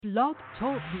Blog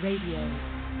Talk Radio.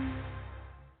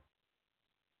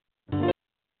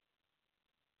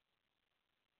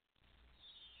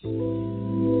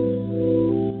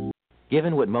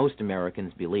 Given what most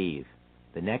Americans believe,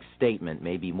 the next statement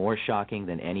may be more shocking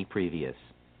than any previous.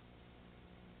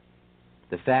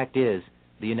 The fact is,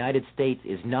 the United States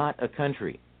is not a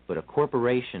country, but a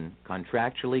corporation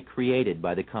contractually created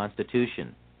by the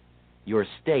Constitution. Your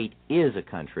state is a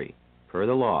country, per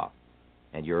the law,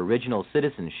 and your original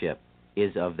citizenship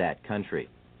is of that country.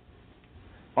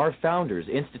 Our founders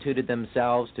instituted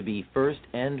themselves to be first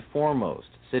and foremost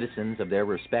citizens of their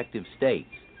respective states.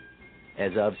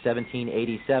 As of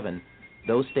 1787,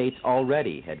 those states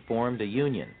already had formed a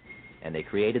union, and they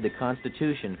created the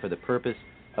Constitution for the purpose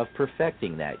of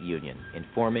perfecting that union in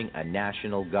forming a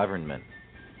national government.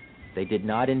 They did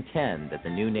not intend that the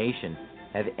new nation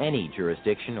have any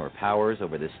jurisdiction or powers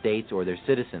over the states or their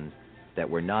citizens that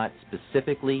were not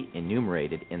specifically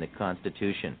enumerated in the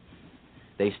Constitution.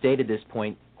 They stated this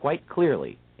point quite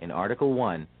clearly in Article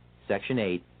 1, Section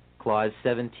 8, Clause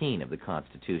 17 of the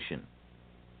Constitution.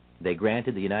 They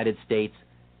granted the United States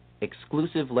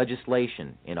exclusive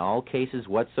legislation in all cases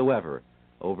whatsoever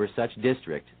over such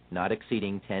district not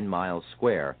exceeding 10 miles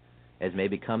square as may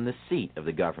become the seat of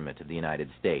the government of the United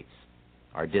States,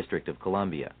 our District of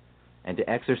Columbia, and to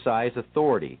exercise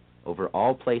authority over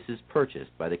all places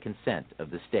purchased by the consent of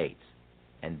the states.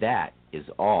 And that is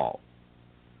all.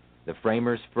 The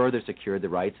framers further secured the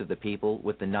rights of the people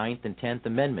with the 9th and 10th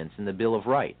Amendments in the Bill of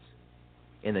Rights.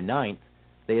 In the 9th,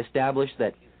 they established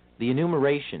that the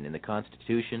enumeration in the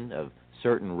Constitution of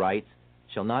certain rights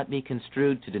shall not be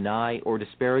construed to deny or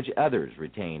disparage others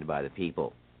retained by the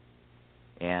people.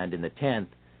 And in the 10th,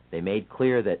 they made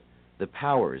clear that the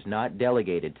powers not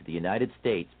delegated to the United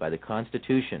States by the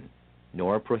Constitution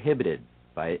nor prohibited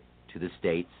to the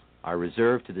states are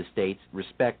reserved to the states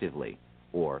respectively,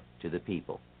 or to the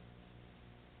people.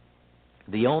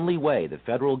 The only way the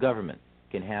federal government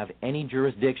can have any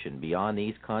jurisdiction beyond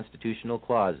these constitutional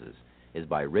clauses is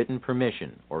by written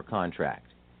permission or contract,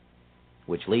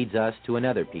 which leads us to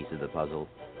another piece of the puzzle,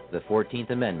 the 14th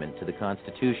Amendment to the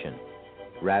Constitution,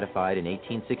 ratified in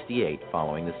 1868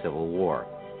 following the Civil War.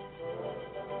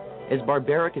 As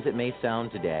barbaric as it may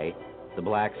sound today, the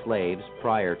black slaves,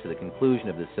 prior to the conclusion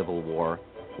of the Civil War,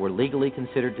 were legally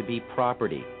considered to be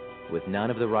property, with none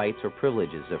of the rights or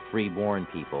privileges of free-born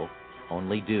people,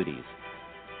 only duties.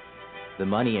 The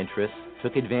money interests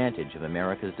took advantage of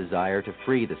America's desire to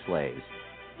free the slaves,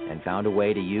 and found a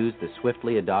way to use the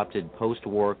swiftly adopted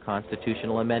post-war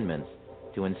constitutional amendments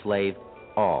to enslave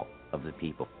all of the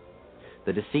people.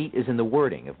 The deceit is in the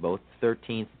wording of both the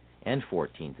 13th and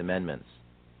 14th Amendments.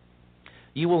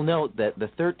 You will note that the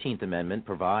 13th Amendment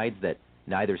provides that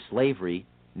neither slavery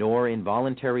nor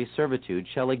involuntary servitude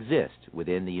shall exist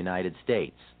within the United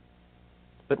States.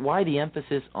 But why the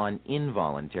emphasis on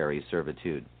involuntary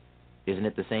servitude? Isn't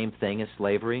it the same thing as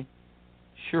slavery?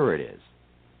 Sure it is.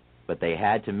 But they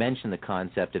had to mention the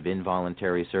concept of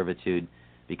involuntary servitude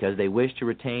because they wished to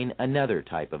retain another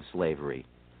type of slavery,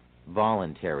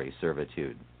 voluntary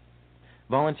servitude.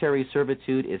 Voluntary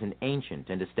servitude is an ancient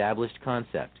and established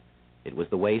concept. It was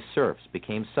the way serfs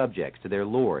became subjects to their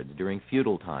lords during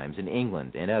feudal times in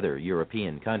England and other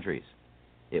European countries.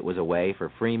 It was a way for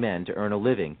free men to earn a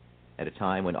living at a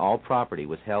time when all property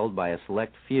was held by a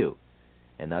select few,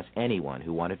 and thus anyone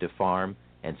who wanted to farm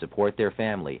and support their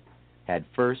family had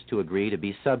first to agree to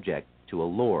be subject to a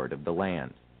lord of the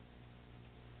land.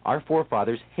 Our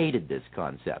forefathers hated this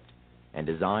concept and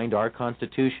designed our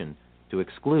Constitution to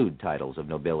exclude titles of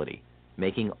nobility,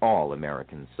 making all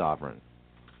Americans sovereign.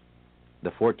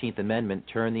 The 14th Amendment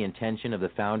turned the intention of the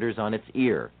founders on its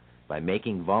ear by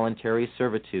making voluntary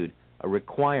servitude a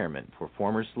requirement for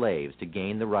former slaves to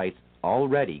gain the rights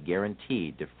already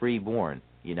guaranteed to free-born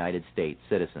United States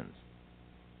citizens.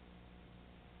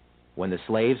 When the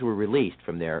slaves were released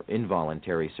from their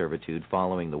involuntary servitude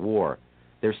following the war,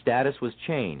 their status was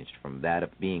changed from that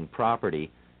of being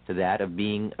property to that of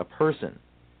being a person.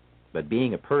 But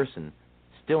being a person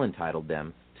still entitled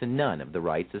them to none of the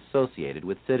rights associated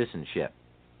with citizenship.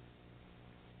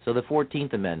 So the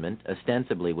 14th Amendment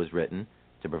ostensibly was written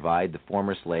to provide the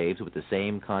former slaves with the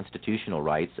same constitutional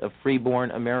rights of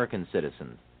free-born American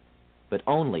citizens, but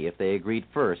only if they agreed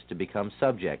first to become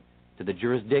subject to the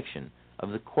jurisdiction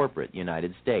of the corporate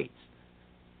United States.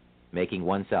 Making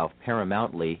oneself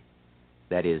paramountly,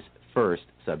 that is, first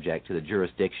subject to the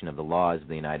jurisdiction of the laws of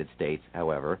the United States,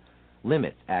 however,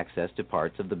 limits access to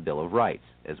parts of the Bill of Rights,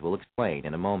 as we'll explain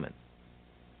in a moment.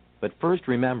 But first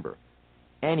remember,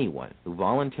 anyone who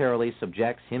voluntarily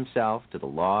subjects himself to the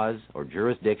laws or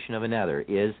jurisdiction of another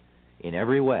is, in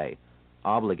every way,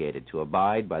 obligated to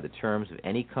abide by the terms of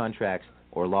any contracts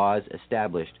or laws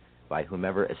established by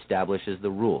whomever establishes the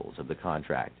rules of the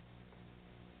contract.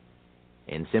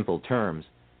 In simple terms,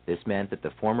 this meant that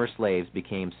the former slaves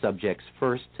became subjects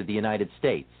first to the United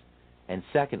States and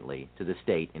secondly to the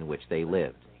state in which they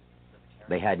lived.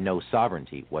 They had no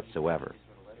sovereignty whatsoever.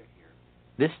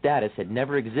 This status had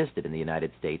never existed in the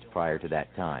United States prior to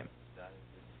that time.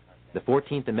 The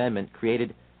 14th Amendment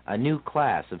created a new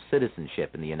class of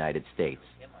citizenship in the United States,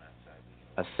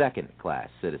 a second-class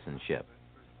citizenship.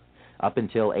 Up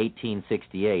until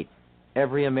 1868,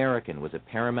 every American was a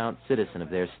paramount citizen of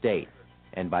their state,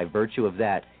 and by virtue of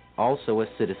that, also a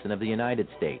citizen of the United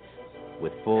States,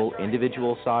 with full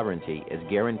individual sovereignty as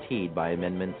guaranteed by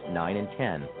Amendments 9 and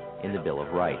 10 in the Bill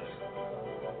of Rights.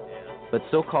 But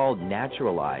so-called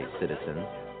naturalized citizens,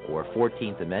 or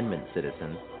 14th Amendment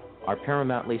citizens, are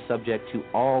paramountly subject to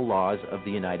all laws of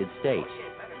the United States,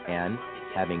 and,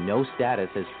 having no status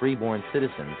as freeborn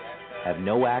citizens, have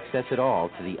no access at all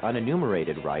to the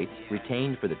unenumerated rights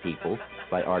retained for the people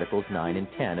by Articles 9 and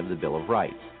 10 of the Bill of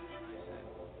Rights.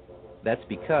 That's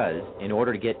because, in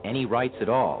order to get any rights at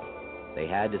all, they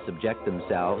had to subject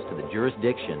themselves to the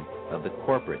jurisdiction of the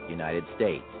corporate United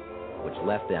States, which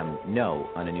left them no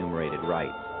unenumerated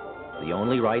rights. The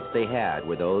only rights they had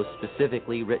were those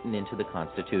specifically written into the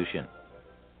Constitution.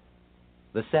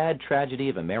 The sad tragedy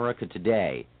of America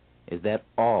today is that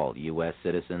all U.S.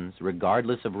 citizens,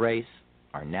 regardless of race,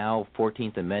 are now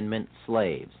 14th Amendment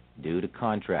slaves due to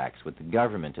contracts with the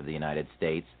government of the United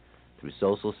States through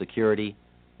Social Security,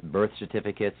 birth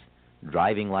certificates,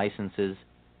 driving licenses,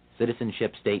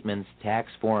 citizenship statements,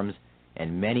 tax forms,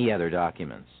 and many other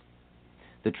documents.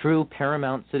 The true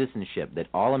paramount citizenship that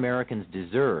all Americans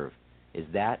deserve is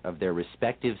that of their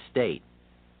respective state,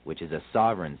 which is a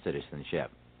sovereign citizenship.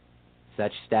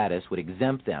 Such status would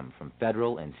exempt them from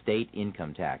federal and state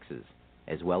income taxes,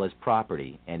 as well as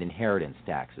property and inheritance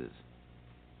taxes.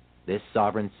 This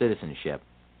sovereign citizenship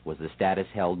was the status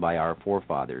held by our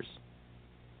forefathers.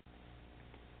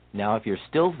 Now, if you're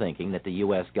still thinking that the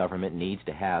U.S. government needs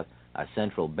to have a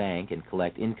central bank and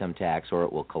collect income tax or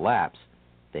it will collapse,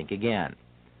 think again.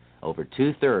 Over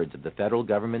 2/3 of the federal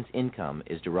government's income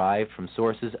is derived from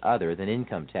sources other than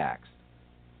income tax.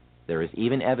 There is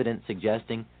even evidence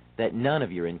suggesting that none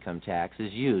of your income tax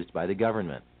is used by the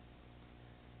government.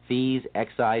 Fees,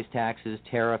 excise taxes,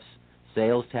 tariffs,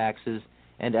 sales taxes,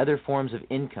 and other forms of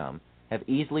income have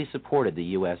easily supported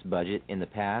the U.S. budget in the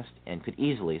past and could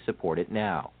easily support it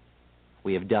now.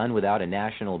 We have done without a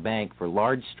national bank for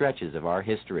large stretches of our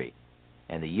history,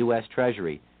 and the U.S.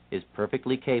 Treasury is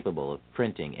perfectly capable of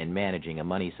printing and managing a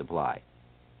money supply.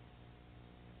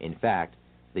 In fact,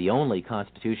 the only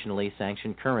constitutionally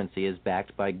sanctioned currency is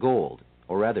backed by gold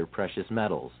or other precious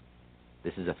metals.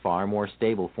 This is a far more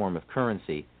stable form of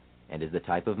currency and is the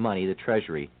type of money the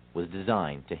Treasury was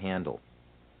designed to handle.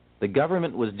 The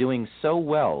government was doing so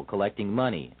well collecting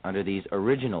money under these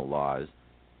original laws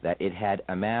that it had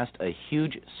amassed a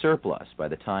huge surplus by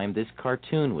the time this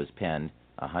cartoon was penned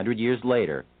 100 years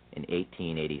later in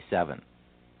 1887,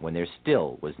 when there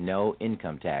still was no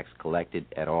income tax collected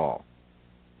at all.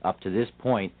 Up to this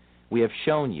point, we have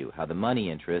shown you how the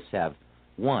money interests have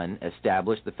 1.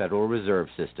 Established the Federal Reserve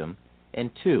System,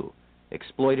 and 2.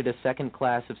 Exploited a second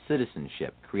class of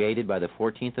citizenship created by the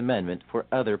 14th Amendment for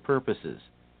other purposes.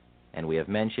 And we have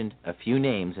mentioned a few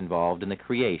names involved in the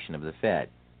creation of the Fed.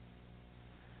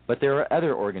 But there are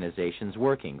other organizations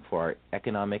working for our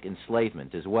economic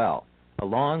enslavement as well,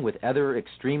 along with other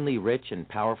extremely rich and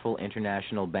powerful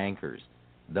international bankers.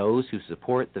 Those who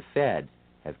support the Fed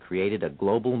have created a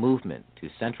global movement to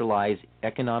centralize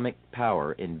economic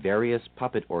power in various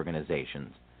puppet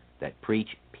organizations that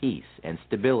preach peace and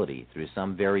stability through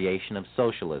some variation of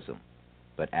socialism,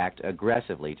 but act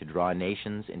aggressively to draw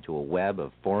nations into a web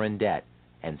of foreign debt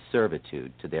and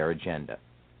servitude to their agenda.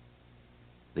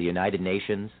 The United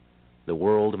Nations, the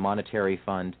World Monetary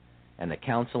Fund, and the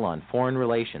Council on Foreign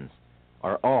Relations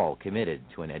are all committed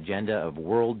to an agenda of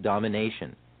world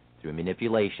domination through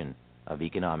manipulation of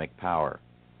economic power.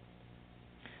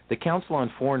 The Council on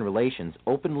Foreign Relations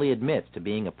openly admits to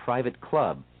being a private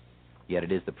club, yet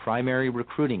it is the primary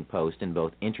recruiting post in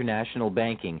both international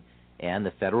banking and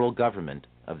the federal government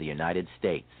of the United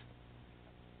States.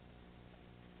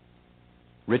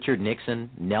 Richard Nixon,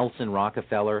 Nelson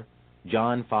Rockefeller,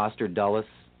 John Foster Dulles,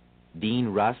 Dean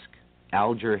Rusk,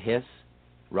 Alger Hiss,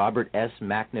 Robert S.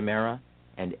 McNamara,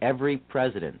 and every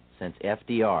president since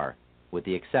FDR, with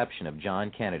the exception of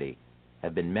John Kennedy,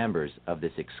 have been members of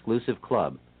this exclusive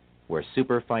club where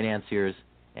super financiers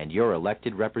and your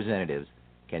elected representatives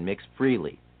can mix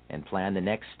freely and plan the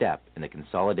next step in the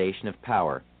consolidation of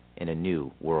power in a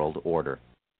new world order.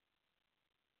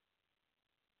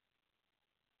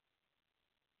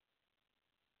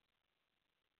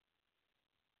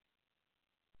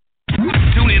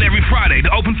 Tune in every Friday to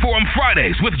OpenForum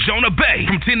Fridays with Jonah Bey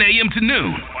from 10 a.m. to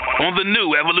noon on the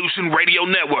new Evolution Radio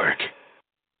Network.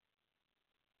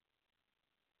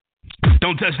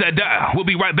 Don't touch that dial. We'll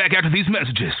be right back after these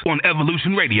messages on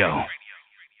Evolution Radio.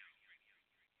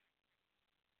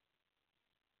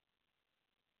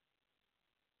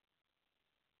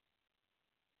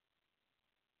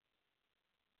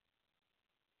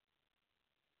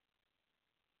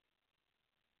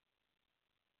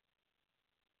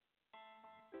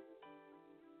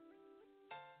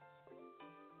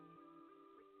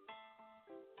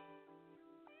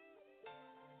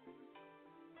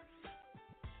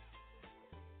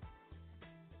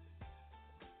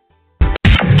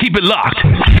 Keep it locked.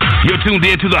 You're tuned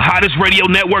in to the hottest radio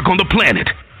network on the planet,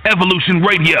 Evolution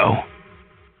Radio.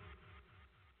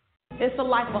 It's a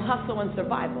life of hustle and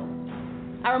survival.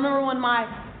 I remember when my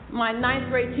ninth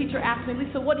grade teacher asked me,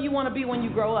 Lisa, what do you want to be when you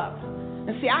grow up?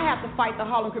 And see, I have to fight the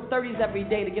Harlem Crip 30s every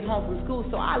day to get home from school,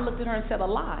 so I looked at her and said,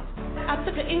 alive. I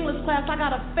took an English class. I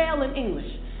got a fail in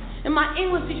English. And my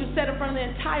English teacher said in front of the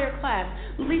entire class,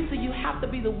 Lisa, you have to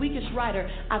be the weakest writer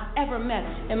I've ever met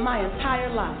in my entire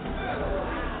life.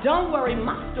 Don't worry,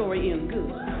 my story ends good. Don't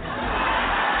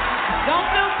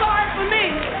feel sorry for me.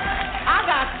 I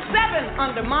got 7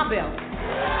 under my belt.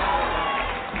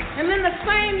 And then the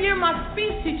same year, my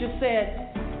speech teacher said,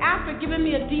 after giving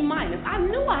me a D-, I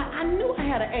knew I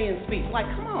had an A in speech. Like,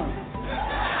 come on.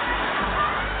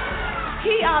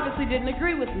 He obviously didn't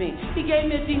agree with me. He gave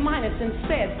me a D- and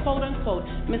said, quote unquote,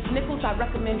 Miss Nichols, I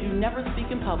recommend you never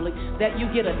speak in public, that you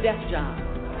get a desk job.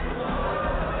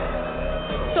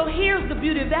 So here's the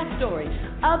beauty of that story.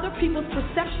 Other people's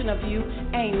perception of you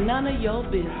ain't none of your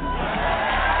business.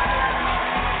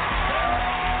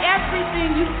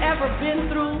 Everything you've ever been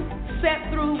through, sat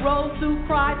through, rode through,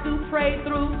 cried through, prayed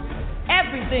through,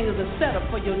 everything is a setup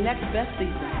for your next best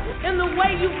season. And the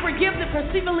way you forgive the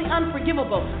perceivingly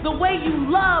unforgivable, the way you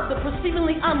love the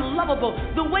perceivingly unlovable,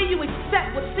 the way you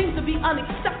accept what seems to be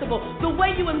unacceptable, the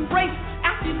way you embrace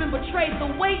after you've been betrayed,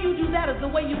 the way you do that is the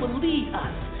way you will lead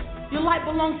us. Your light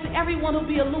belongs to everyone who'll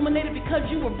be illuminated because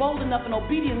you were bold enough and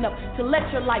obedient enough to let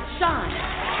your light shine.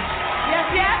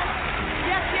 Yes, yes?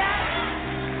 Yes, yes?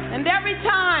 And every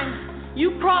time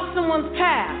you cross someone's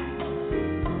path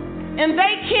and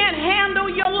they can't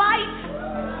handle your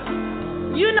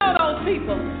light, you know those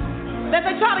people that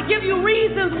they try to give you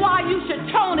reasons why you should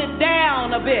tone it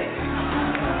down a bit.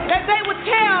 That they would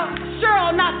tell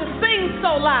Cheryl not to sing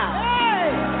so loud.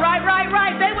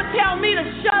 Right. They would tell me to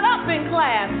shut up in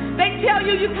class. They tell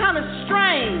you you're kind of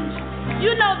strange.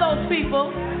 You know those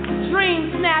people. Dream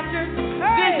snatchers,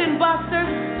 vision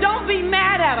busters. Don't be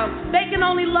mad at them. They can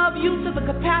only love you to the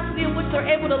capacity in which they're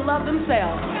able to love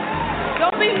themselves.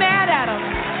 Don't be mad at them.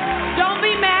 Don't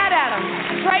be mad at them.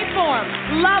 Pray for them.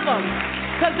 Love them.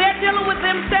 Because they're dealing with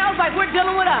themselves like we're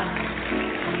dealing with us.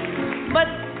 But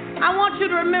I want you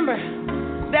to remember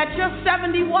that your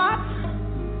 70 watts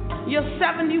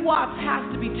has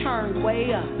to be turned way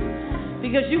up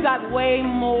because you got way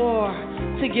more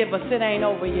to give us. It ain't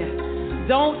over yet.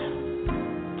 Don't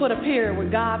put a period where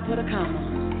God put a comma.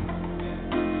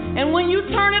 And when you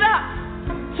turn it up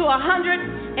to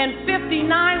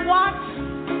 159 watts,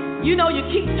 you know, you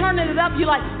keep turning it up. You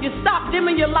stop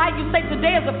dimming your light. You say,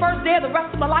 today is the first day of the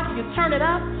rest of my life. You turn it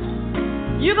up.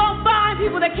 You're going to find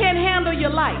people that can't handle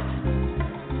your light.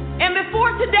 And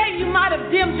before today, you might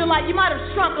have dimmed your light. You might have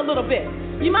shrunk a little bit.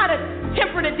 You might have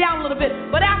tempered it down a little bit.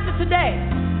 But after today,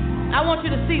 I want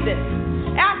you to see this.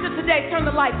 After today, turn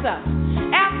the lights up.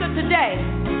 After today,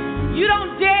 you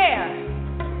don't dare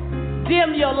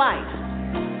dim your light.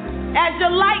 As your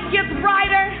light gets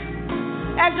brighter,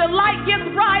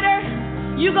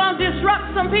 you're going to disrupt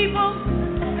some people.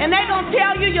 And they're going to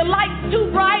tell you your light's too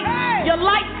bright, your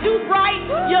light's too bright,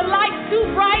 your light's too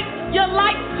bright, your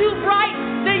light's too bright.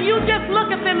 Then you just look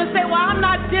at them and say, well, I'm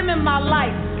not dimming my light.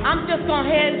 I'm just going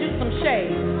to hand you some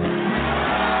shade.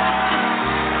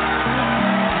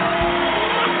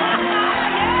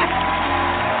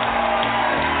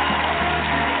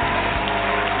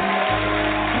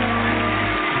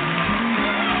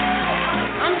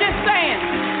 I'm just saying,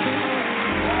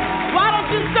 why don't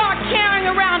you start carrying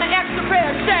around an extra pair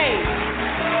of shades?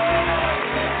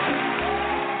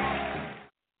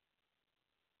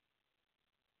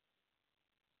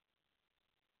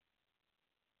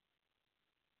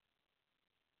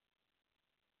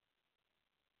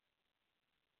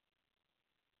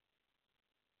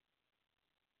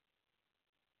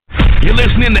 You're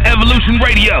listening to Evolution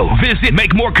Radio. Visit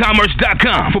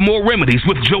MakeMoreCommerce.com for more remedies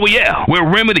with Joey L, where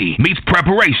remedy meets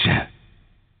preparation.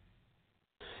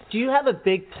 Do you have a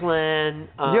big plan?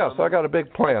 Yes, I got a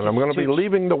big plan. I'm going to be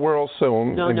leaving the world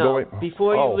soon.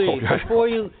 Before you leave. Okay.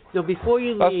 Before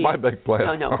you leave. That's my big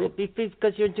plan. No,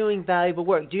 because you're doing valuable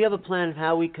work. Do you have a plan of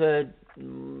how we could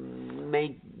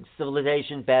make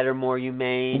civilization better, more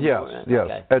humane? Yes.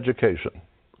 Okay. Education.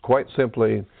 Quite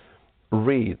simply,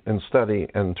 read and study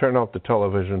and turn off the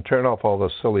television, turn off all the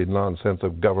silly nonsense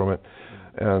of government,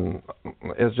 and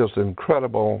it's just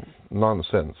incredible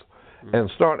nonsense.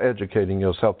 And start educating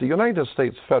yourself. The United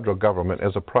States federal government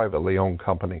is a privately owned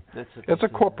company. It's a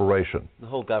corporation. The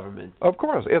whole government. Of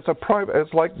course.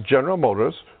 It's like General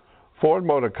Motors, Ford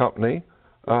Motor Company,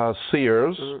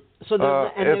 Sears.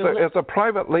 It's a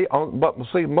privately owned, but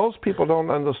see, most people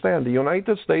don't understand. The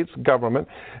United States government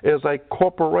is a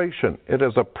corporation. It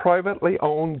is a privately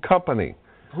owned company.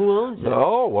 Who owns it?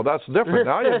 Oh, well, that's different.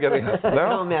 Now you're getting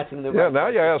now I'm asking the right now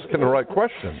you're asking the right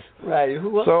question. Right.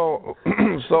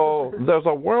 So there's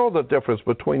a world of difference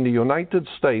between the United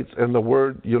States and the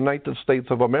word United States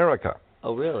of America.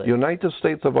 Oh, really? United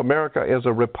States of America is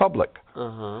a republic.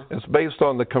 Uh-huh. It's based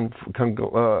on the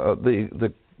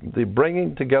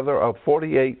bringing together of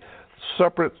 48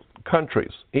 separate countries.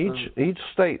 Each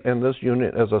state in this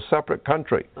union is a separate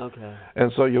country. Okay.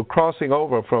 And so you're crossing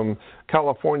over from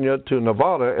California to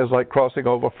Nevada is like crossing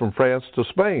over from France to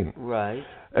Spain. Right.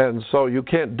 And so you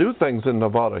can't do things in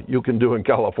Nevada you can do in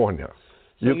California.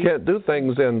 So you can't do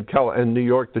things in New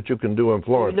York that you can do in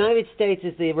Florida. The United States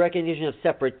is the recognition of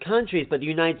separate countries, but the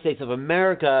United States of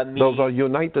America means... Those are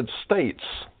United States.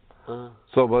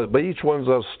 So, but each one's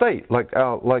a state, like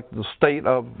the state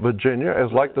of Virginia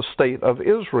is like the state of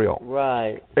Israel.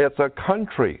 Right. It's a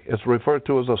country. It's referred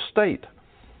to as a state.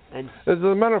 And as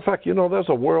a matter of fact, there's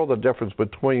a world of difference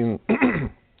between.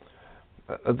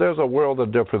 There's a world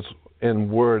of difference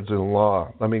in words in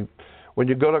law. I mean, when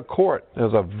you go to court,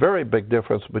 there's a very big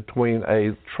difference between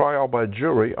a trial by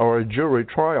jury or a jury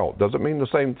trial. Doesn't mean the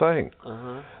same thing.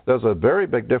 There's a very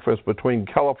big difference between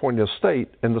California State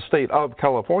and the state of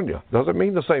California. Doesn't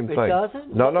mean the same thing. It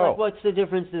doesn't? No. Like, what's the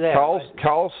difference there?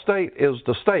 Cal State is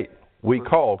the state. We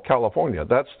call California.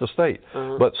 That's the state.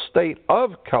 But state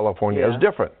of California is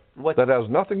different. That has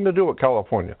nothing to do with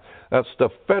California. That's the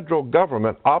federal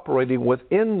government operating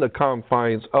within the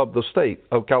confines of the state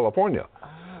of California.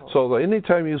 So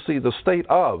anytime you see the state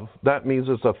of, that means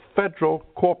it's a federal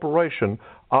corporation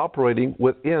operating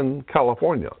within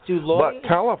California. But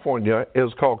California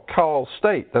is called Cal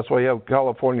State. That's why you have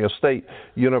California State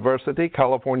University,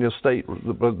 California State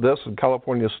this, and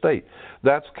California State.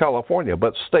 That's California.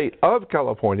 But state of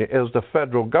California is the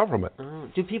federal government.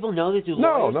 Do people know this?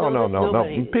 No.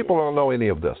 People don't know any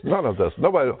of this. None of this.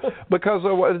 Nobody. Because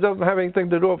it doesn't have anything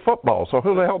to do with football. So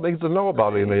who the hell needs to know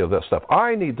about any of this stuff?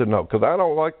 I need to know because I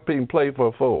don't like being played for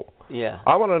a fool. Yeah.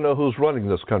 I want to know who's running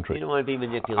this country. You don't want to be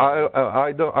manipulated.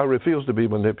 I refuse to be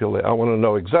manipulated. I want to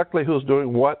know exactly who's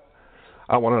doing what.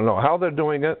 I want to know how they're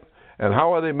doing it, and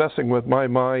how are they messing with my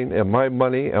mind and my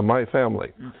money and my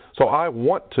family. So I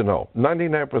want to know.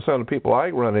 99% of people I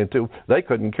run into, they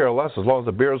couldn't care less as long as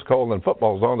the beer's cold and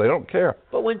football's on. They don't care.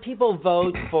 But when people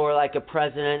vote for like a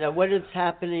president, what is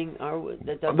happening?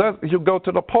 You go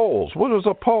to the polls. What is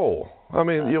a poll? I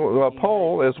mean, a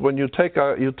poll is when you take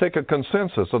a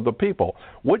consensus of the people.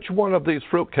 Which one of these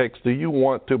fruitcakes do you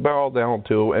want to bow down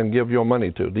to and give your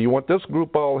money to? Do you want this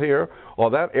group ball here, or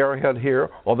that airhead here,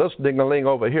 or this ding-a-ling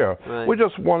over here? Right. We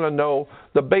just want to know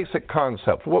the basic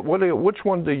concept. Which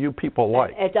one do you people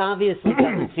like? It obviously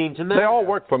doesn't seem to matter. They all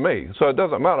work for me, so it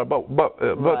doesn't matter. But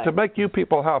to make you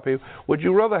people happy, would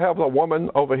you rather have a woman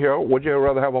over here? Would you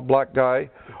rather have a black guy?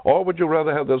 Or would you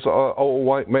rather have this old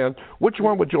white man? Which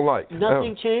one would you like?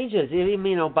 Nothing changes. You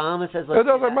mean Obama says... It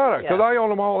doesn't matter, because I own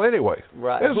them all anyway.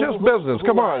 Right. It's just business.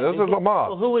 Come on, this is a mob.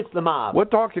 Well, who is the mob? We're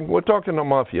talking the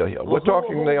mafia here. We're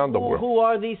talking the underworld. Who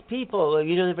are these people?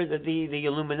 The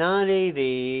Illuminati,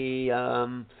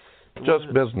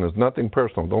 Just business, nothing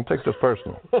personal. Don't take this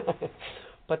personal.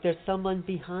 But there's someone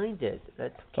behind it.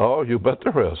 Oh, you bet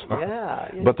there is. Yeah.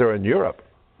 But they're in Europe.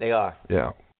 They are.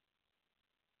 Yeah.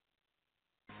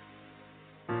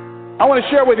 I want to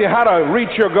share with you how to reach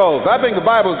your goals. I think the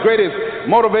Bible's greatest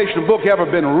motivational book ever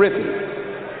been written.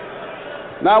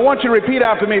 Now, I want you to repeat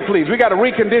after me, please. We got to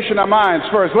recondition our minds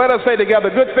first. Let us say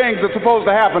together, good things are supposed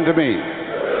to happen to me.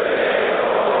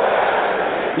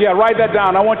 Yeah, write that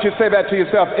down. I want you to say that to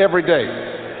yourself every day.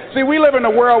 See, we live in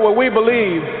a world where we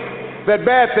believe that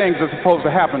bad things are supposed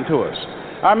to happen to us.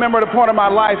 I remember at a point in my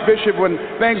life, Bishop, when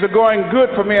things are going good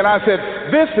for me, and I said,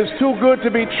 this is too good to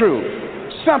be true.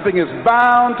 Something is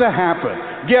bound to happen.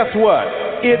 Guess what?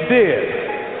 It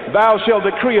did. Thou shalt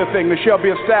decree a thing that shall be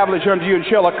established unto you and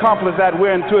shall accomplish that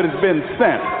whereunto it has been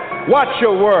sent. Watch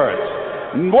your words.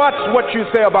 Watch what you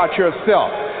say about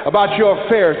yourself, about your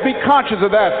affairs. Be conscious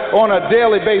of that on a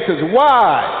daily basis.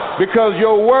 Why? Because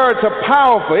your words are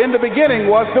powerful. In the beginning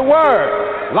was the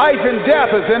Word. Life and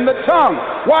death is in the tongue.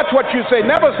 Watch what you say.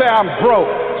 Never say I'm broke.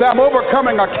 Say I'm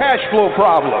overcoming a cash flow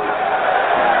problem.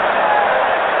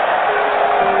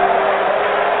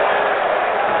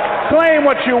 Claim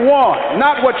what you want,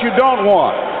 not what you don't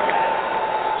want.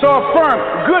 So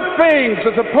affirm good things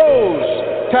are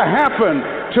supposed to happen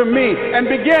to me, and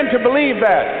begin to believe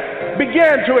that.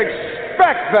 Begin to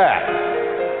expect that.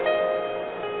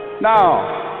 Now,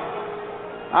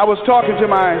 I was talking to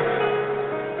my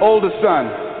oldest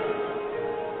son,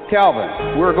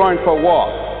 Calvin. We were going for a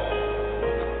walk.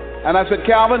 And I said,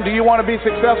 Calvin, do you want to be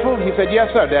successful? He said, yes,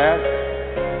 sir, Dad.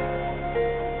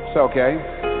 It's okay.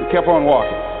 We kept on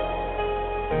walking.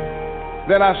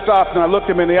 Then I stopped and I looked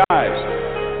him in the eyes.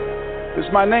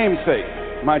 It's my namesake,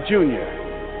 my junior.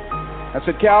 I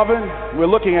said, Calvin, we're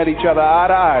looking at each other eye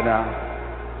to eye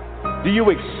now. Do you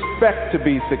expect to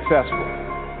be successful?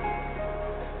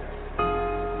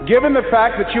 Given the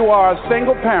fact that you are a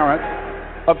single parent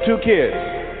of 2 kids,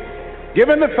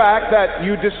 given the fact that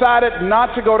you decided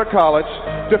not to go to college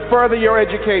to further your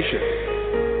education,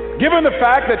 given the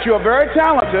fact that you are very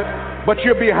talented, but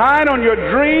you're behind on your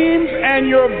dreams and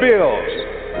your bills,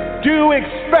 do you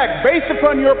expect, based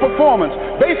upon your performance,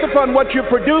 based upon what you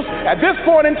produce at this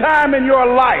point in time in your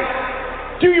life,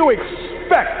 do you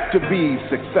expect to be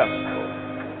successful?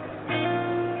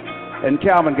 And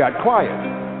Calvin got quiet.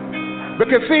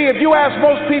 Because see, if you ask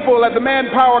most people at the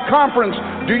Manpower Conference,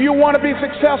 do you want to be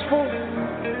successful?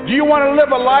 Do you want to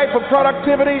live a life of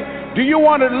productivity? Do you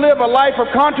want to live a life of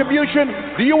contribution?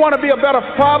 Do you want to be a better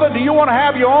father? Do you want to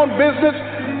have your own business?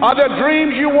 Are there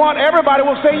dreams you want? Everybody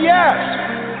will say yes.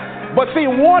 But see,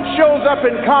 want shows up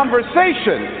in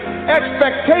conversation.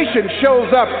 Expectation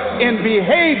shows up in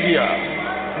behavior.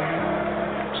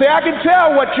 See, I can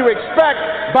tell what you expect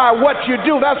by what you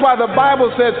do. That's why the Bible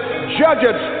says, judge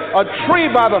a tree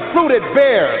by the fruit it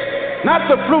bears, not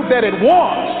the fruit that it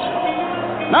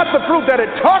wants, not the fruit that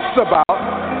it talks about,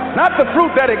 not the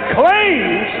fruit that it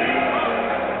claims,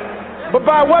 but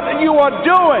by what you are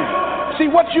doing. See,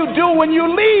 what you do when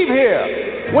you leave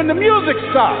here, when the music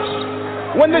stops,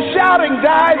 when the shouting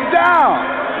dies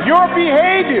down, your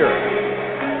behavior,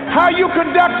 how you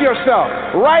conduct yourself,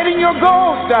 writing your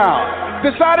goals down,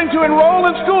 deciding to enroll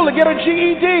in school to get a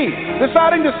GED,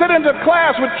 deciding to sit into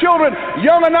class with children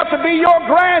young enough to be your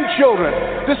grandchildren,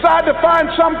 decide to find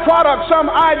some product, some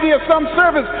idea, some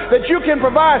service that you can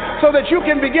provide so that you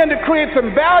can begin to create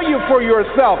some value for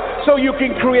yourself so you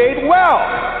can create wealth.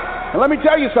 And let me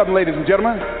tell you something, ladies and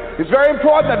gentlemen. It's very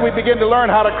important that we begin to learn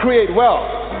how to create wealth.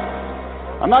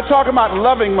 I'm not talking about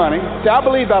loving money. See, I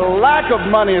believe that lack of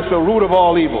money is the root of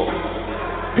all evil.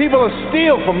 People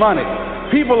steal for money.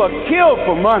 People are killed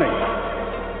for money.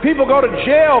 People go to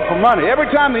jail for money. Every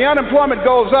time the unemployment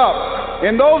goes up,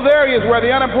 in those areas where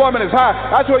the unemployment is high,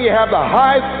 that's where you have the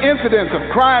highest incidence of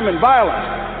crime and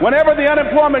violence. Whenever the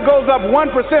unemployment goes up 1%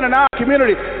 in our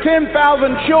community, 10,000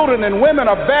 children and women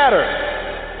are battered.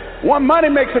 Money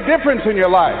makes a difference in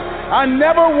your life. I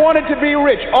never wanted to be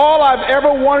rich. All I've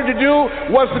ever wanted to do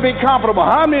was to be comfortable.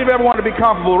 How many of you ever wanted to be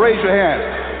comfortable? Raise your hand.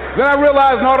 Then I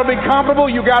realized in order to be comfortable,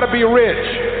 you got to be rich.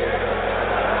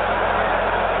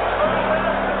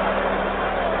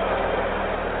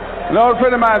 An old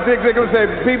friend of mine, Zig Ziglar,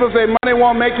 said, people say money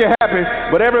won't make you happy,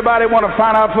 but everybody want to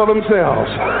find out for themselves.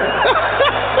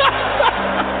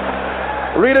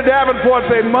 Rita Davenport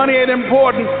said money ain't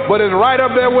important, but it's right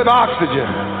up there with oxygen.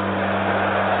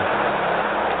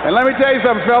 And let me tell you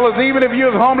something, fellas, even if you're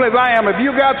as homeless as I am, if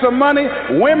you got some money,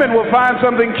 women will find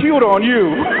something cute on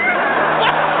you.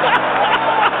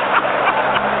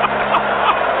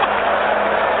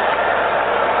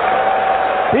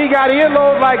 He got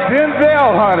earlobes like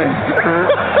Denzel, honey.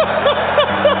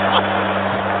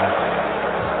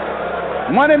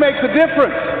 Money makes a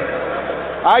difference.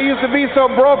 I used to be so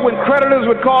broke when creditors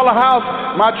would call the house,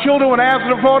 my children would answer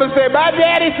the phone and say, my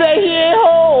daddy say he ain't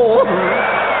home.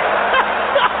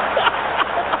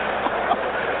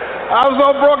 I was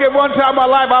so broke at one time in my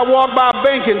life, I walked by a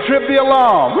bank and tripped the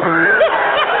alarm.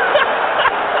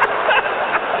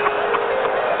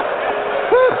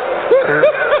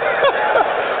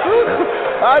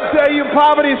 I tell you,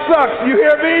 poverty sucks. You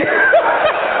hear me?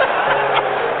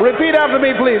 Repeat after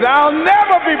me, please. I'll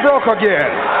never be broke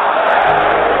again.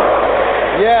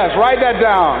 Yes, write that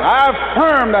down. I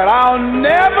affirm that I'll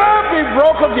never be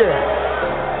broke again.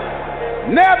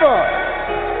 Never.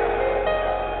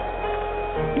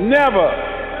 never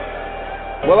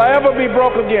will I ever be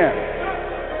broke again.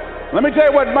 Let me tell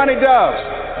you what money does.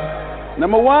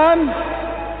 Number one,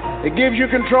 it gives you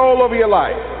control over your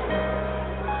life.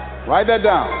 Write that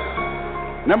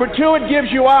down. Number two, it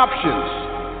gives you options.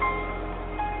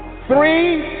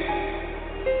 Three,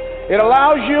 it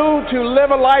allows you to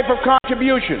live a life of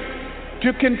contribution,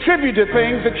 to contribute to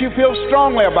things that you feel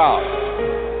strongly about,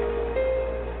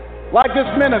 like this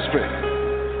ministry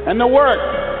and the work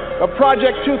of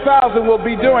Project 2000 will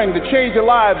be doing to change the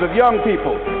lives of young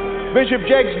people. Bishop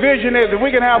Jake's vision is that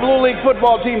we can have Little League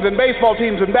football teams and baseball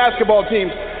teams and basketball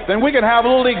teams, then we can have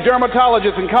Little League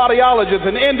dermatologists and cardiologists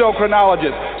and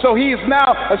endocrinologists. So he's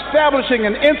now establishing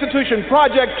an institution,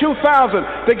 Project 2000,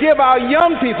 to give our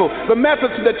young people the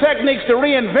methods and the techniques to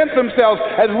reinvent themselves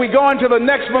as we go into the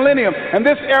next millennium. And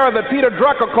this era that Peter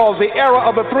Drucker calls the era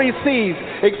of the 3 C's: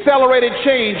 accelerated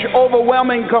change,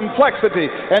 overwhelming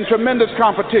complexity, and tremendous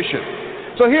competition.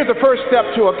 So here's the first step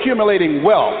to accumulating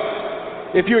wealth.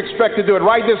 If you expect to do it,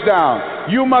 write this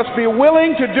down. You must be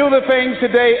willing to do the things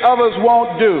today others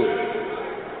won't do,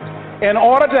 in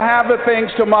order to have the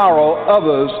things tomorrow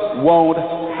others won't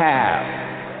have.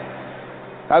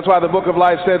 That's why the book of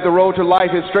life said the road to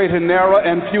life is straight and narrow,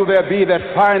 and few there be that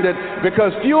find it,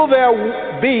 because few there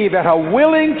be that are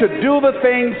willing to do the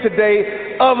things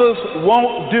today others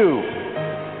won't do,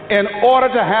 in order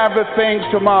to have the things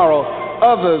tomorrow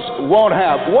others won't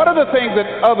have. What are the things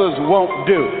that others won't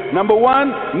do? Number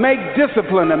one, make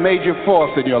discipline a major force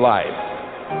in your life.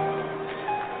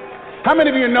 How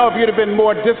many of you know if you'd have been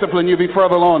more disciplined, you'd be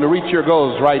further along to reach your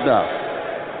goals right now?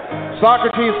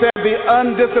 Socrates said the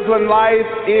undisciplined life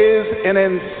is an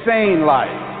insane life.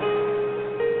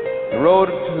 The road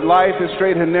to life is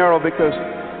straight and narrow, because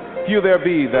few there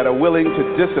be that are willing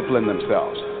to discipline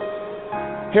themselves.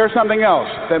 Here's something else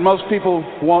that most people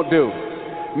won't do.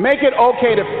 Make it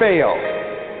okay to fail.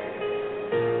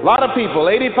 A lot of people,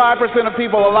 85% of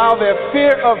people, allow their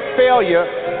fear of failure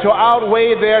to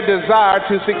outweigh their desire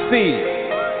to succeed.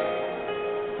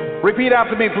 Repeat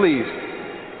after me, please.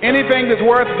 Anything that's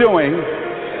worth doing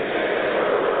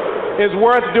is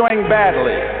worth doing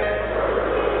badly.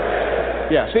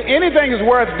 Yeah, see, anything that's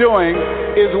worth doing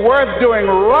is worth doing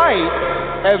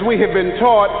right, as we have been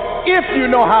taught, if you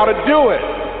know how to do it.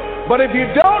 But if you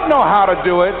don't know how to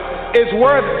do it, it's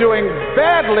worth doing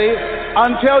badly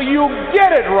until you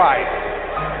get it right.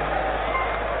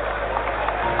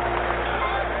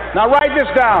 Now write this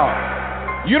down.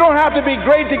 You don't have to be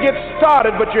great to get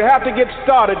started, but you have to get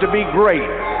started to be great.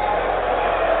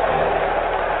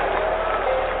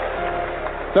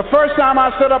 The first time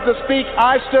I stood up to speak,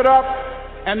 I stood up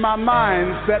and my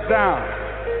mind sat down.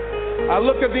 I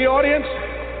looked at the audience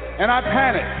and I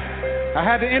panicked. I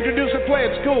had to introduce a play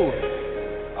at school.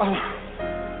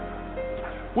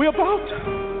 We're about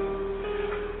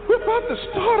to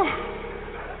start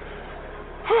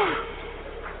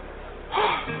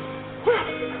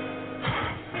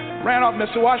Ran off,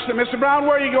 Mr. Washington. Mr. Brown,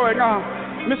 where are you going?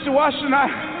 Mr. Washington,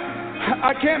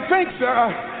 I can't think, sir.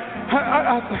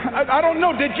 I don't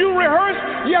know. Did you rehearse?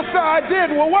 Yes, sir, I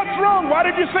did. Well, what's wrong? Why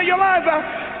did you say your lines?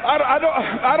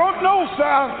 I don't know,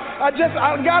 sir. I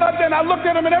got up there and I looked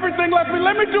at him and everything left me.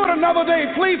 Let me do it another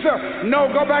day, please, sir. No,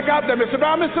 go back out there, Mr.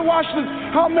 Brown. Mr. Washington,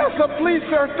 I'll mess up, please,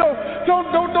 sir. Don't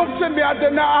send me out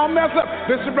there now. I'll mess up.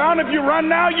 Mr. Brown, if you run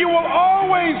now, you will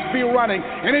always be running.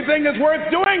 Anything that's worth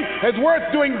doing is worth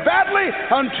doing badly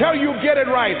until you get it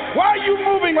right. Why are you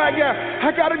moving like that?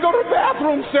 I got to go to the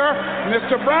bathroom, sir.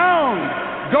 Mr.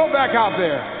 Brown, go back out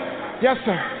there. Yes,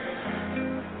 sir.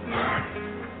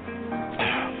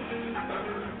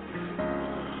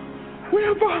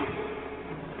 We're about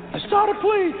to start a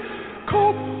play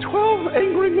called 12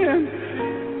 Angry Men,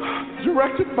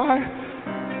 directed by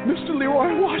Mr.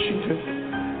 Leroy Washington.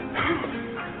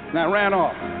 And I ran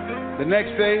off. The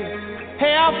next day,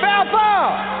 hey, Alfalfa!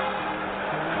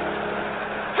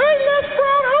 Hey, Les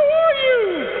Brown, how are you?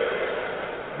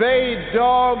 They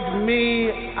dogged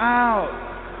me out.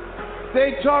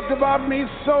 They talked about me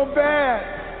so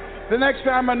bad. The next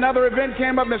time another event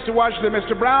came up, Mr. Washington,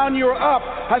 Mr. Brown, you're up.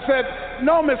 I said,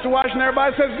 no, Mr. Washington.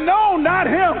 Everybody says, no, not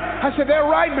him. I said, they're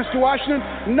right, Mr. Washington,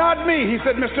 not me. He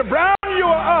said, Mr. Brown, you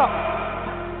are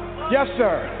up. Yes,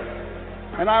 sir.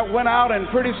 And I went out, and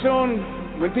pretty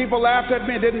soon, when people laughed at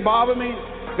me, it didn't bother me.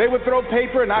 They would throw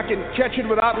paper, and I could catch it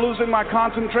without losing my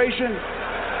concentration.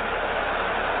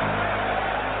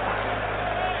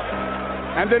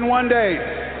 And then one day,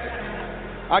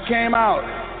 I came out,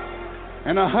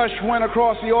 and a hush went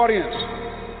across the audience,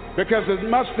 because it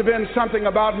must have been something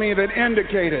about me that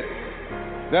indicated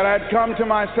that I had come to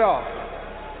myself.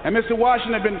 And Mr.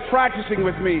 Washington had been practicing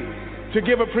with me to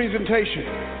give a presentation.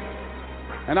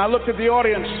 And I looked at the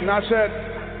audience and I said,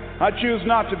 I choose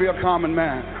not to be a common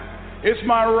man. It's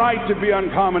my right to be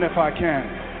uncommon if I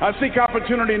can. I seek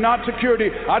opportunity, not security.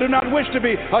 I do not wish to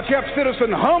be a kept citizen,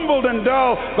 humbled and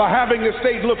dull by having the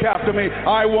state look after me.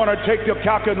 I want to take the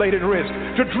calculated risk,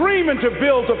 to dream and to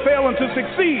build, to fail and to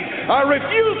succeed. I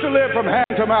refuse to live from hand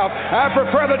to mouth. I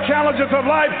prefer the challenges of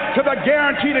life to the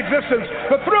guaranteed existence,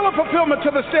 the thrill of fulfillment to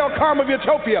the stale calm of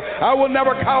utopia. I will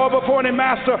never cower before any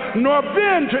master, nor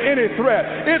bend to any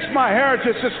threat. It's my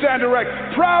heritage to stand erect,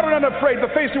 proud and unafraid, to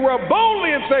face the world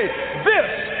boldly and say, this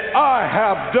I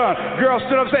have done. Girl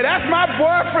stood up and said, that's my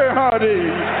boyfriend, honey.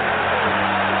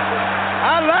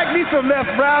 I like me some Les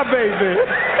Brown, baby.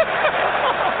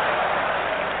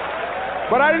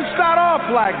 But I didn't start off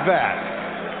like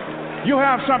that. You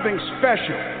have something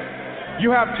special.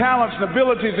 You have talents and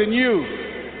abilities in you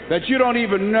that you don't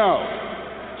even know.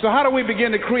 So how do we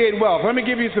begin to create wealth? Let me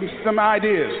give you some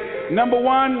ideas. Number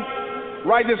one,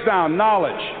 write this down,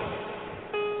 knowledge.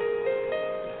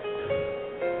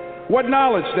 What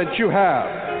knowledge that you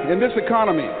have in this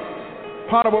economy,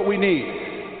 part of what we need,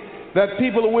 that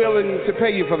people are willing to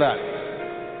pay you for that.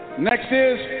 Next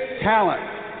is talent.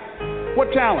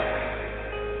 What talent?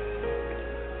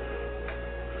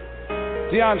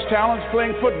 Dion's talent is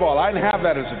playing football. I didn't have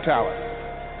that as a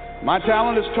talent. My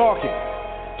talent is talking.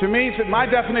 To me, my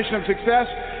definition of success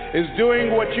is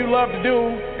doing what you love to do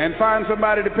and find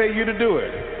somebody to pay you to do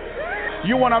it.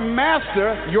 You want to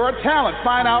master your talent.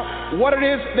 Find out what it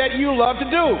is that you love to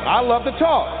do. I love to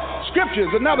talk. Scripture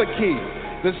is another key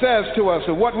that says to us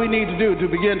what we need to do to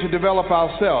begin to develop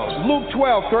ourselves. Luke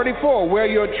 12:34, where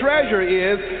your treasure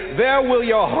is, there will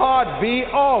your heart be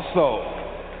also.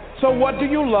 So what do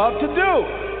you love to do?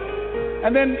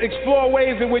 And then explore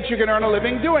ways in which you can earn a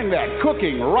living doing that.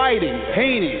 Cooking, writing,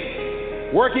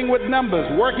 painting, working with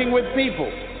numbers, working with people.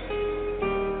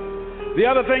 The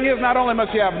other thing is, not only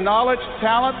must you have knowledge,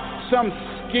 talent, some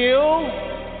skill,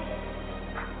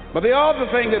 but the other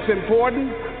thing that's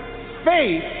important,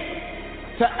 faith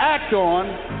to act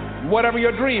on whatever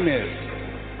your dream is.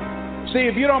 See,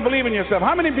 if you don't believe in yourself,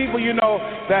 how many people you know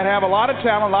that have a lot of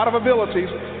talent, a lot of abilities,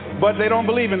 but they don't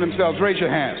believe in themselves? Raise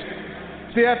your hands.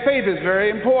 See, that faith is very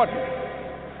important.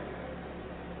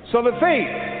 So the faith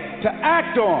to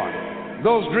act on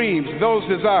those dreams, those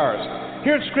desires.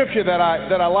 Here's scripture that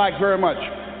I like very much.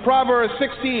 Proverbs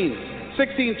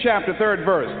 16th chapter, 3rd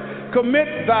verse.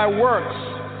 Commit thy works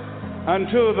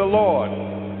unto the Lord,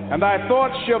 and thy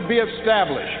thoughts shall be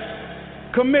established.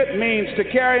 Commit means to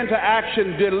carry into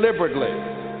action deliberately.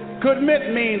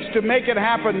 Commit means to make it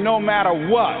happen no matter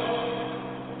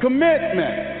what.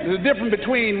 Commitment. There's a difference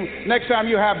between next time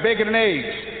you have bacon and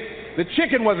eggs. The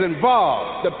chicken was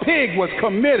involved. The pig was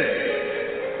committed.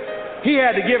 He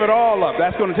had to give it all up.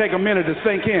 That's going to take a minute to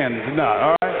sink in. No,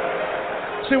 all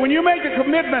right? See, when you make a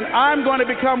commitment, I'm going to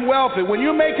become wealthy. When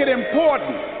you make it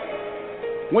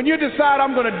important, when you decide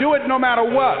I'm going to do it no matter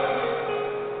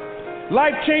what,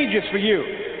 life changes for you.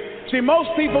 See, most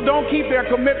people don't keep their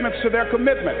commitments to their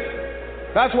commitments.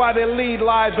 That's why they lead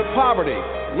lives of poverty,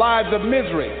 lives of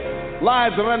misery,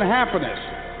 lives of unhappiness.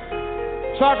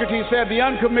 Socrates said the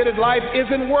uncommitted life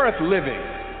isn't worth living.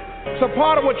 So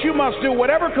part of what you must do,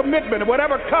 whatever commitment,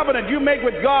 whatever covenant you make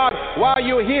with God while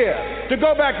you're here, to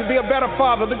go back to be a better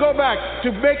father, to go back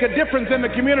to make a difference in the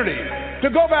community, to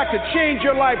go back to change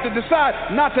your life, to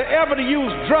decide not to ever to use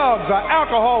drugs or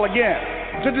alcohol again,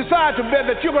 to decide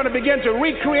that you're going to begin to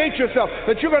recreate yourself,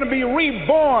 that you're going to be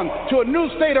reborn to a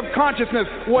new state of consciousness.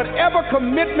 Whatever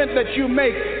commitment that you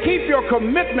make, keep your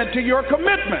commitment to your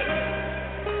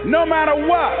commitment. No matter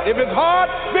what. If it's hard,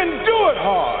 then do it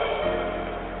hard.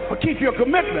 But keep your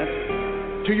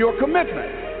commitment to your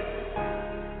commitment.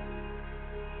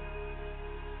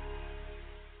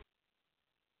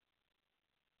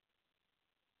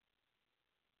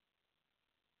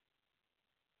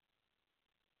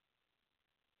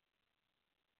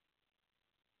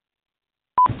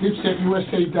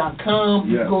 DipsetUSA.com.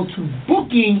 You go to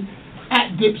booking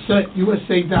at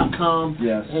DipsetUSA.com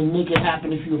and make it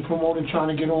happen if you're a promoter trying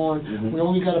to get on. We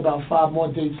only got about 5 more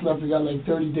dates left. We got like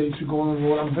 30 dates to go on the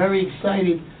road. I'm very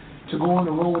excited to go on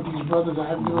the road with these brothers. I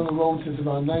haven't been on the road since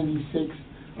about 96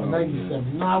 or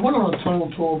 97. No, I went on a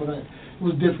tunnel tour, but it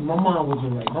was different. My mind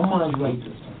wasn't right. My mind's right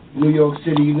this time. New York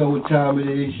City, you know what time it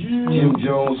is. Jim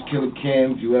Jones, Killer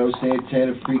Cam, Joel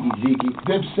Santana, Freaky Zeke.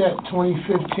 Dipset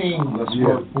 2015. Let's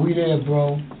work. We there,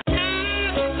 bro.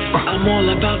 I'm all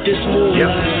about this war life.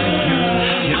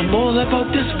 I'm all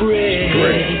about this bread.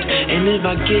 And if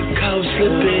I get caught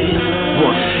slipping,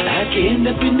 I can end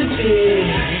up in the pit.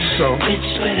 So bitch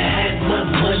better have my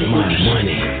money.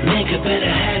 Nigga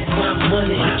better have my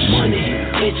money.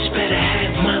 Bitch better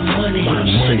have my money.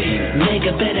 money.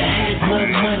 Nigga better have my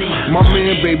money. My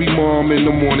man, baby mom, in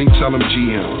the morning, tell him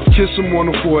GM. Kiss him on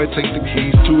the forehead, take the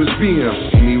keys to his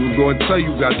BM. And he was gonna tell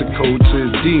you got the code to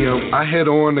his DM. I head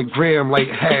on the gram like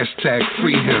hashtag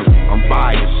free him. I'm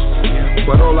biased,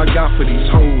 but all I got for these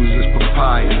hoes is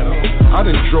papaya. I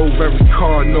done drove every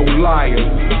car, no liar.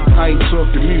 I ain't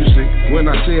talking music when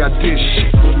I say I did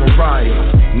shit with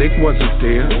Mariah. Nick wasn't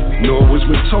there, nor was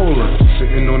Matola.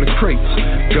 Sitting on the crates,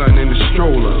 gun in the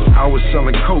stroller. I was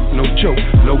selling coke, no joke,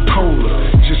 no cola.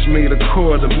 Just made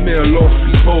 $250,000 off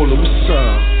Ebola. What's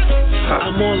up?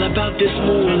 I'm all about this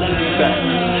moolah.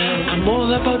 I'm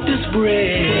all about this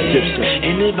bread.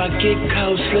 And if I get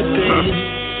caught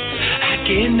slipping, I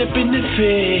can end up in the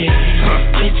fed.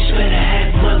 Bitch better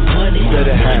have my money.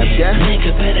 Better have that.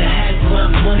 Nigga better have my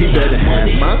money. He better have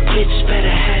my. Bitch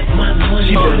better have my money.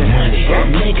 She better have that.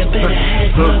 Nigga better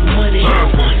have my money.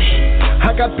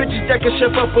 I got bitches that can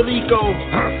chef up Felico.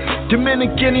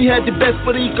 Dominican, he had the best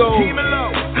Felico.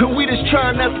 And we just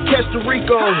trying not to catch the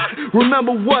Rico.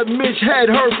 Remember what Mitch had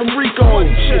heard from Rico.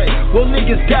 Well,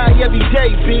 niggas die every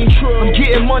day, B. I'm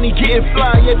getting money, getting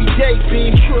fly every day,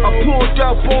 B. I pulled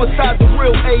up on side the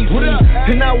real AZ.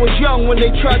 And I was young when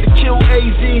they tried to kill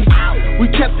AZ. We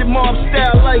kept it mob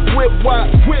style like whip wop.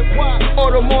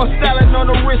 Audemars styling on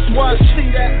the wristwatch.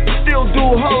 Still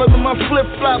do Harlem in my flip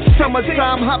flops.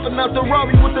 Summertime hopping out the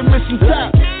Rari with the missing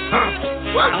top.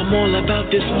 I'm all about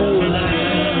this moolah.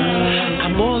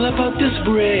 I'm all about this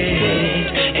bread.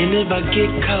 And if I get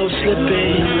caught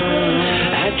slipping,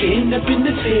 I can end up in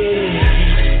the fed.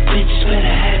 Bitch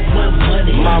better have my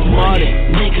money. My money.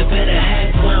 Nigga better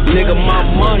have my money. Nigga, my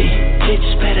money. Bitch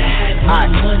better have my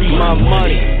money. My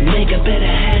money. Nigga better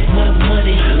have my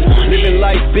money. Living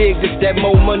life big, this that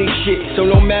more money shit. So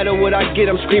no matter what I get,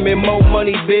 I'm screaming more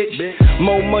money, bitch.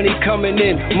 More money coming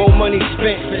in, more money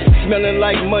spent. Smelling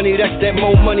like money, that's that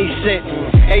more money sent.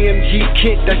 AMG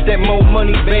kit, that's that more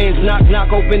money bands. Knock,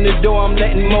 knock, open the door, I'm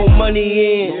letting more money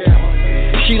in.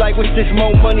 She like, what's this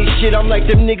more money shit? I'm like,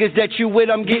 them niggas that you with,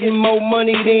 I'm getting more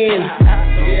money then.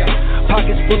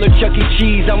 Pockets full of Chuck E.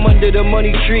 Cheese, I'm under the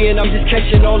money tree and I'm just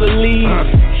catching all the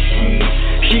leaves.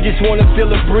 She just wanna feel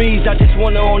the breeze, I just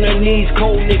want her on her knees,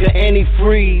 cold nigga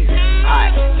anti-freeze.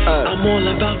 I'm all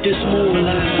about this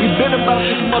moolah. We been about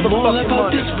this motherfucking I'm all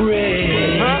about money. this bread.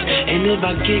 And if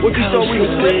I get caught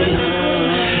slipping,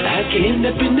 I can end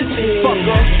up in the fed.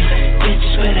 Bitch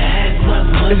better have my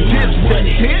money.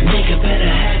 Nigga better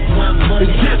have my money.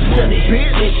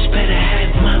 Bitch better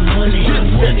have my money.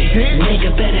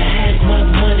 Nigga better have my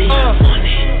money.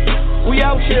 We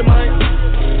out here, man.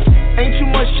 Ain't too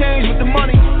much change with the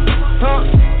money, huh?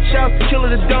 Shout to Killer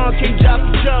the Don, King Jock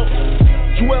the Joe.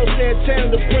 Joel Santana,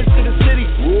 the Prince of the City.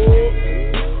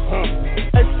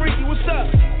 Hey, Freaky, what's up?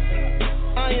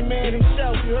 Iron Man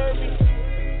himself, you heard me?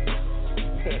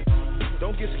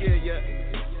 Don't get scared yet.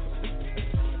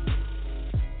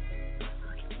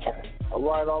 All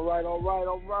right.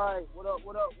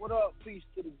 What up? Peace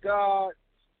to the God.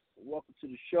 Welcome to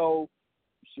the show.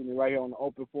 You see me right here on the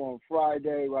OpenForum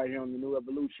Friday, right here on the New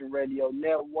Evolution Radio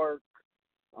Network.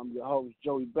 I'm your host,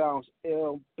 Joey Bounce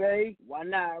L. Bay. Why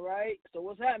not, right? So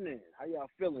what's happening? How y'all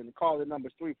feeling? The call number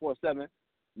is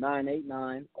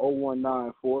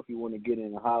 347-989-0194 if you want to get in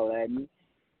and holler at me.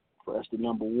 Press the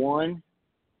number 1.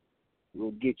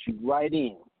 We'll get you right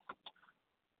in.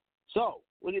 So,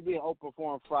 with it being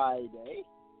OpenForum Friday,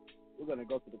 we're going to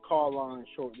go to the call line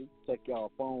shortly, take y'all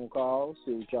phone calls,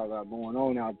 see what y'all got going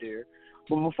on out there.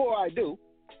 But before I do,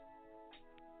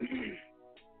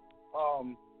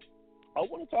 I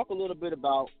want to talk a little bit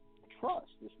about trust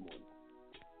this morning.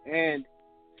 And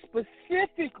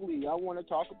specifically, I want to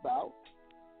talk about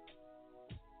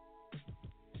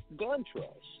gun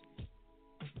trust.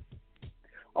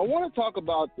 I want to talk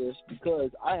about this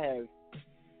because I have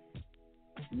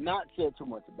not said too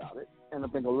much about it. And I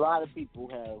think a lot of people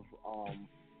have,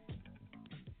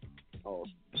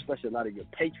 especially a lot of your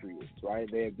patriots, right?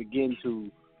 They begin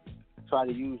to try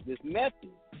to use this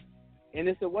method. And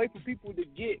it's a way for people to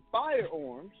get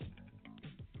firearms,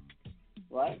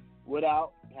 right,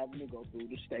 without having to go through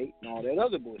the state and all that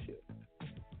other bullshit.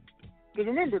 Because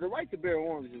remember, the right to bear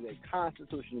arms is a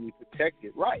constitutionally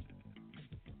protected right.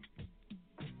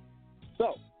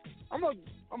 So, I'm gonna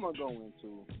go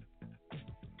into.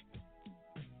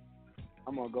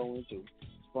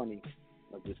 It's funny.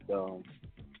 I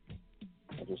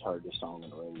just heard this song on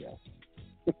the radio.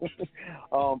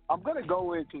 I'm gonna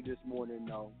go into this morning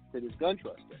though to this gun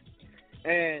trust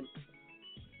thing, and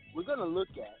we're gonna look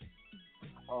at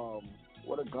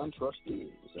what a gun trust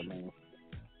is. I mean,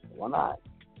 why not?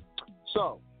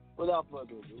 So, without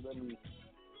further ado, let me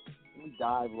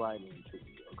dive right into it.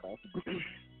 Okay.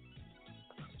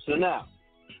 So now,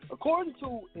 according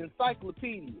to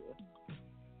Encyclopedia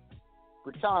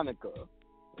Britannica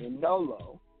and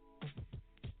NOLO,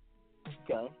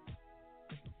 okay.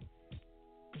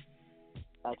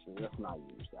 Actually, let's not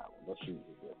use that one. Let's use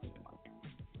this one.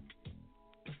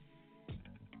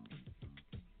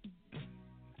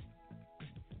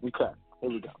 Okay, here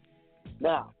we go.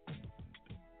 Now,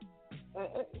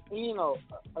 you know,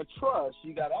 a trust,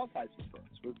 you got all types of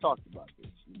trusts. We've talked about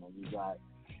this. You know, you got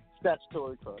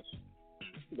statutory trust,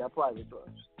 you got private trust,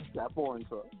 you got foreign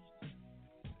trust.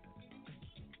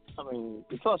 I mean,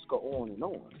 the trusts go on and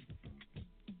on.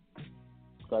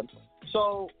 Okay?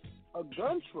 So, a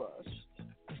gun trust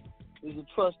is a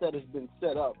trust that has been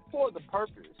set up for the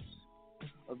purpose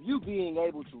of you being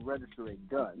able to register a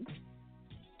gun,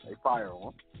 a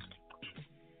firearm,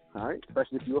 all right,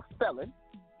 especially if you're a felon,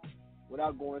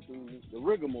 without going through the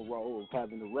rigmarole of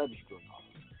having to register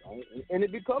it. Right? And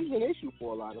it becomes an issue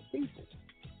for a lot of people.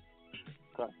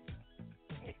 Okay.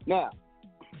 Now,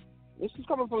 this is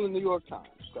coming from the New York Times.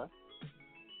 Okay.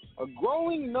 A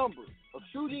growing number of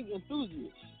shooting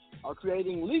enthusiasts are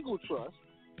creating legal trusts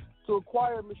to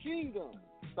acquire machine guns,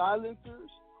 silencers,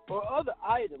 or other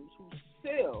items whose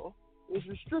sale is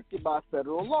restricted by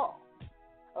federal law.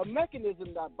 A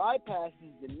mechanism that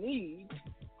bypasses the need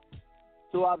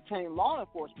to obtain law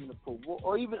enforcement approval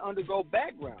or even undergo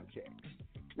background checks.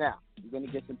 Now, you're going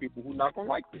to get some people who are not going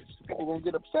to like this. People are going to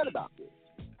get upset about this.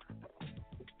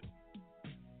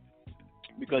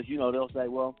 Because, you know, they'll say,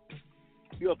 well,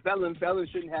 if you're a felon, felons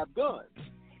shouldn't have guns.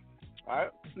 All right?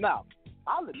 Now,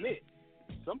 I'll admit,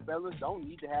 some felons don't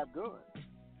need to have guns.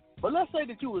 But let's say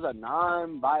that you was a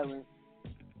non-violent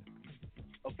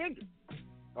offender.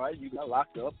 All right? You got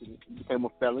locked up and you became a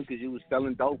felon because you was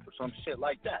selling dope or some shit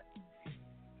like that.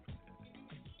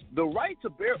 The right to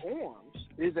bear arms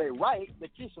is a right that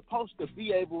you're supposed to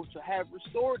be able to have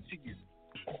restored to you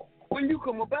when you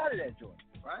come up out of that joint,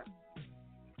 right?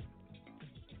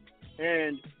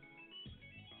 And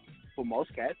for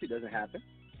most cats, it doesn't happen.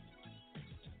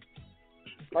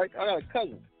 Like, I got a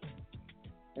cousin,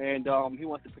 and he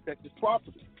wants to protect his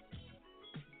property.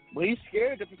 But he's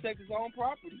scared to protect his own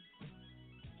property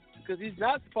because he's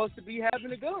not supposed to be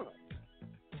having a gun.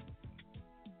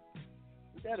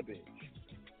 Is that a bitch?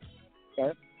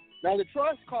 Okay. Now, the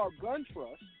trusts called gun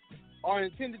trusts are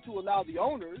intended to allow the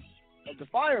owners of the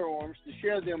firearms to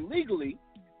share them legally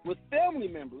with family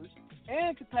members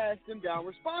and to pass them down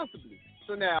responsibly.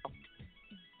 So now,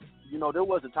 you know, there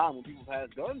was a time when people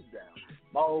passed guns down.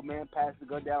 My old man passed the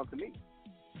gun down to me.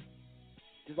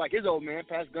 Just like his old man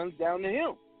passed guns down to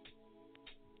him.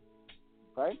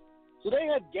 Okay? So they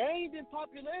have gained in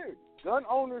popularity. Gun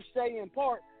owners say in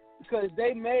part because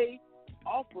they may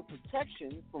offer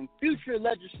protection from future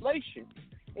legislation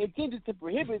intended to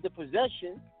prohibit the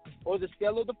possession or the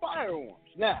sale of the firearms.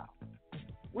 Now,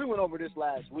 we went over this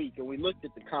last week and we looked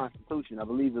at the Constitution. I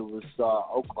believe it was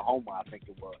Oklahoma, I think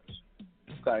it was.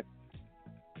 Okay.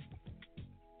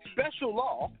 Special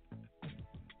law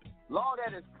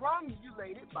that is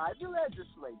promulgated by the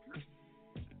legislature,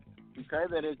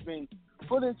 okay, that has been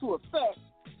put into effect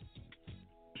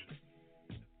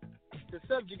to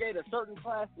subjugate a certain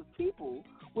class of people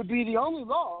would be the only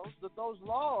laws that those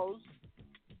laws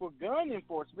for gun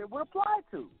enforcement would apply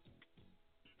to.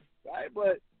 Right?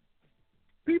 But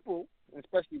people,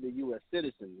 especially the U.S.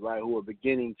 citizens, right, who are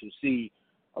beginning to see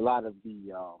a lot of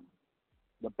the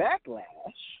backlash,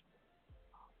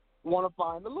 want to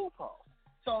find the loophole.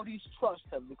 So these trusts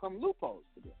have become loopholes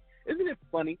for them. Isn't it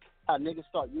funny how niggas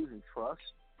start using trust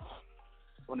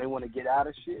when they want to get out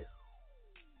of shit?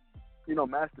 You know,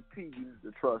 Master P used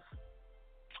the trust.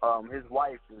 His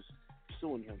wife was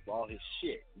suing him for all his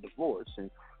shit, divorce, and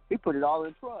he put it all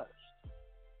in trust.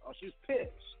 Oh, she was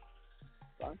pissed.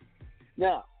 Right?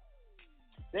 Now,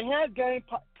 they have gained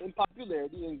in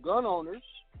popularity, and gun owners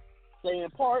say in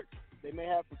part they may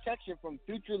have protection from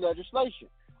future legislation.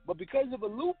 But because of a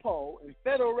loophole in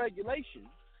federal regulation,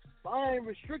 buying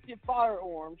restricted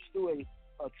firearms through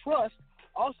a trust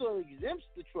also exempts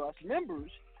the trust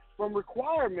members from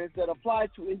requirements that apply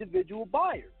to individual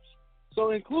buyers.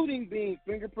 So including being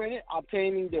fingerprinted,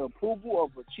 obtaining the approval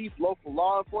of a chief local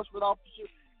law enforcement officer,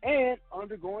 and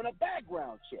undergoing a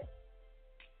background check.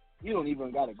 You don't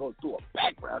even got to go through a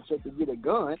background check to get a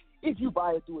gun if you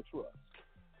buy it through a trust.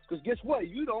 Because guess what?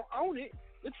 You don't own it.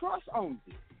 The trust owns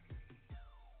it.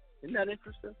 Isn't that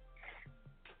interesting?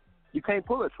 You can't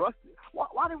pull a trust. Why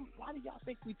do y'all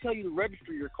think we tell you to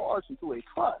register your cars into a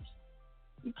trust?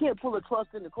 You can't pull a trust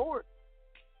into court.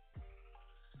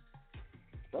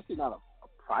 Especially not a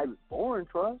private foreign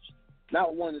trust.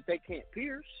 Not one that they can't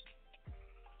pierce.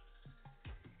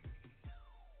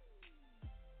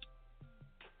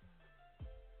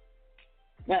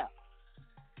 Now,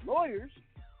 lawyers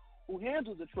who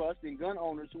handle the trust and gun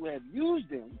owners who have used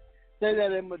them say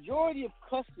that a majority of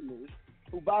customers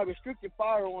who buy restricted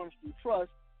firearms through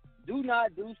trust do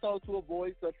not do so to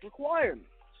avoid such requirements.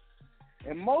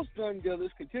 And most gun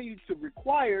dealers continue to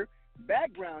require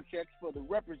background checks for the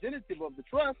representative of the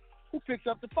trust who picks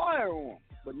up the firearm,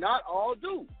 but not all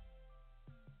do.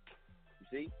 You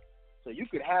see? So you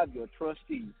could have your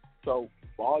trustee. So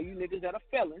for all you niggas that are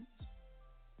felons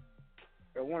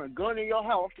that want a gun in your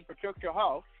house to protect your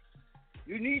house,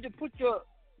 you need to put your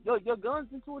guns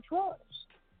into a trust.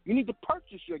 You need to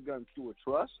purchase your guns through a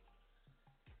trust.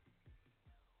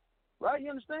 Right?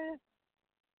 You understand?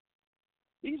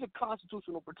 These are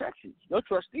constitutional protections. Your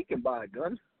trustee can buy a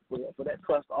gun for that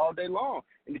trust all day long.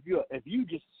 And if you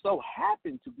just so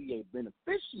happen to be a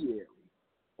beneficiary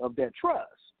of that trust,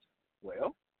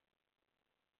 well,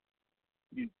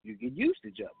 you get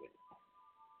usage of it.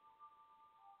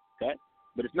 Okay?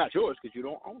 But it's not yours because you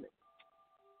don't own it.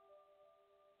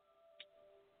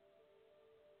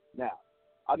 Now,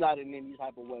 I'm not in any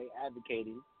type of way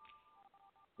advocating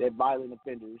that violent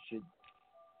offenders should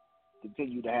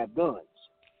continue to have guns.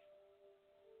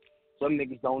 Some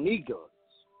niggas don't need guns.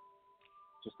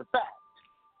 Just a fact.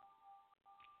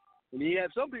 And then you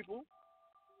have some people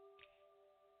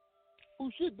who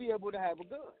should be able to have a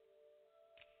gun.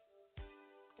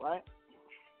 Right?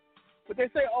 But they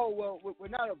say, oh, well, we're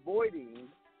not avoiding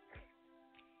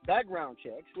background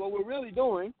checks. What we're really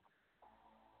doing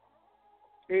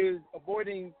is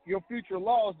avoiding your future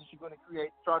laws that you're going to create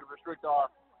to try to restrict our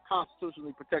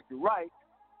constitutionally protected rights,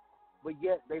 but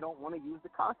yet they don't want to use the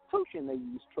Constitution. They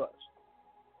use trust.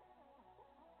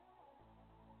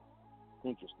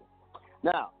 Interesting.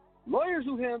 Now, lawyers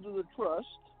who handle the trust,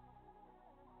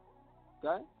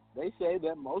 okay, they say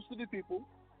that most of the people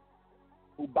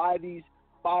who buy these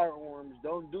firearms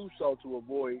don't do so to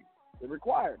avoid the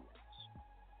requirements,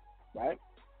 right?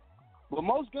 But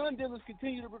most gun dealers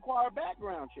continue to require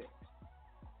background checks.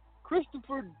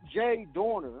 Christopher J.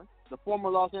 Dorner, the former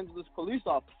Los Angeles police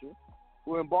officer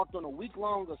who embarked on a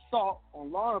week-long assault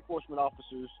on law enforcement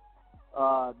officers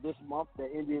this month that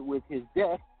ended with his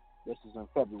death, this is in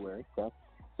February, okay,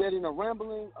 said in a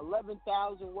rambling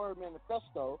 11,000-word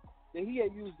manifesto that he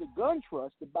had used a gun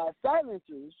trust to buy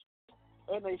silencers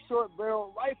and a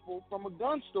short-barrel rifle from a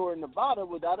gun store in Nevada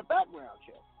without a background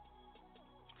check.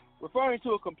 Referring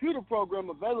to a computer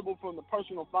program available from the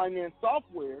personal finance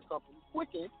software company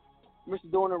Quicken,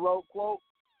 Mr. Dorner wrote, quote,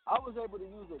 I was able to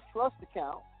use a trust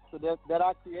account that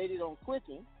I created on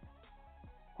Quicken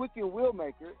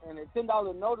Wheelmaker, and a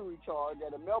 $10 notary charge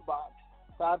at a mailbox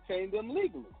to obtain them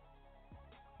legally.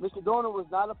 Mr. Dorner was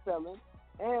not a felon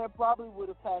and probably would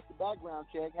have passed the background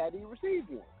check had he received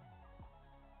one.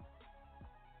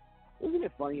 Isn't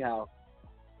it funny how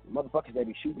motherfuckers that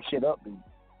be shooting shit up be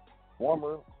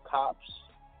former cops,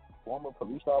 former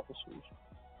police officers,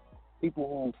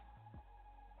 people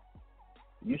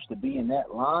who used to be in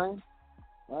that line,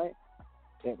 right?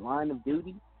 That line of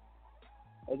duty,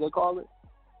 as they call it.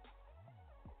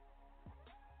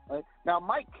 Right? Now,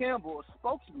 Mike Campbell, a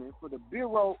spokesman for the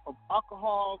Bureau of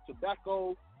Alcohol,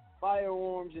 Tobacco,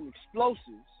 Firearms, and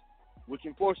Explosives, which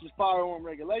enforces firearm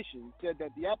regulations, said that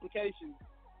the applications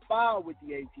filed with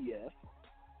the ATF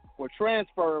for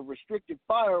transfer of restricted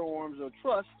firearms or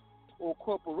trusts or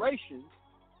corporations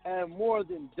have more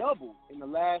than doubled in the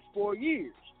last 4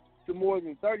 years, to more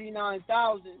than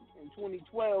 39,000 in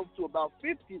 2012 to about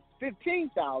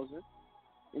 15,000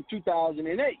 in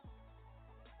 2008.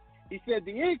 He said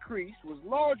the increase was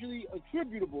largely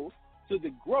attributable to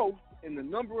the growth in the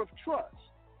number of trusts.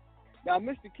 Now,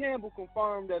 Mr. Campbell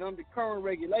confirmed that under current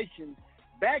regulations,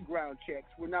 background checks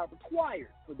were not required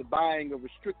for the buying of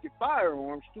restricted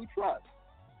firearms through trust.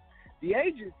 The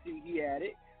agency, he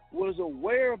added, was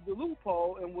aware of the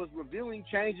loophole and was revealing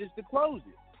changes to close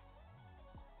it.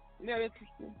 Isn't that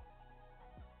interesting?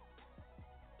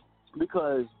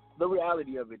 Because the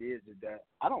reality of it is that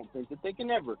I don't think that they can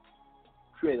ever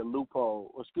create a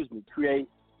loophole, create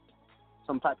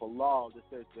some type of law that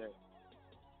says that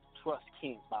trust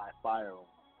can't buy firearms.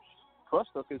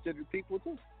 Trusts are considered people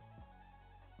too.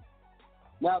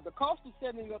 Now, the cost of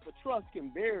setting up a trust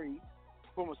can vary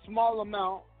from a small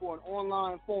amount for an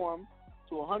online form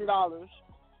to $100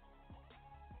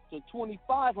 to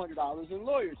 $2,500 in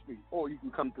lawyer's fees. Or you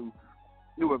can come through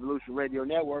New Evolution Radio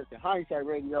Network and Hindsight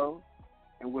Radio,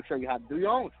 and we'll show you how to do your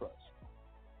own trust.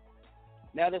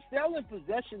 Now, the sale and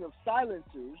possession of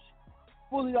silencers,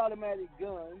 fully automatic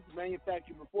guns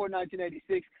manufactured before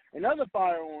 1986, and other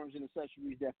firearms and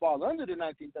accessories that fall under the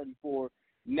 1934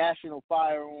 National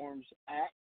Firearms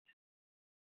Act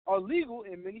are legal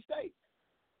in many states.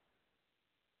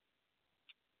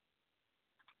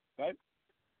 Okay?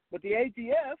 But the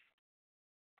ATF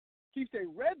keeps a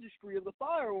registry of the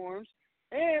firearms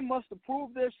and must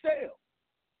approve their sale,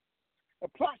 a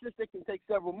process that can take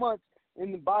several months,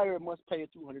 and the buyer must pay a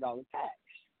 $200 tax.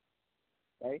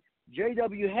 Okay?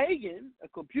 J.W. Hagan, a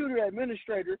computer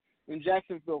administrator in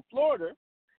Jacksonville, Florida,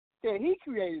 said he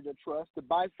created a trust to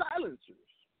buy silencers,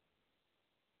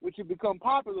 which have become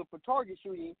popular for target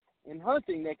shooting and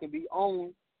hunting that can be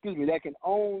owned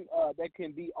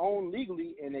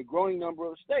legally in a growing number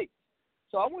of states.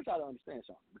 So I want y'all to understand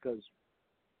something, because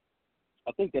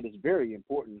I think that it's very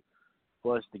important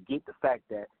for us to get the fact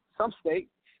that some states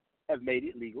have made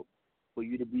it legal for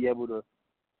you to be able to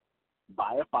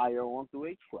buy a firearm through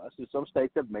a trust, and some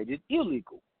states have made it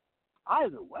illegal.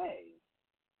 Either way,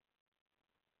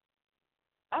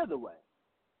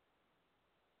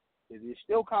 it is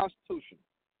still constitutional.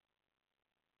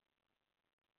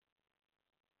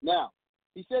 Now,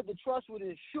 he said the trust would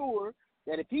ensure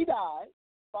that if he died,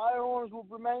 firearms would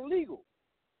remain legal.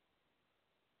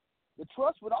 The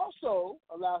trust would also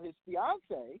allow his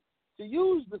fiancée to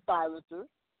use the silencer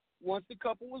once the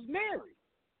couple was married.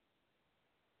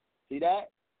 See that?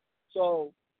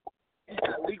 So it's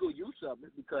a legal use of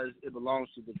it because it belongs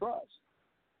to the trust.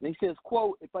 And he says,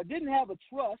 quote, if I didn't have a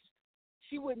trust,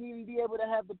 she wouldn't even be able to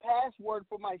have the password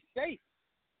for my safe,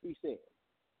 he said.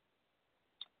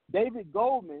 David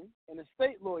Goldman, an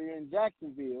estate lawyer in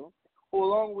Jacksonville, who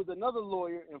along with another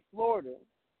lawyer in Florida,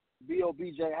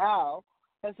 B.O.B.J. Howe,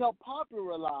 has helped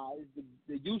popularize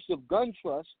the use of gun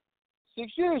trusts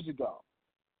 6 years ago,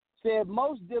 said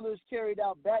most dealers carried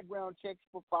out background checks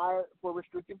for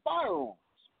restricted firearms.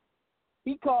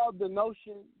 He called the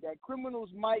notion that criminals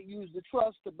might use the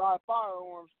trust to buy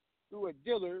firearms through a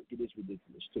dealer. It is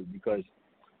ridiculous, too, because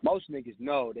most niggas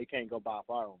know they can't go buy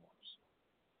firearms.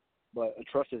 But a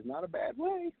trust is not a bad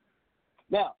way.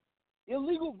 Now,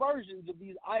 illegal versions of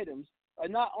these items are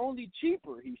not only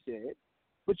cheaper, he said,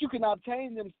 but you can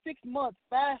obtain them 6 months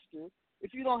faster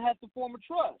if you don't have to form a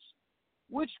trust,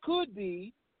 which could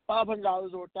be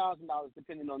 $500 or $1,000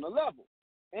 depending on the level.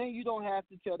 And you don't have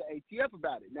to tell the ATF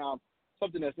about it. Now,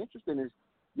 something that's interesting is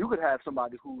you could have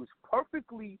somebody who is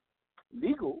perfectly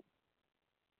legal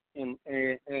and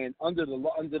under the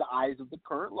law, under the eyes of the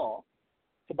current law,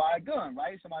 to buy a gun,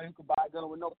 right? Somebody who could buy a gun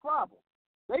with no problem.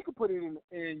 They could put it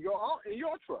in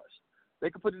your trust. They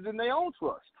could put it in their own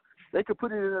trust. They could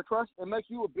put it in a trust and make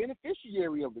you a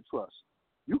beneficiary of the trust.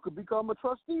 You could become a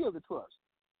trustee of the trust.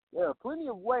 There are plenty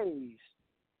of ways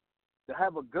to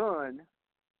have a gun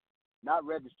not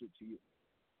registered to you.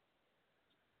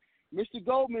 Mr.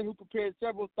 Goldman, who prepared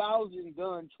several thousand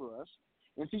gun trusts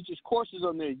and teaches courses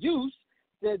on their use,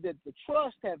 said that the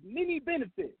trusts have many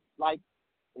benefits, like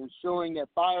ensuring that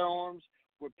firearms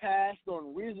were passed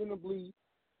on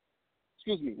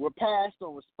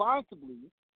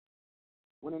responsibly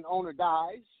when an owner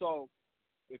dies. So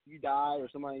if you die or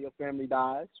somebody in your family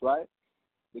dies, right,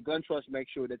 the gun trust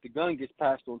makes sure that the gun gets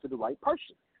passed on to the right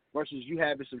person versus you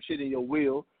having some shit in your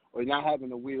will or not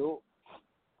having a will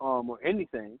or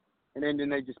anything, and then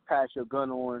they just pass your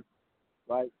gun on,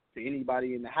 right, to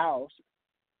anybody in the house,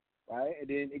 right, and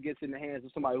then it gets in the hands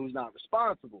of somebody who's not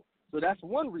responsible. So that's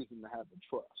one reason to have the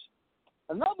trust.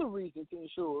 Another reason to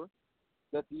ensure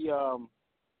that the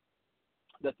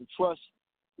trust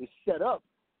is set up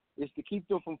is to keep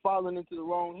them from falling into the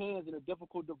wrong hands in a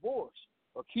difficult divorce,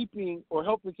 or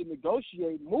helping to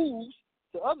negotiate moves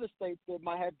to other states that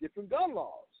might have different gun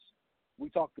laws. We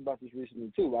talked about this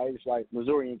recently too, right? It's like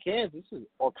Missouri and Kansas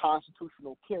are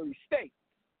constitutional carry states.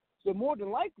 So more than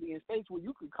likely in states where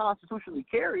you can constitutionally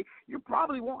carry, you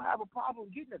probably won't have a problem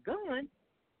getting a gun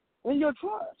in your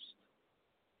trust.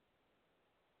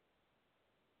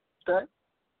 Okay?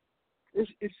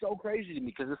 It's so crazy to me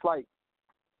because it's like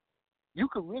you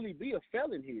could really be a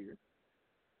felon here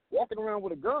walking around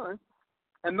with a gun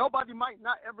and nobody might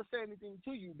not ever say anything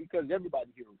to you because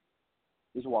everybody here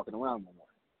is walking around with one.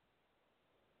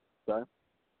 Okay?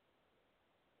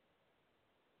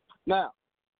 Now,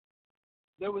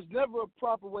 there was never a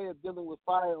proper way of dealing with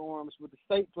firearms with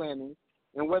estate planning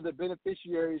and whether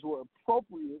beneficiaries were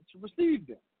appropriate to receive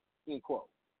them, end quote.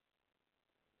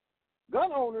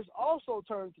 Gun owners also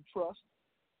turned to trust.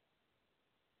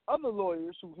 Other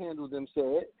lawyers who handled them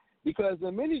said, because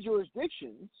in many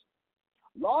jurisdictions,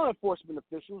 law enforcement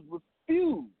officials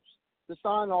refuse to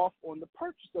sign off on the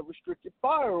purchase of restricted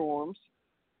firearms,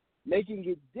 making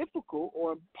it difficult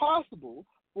or impossible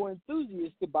for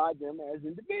enthusiasts to buy them as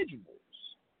individuals.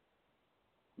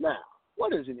 Now,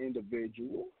 what is an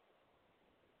individual?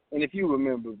 And if you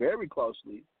remember very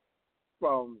closely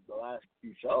from the last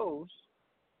few shows,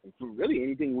 and from really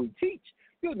anything we teach,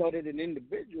 you'll know that an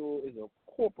individual is a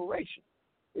corporation.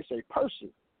 It's a person.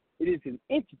 It is an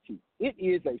entity. It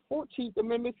is a 14th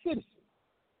Amendment citizen.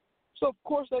 So, of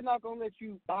course, they're not going to let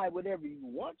you buy whatever you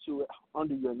want to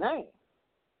under your name.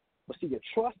 But, see, the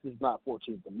trust is not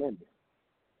 14th Amendment,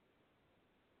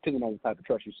 depending on the type of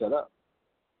trust you set up.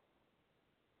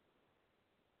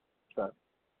 Okay.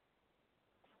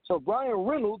 So, Brian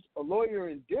Reynolds, a lawyer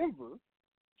in Denver,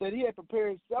 said he had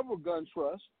prepared several gun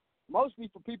trusts, mostly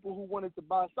for people who wanted to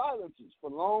buy silencers for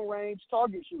long-range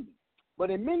target shooting. But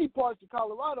in many parts of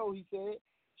Colorado, he said,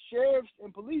 sheriffs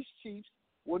and police chiefs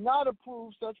will not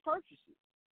approve such purchases.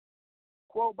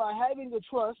 Quote, by having a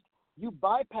trust, you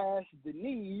bypass the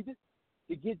need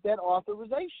to get that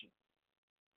authorization,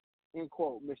 end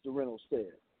quote, Mr. Reynolds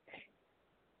said.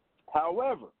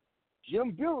 However,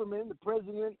 Jim Bureman, the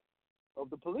president of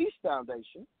the Police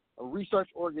Foundation, a research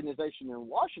organization in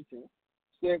Washington,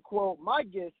 said, quote, my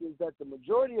guess is that the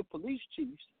majority of police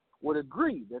chiefs would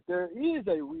agree that there is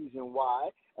a reason why,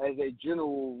 as a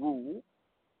general rule,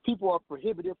 people are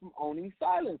prohibited from owning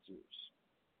silencers,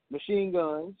 machine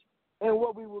guns, and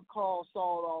what we would call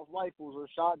sawed-off rifles or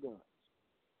shotguns,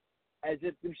 as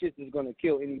if them shit is going to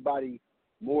kill anybody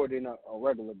more than a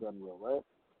regular gun will, right?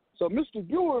 So Mr.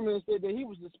 Bureman said that he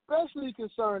was especially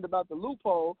concerned about the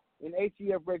loophole in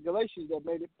ATF regulations that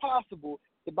made it possible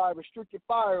to buy restricted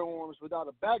firearms without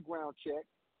a background check,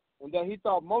 and that he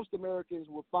thought most Americans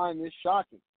would find this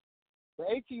shocking. The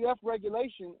ATF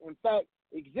regulation, in fact,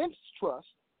 exempts trust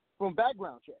from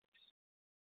background checks,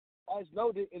 as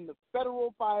noted in the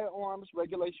Federal Firearms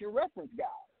Regulation Reference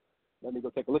Guide. Let me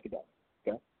go take a look at that,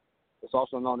 okay? It's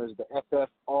also known as the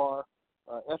FFRRG,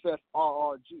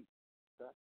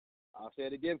 okay? I'll say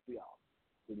it again for y'all.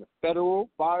 In the Federal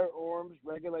Firearms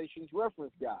Regulations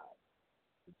Reference Guide.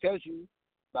 It tells you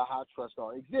about how trusts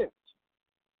are exempt,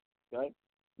 okay?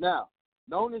 Now,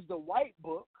 known as the White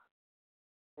Book,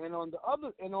 and on the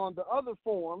other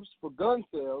forms for gun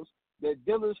sales that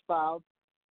dealers filed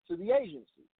to the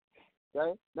agency.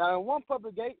 Okay? Now, in one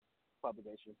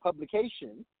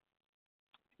publication,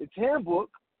 its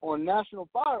handbook on National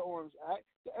Firearms Act,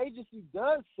 the agency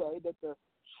does say that the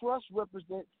trust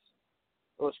representative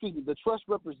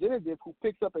who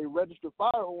picks up a registered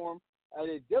firearm at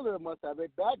a dealer must have a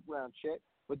background check,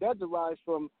 but that derives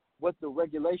from what the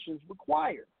regulations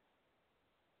require.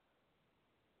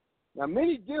 Now,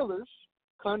 many dealers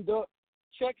conduct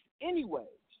checks anyways.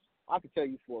 I can tell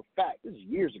you for a fact, this is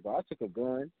years ago. I took a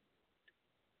gun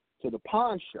to the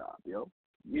pawn shop,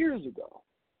 years ago.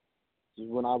 This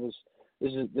is when I was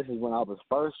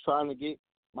first trying to get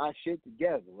my shit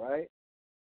together, right?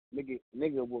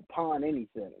 Nigga would pawn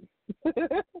anything.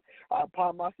 I'd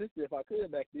pawn my sister if I could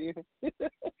back then.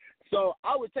 So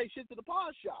I would take shit to the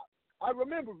pawn shop. I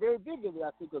remember very vividly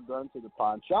I took a gun to the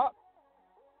pawn shop.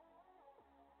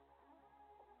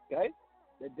 Okay?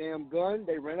 That damn gun,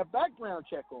 they ran a background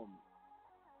check on me.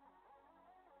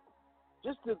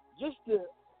 Just to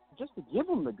give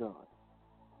them the gun.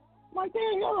 I'm like,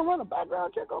 damn, y'all don't run a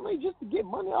background check on me just to get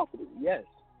money off of it? Yes.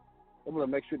 They want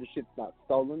to make sure the shit's not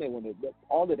stolen. They want to get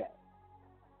all of that.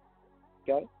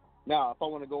 Okay? Now, if I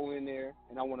want to go in there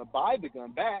and I want to buy the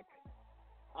gun back,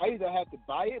 I either have to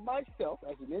buy it myself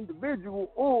as an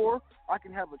individual, or I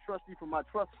can have a trustee from my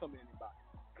trust come in and buy it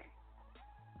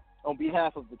on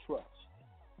behalf of the trust.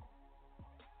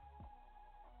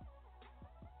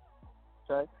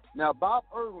 Okay? Now, Bob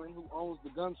Irwin, who owns the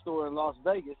gun store in Las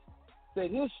Vegas,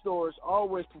 said his stores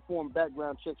always perform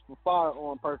background checks for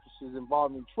firearm purchases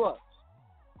involving trusts.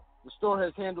 The store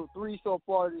has handled 3 so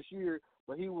far this year,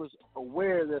 but he was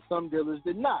aware that some dealers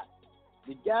did not.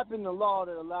 The gap in the law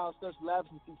that allows such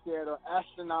lapses, he said, are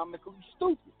astronomically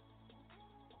stupid.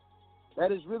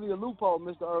 That is really a loophole,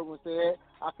 Mr. Irwin said.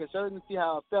 I can certainly see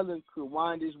how a felon could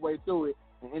wind his way through it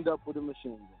and end up with a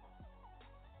machine gun.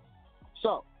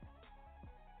 So,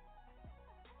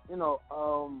 I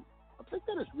think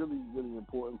that is really, really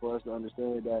important for us to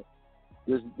understand that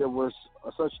there was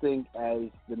a such thing as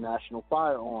the National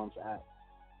Firearms Act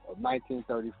of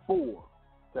 1934,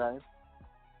 okay?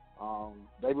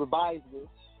 They revised this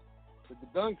with the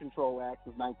Gun Control Act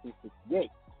of 1968,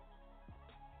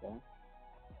 okay?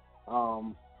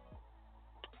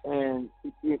 And,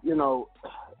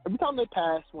 every time they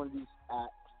pass one of these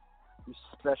acts, these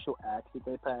special acts that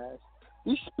they pass,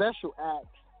 these special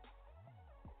acts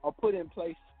are put in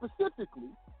place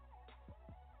specifically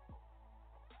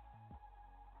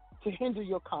to hinder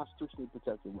your constitutionally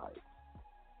protected rights.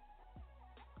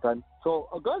 Okay? So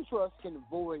a gun trust can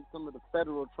avoid some of the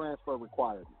federal transfer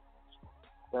requirements.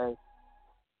 Okay?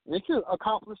 And it can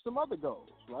accomplish some other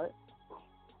goals, right?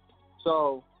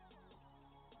 So,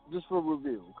 just for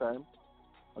review, okay?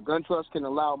 A gun trust can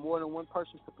allow more than one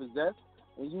person to possess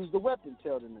and use the weapons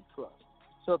held in the trust.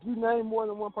 So if you name more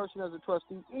than one person as a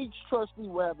trustee, each trustee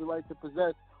will have the right to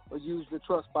possess or use the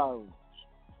trust firearms.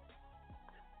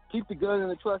 Keep the gun in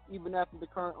the trust even after the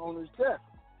current owner's death,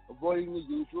 avoiding the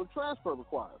usual transfer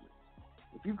requirements.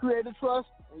 If you create a trust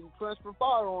and you transfer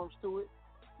firearms to it,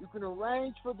 you can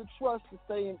arrange for the trust to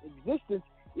stay in existence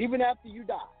even after you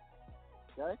die.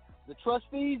 Okay? The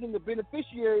trustees and the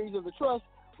beneficiaries of the trust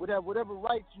would have whatever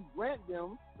rights you grant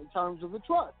them in terms of the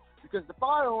trust. Because the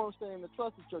firearms stay in the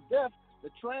trust at your death, the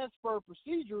transfer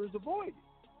procedure is avoided.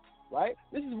 Right?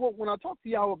 This is what, when I talked to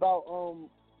y'all about,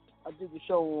 I did the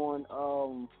show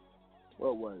on,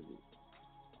 what was it?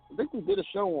 I think we did a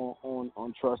show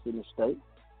on trust in the state.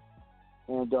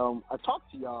 And I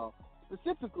talked to y'all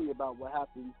specifically about what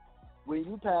happens when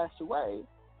you pass away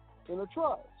in a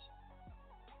trust.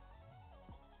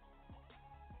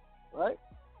 Right?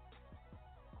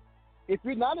 If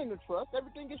you're not in a trust,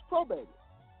 everything gets probated.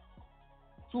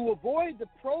 To avoid the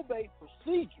probate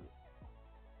procedure,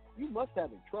 you must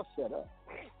have a trust set up.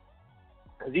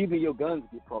 Because even your guns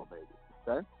get probated.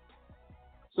 Okay?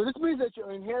 So this means that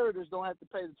your inheritors don't have to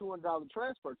pay the $200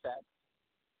 transfer tax,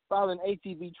 file an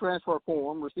ATV transfer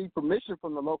form, receive permission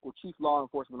from the local chief law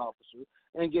enforcement officer,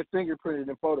 and get fingerprinted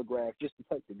and photographed just to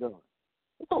take the gun.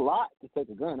 It's a lot to take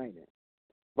a gun, ain't it?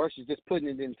 Versus just putting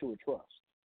it into a trust.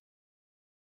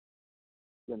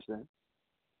 You understand?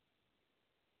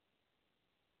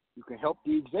 You can help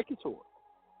the executor.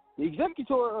 The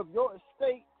executor of your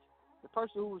estate, the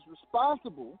person who is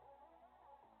responsible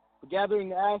for gathering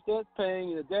the assets,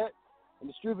 paying the debt, and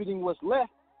distributing what's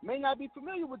left, may not be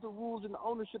familiar with the rules in the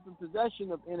ownership and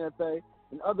possession of NFA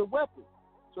and other weapons.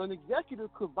 So an executor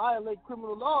could violate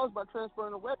criminal laws by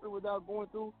transferring a weapon without going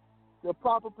through the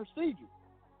proper procedure,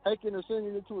 taking or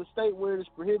sending it to a state where it is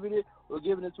prohibited, or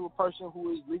giving it to a person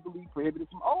who is legally prohibited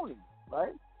from owning it,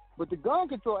 right? But the Gun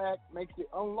Control Act makes it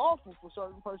unlawful for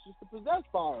certain persons to possess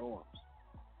firearms.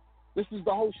 This is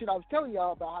the whole shit I was telling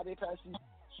y'all about how they pass these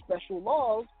special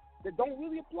laws that don't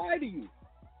really apply to you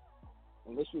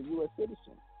unless you're a U.S.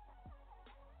 citizen.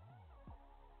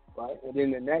 Right? And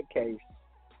then in that case,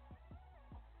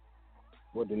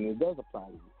 well, then it does apply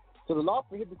to you. So the law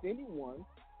prohibits anyone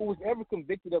who was ever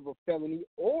convicted of a felony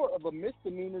or of a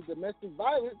misdemeanor domestic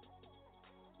violence,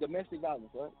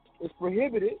 right, is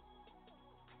prohibited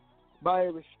by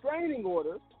a restraining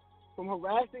order from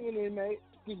harassing an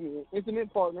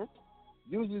intimate partner,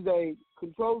 uses a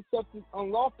controlled substance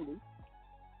unlawfully,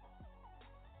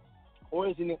 or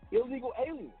is an illegal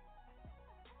alien,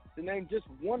 to name just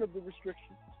one of the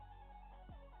restrictions.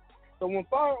 So when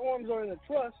firearms are in a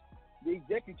trust, the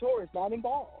executor is not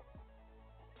involved.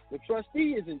 The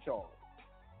trustee is in charge.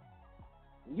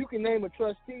 You can name a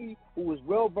trustee who is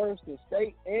well-versed in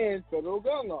state and federal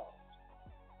gun laws.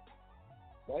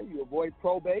 Right? You avoid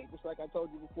probate, just like I told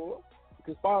you before,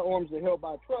 because firearms are held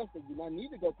by trust and do not need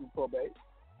to go through probate.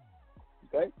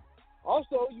 Okay?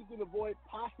 Also, you can avoid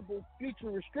possible future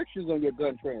restrictions on your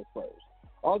gun transfers.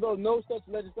 Although no such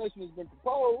legislation has been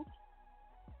proposed,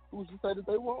 who's to say that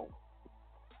they won't?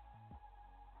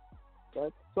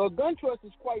 Okay? So a gun trust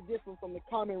is quite different from the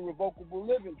common revocable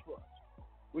living trust,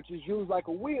 which is used like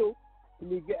a will to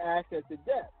leave your assets at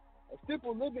death. A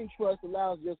simple living trust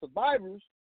allows your survivors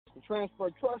to transfer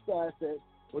trust assets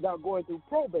without going through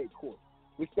probate court,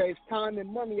 which saves time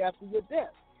and money after your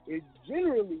death. It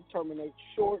generally terminates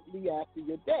shortly after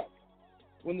your death,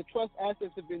 when the trust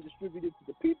assets have been distributed to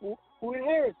the people who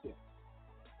inherit them.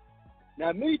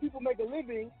 Now, many people make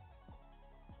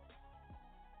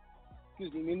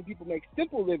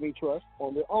simple living trusts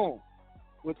on their own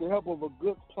with the help of a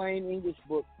good plain English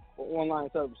book or online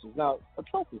services. Now, a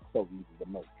trust is so easy to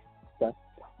make, okay?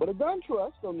 But a gun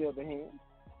trust, on the other hand,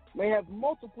 may have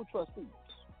multiple trustees.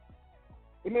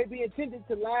 It may be intended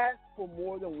to last for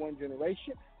more than one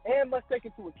generation and must take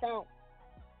into account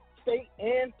state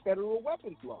and federal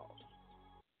weapons laws.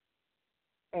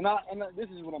 And this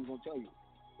is what I'm going to tell you.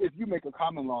 If you make a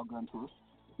common law gun trust,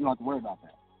 you don't have to worry about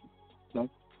that. Okay?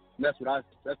 That's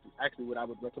actually what I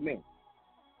would recommend.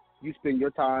 You spend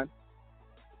your time,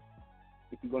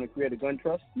 if you're going to create a gun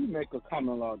trust, you make a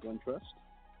common law gun trust.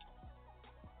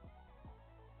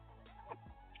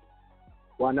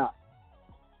 Why not?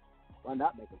 Why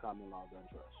not make a common law gun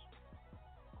trust?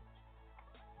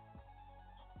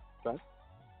 Okay?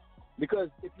 Because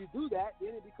if you do that,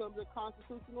 then it becomes a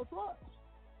constitutional trust.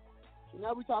 So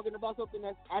now we're talking about something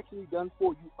that's actually done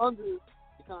for you under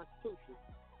the Constitution,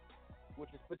 which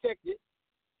is protected,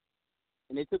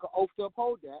 and they took an oath to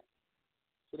uphold that,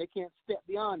 so they can't step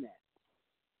beyond that.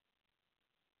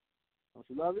 Don't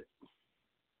you love it?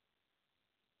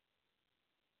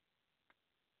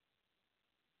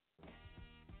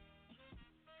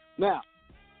 Now,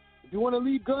 if you want to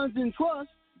leave guns in trust,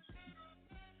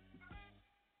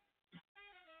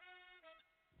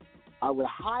 I would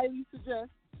highly suggest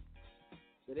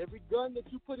that every gun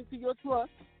that you put into your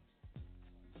trust,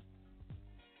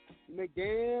 you make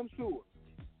damn sure,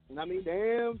 and I mean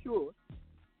damn sure,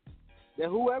 that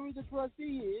whoever the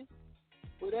trustee is,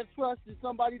 or that trust is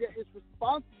somebody that is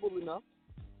responsible enough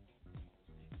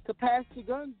to pass the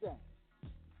guns down,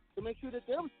 to make sure that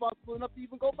they're responsible enough to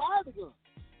even go buy the gun.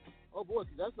 Oh boy,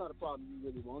 because that's not a problem you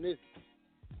really want, is it?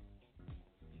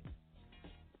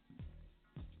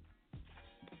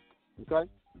 Okay?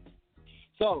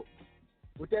 So,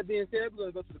 with that being said, we're going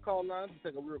to go to the call lines.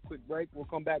 We'll take a real quick break. We'll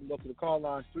come back and go to the call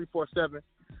lines,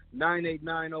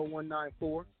 347-989-0194.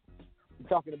 We're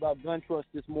talking about gun trust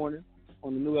this morning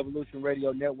on the New Evolution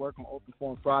Radio Network on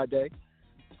OpenForum Friday.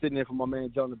 Sitting in for my man,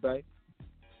 Jonah Bay.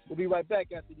 We'll be right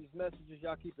back after these messages.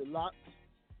 Y'all keep it locked.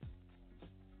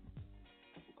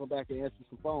 We'll come back and answer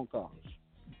some phone calls.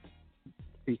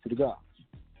 Peace to the gods.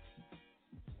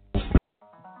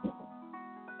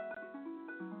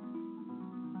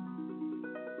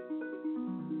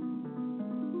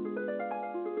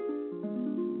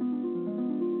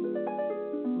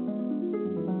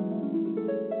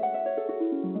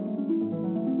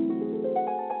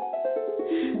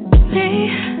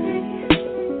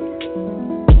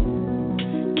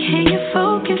 Can you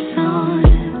focus on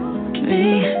me?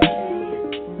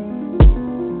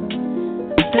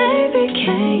 Baby,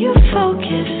 can you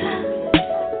focus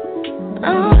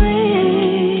on me?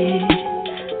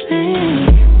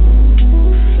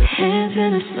 Hands in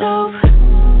the soap,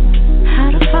 how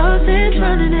the faucet's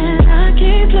running and I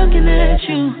keep looking at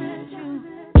you.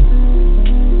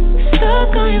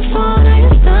 Stuck on your phone, now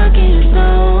you're stuck in your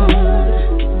zone.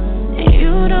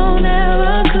 You don't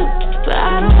ever cook, but I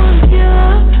don't wanna give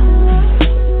up.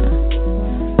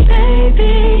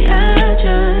 Baby, I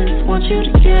just want you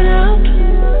to get up.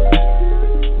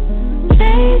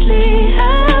 Lately,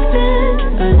 I've been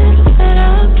a little fed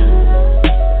up.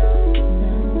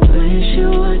 Wish you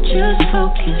would just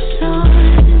focus on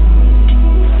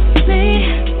me.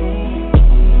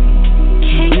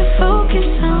 Can you focus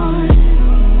on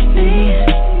me?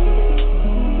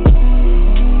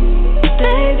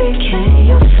 Baby, can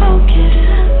you focus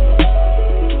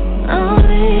on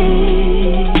me?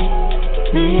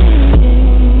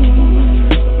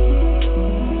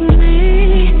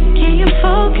 Can you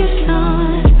focus on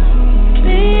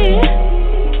me?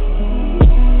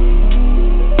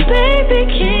 Baby,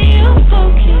 can you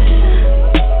focus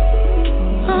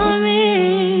on me?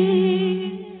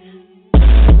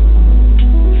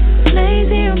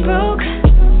 Lazy and broke,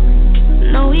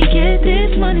 know we get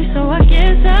this money, so I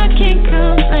guess I can't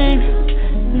complain.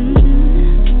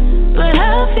 But I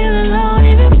feel alone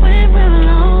even when we're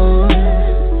alone,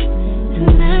 and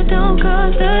that don't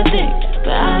cause a thing.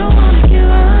 But I don't wanna give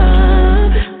up.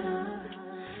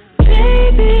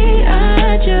 Baby,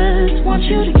 I just want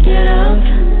you to get up.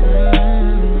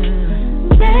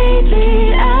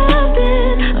 Lately, I've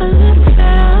been a little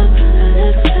fed up,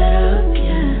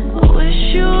 yeah. I wish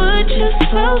you would just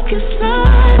focus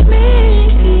on me.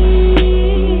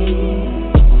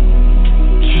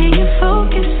 Can you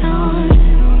focus on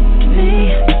me?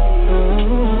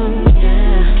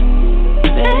 Yeah.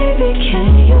 Baby,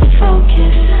 can you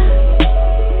focus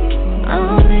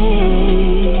on me?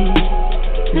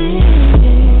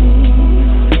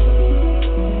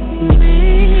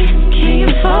 Can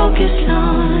you focus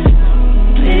on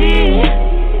me?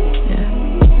 Yeah.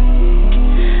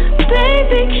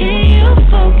 Baby, can you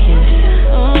focus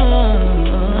on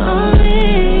me?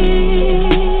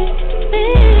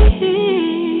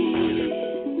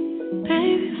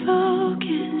 Baby,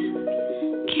 focus.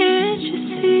 Can't you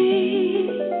see?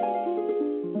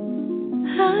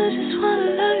 I just wanna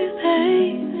love you,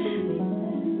 baby.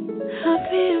 I'll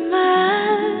be in my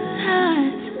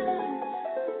eyes.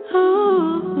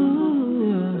 Ooh.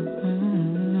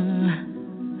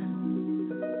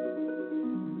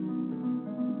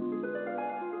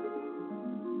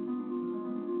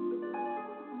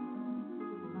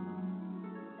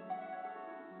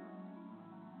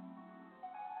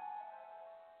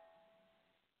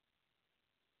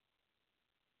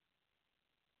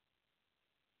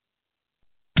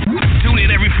 Tune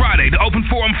in every Friday to Open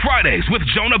Forum Fridays with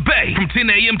Jonah Bay from 10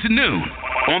 a.m. to noon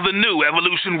on the New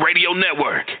Evolution Radio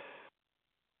Network.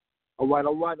 All right.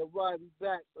 We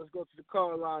back. Let's go to the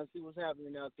call line and see what's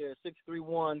happening out there.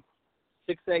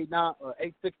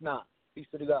 631-689-869. Peace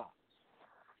to the God.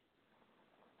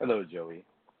 Hello, Joey.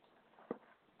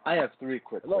 I have 3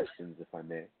 quick questions, if I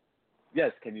may.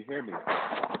 Yes, can you hear me?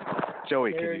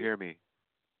 Joey, can you hear me?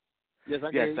 Yes,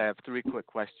 I can. Yes, I have 3 quick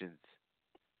questions,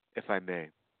 if I may.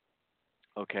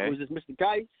 Okay. Who's this, Mr.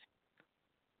 Geis?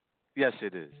 Yes,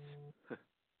 it is.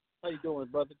 How you doing,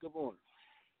 brother? Good morning.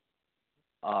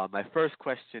 My first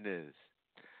question is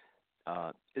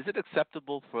it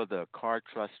acceptable for the car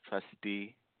trust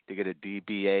trustee to get a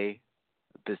DBA,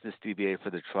 a business DBA for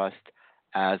the trust,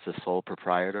 as the sole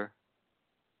proprietor?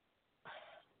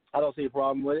 I don't see a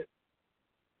problem with it.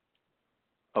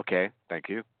 Okay, thank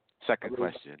you. Second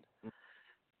question.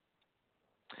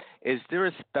 Is there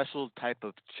a special type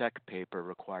of check paper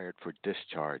required for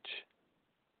discharge?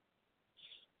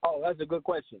 Oh, that's a good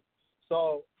question.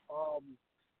 So,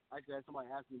 actually, had somebody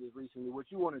asked me this recently. What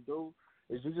you want to do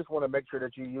is you just want to make sure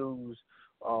that you use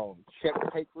check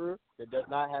paper that does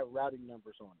not have routing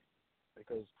numbers on it,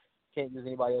 because you can't use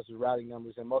anybody else's routing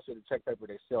numbers, and most of the check paper,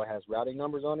 they still has routing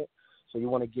numbers on it. So you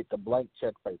want to get the blank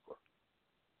check paper.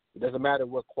 It doesn't matter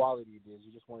what quality it is.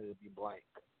 You just want it to be blank.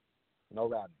 No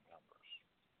routing numbers.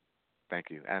 Thank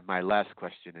you. And my last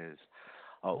question is,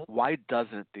 why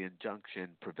doesn't the injunction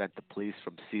prevent the police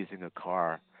from seizing a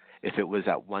car if it was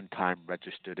at one time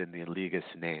registered in the illegus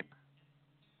name?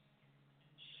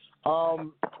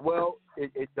 Well,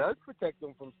 it does protect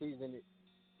them from seizing it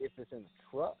if it's in a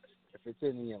trust. If it's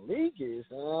in the illegus,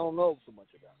 I don't know so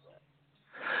much about that.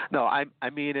 No, I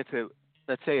mean,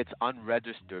 let's say it's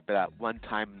unregistered, but at one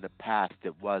time in the past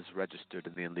it was registered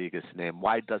in the illegus name.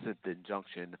 Why doesn't the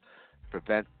injunction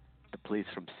prevent the police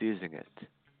from seizing it?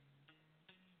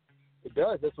 It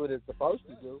does. That's what it's supposed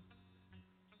to do.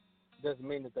 It doesn't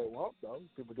mean that they won't, though.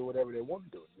 People do whatever they want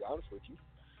to do, to be honest with you.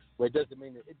 But it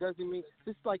doesn't mean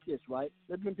just like this, right?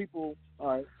 There's been people, all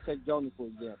right, take Joni, for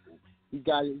example. He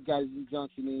got his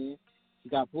injunction in. He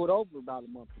got pulled over about a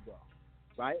month ago,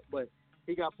 right? But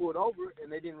he got pulled over,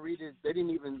 and they didn't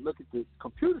even look at the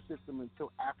computer system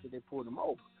until after they pulled him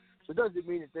over. So it doesn't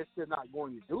mean that they're still not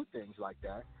going to do things like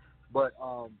that. But,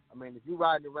 I mean, if you're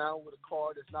riding around with a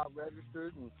car that's not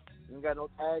registered and you ain't got no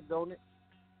tags on it,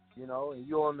 you know, and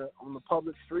you're on the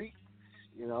public street,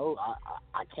 you know,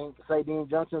 I can't say the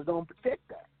injunctions don't protect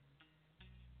that.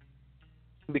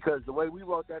 Because the way we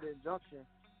wrote that injunction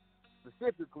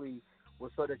specifically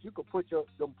was so that you could put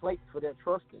them plates for that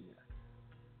trust in there.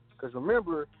 Because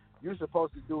remember, you're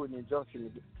supposed to do an injunction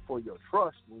for your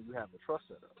trust when you have a trust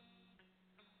set up.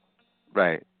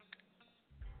 Right.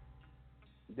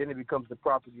 Then it becomes the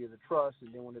property of the trust,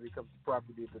 and then when it becomes the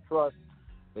property of the trust,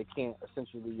 they can't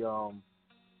essentially,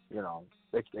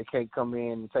 they can't come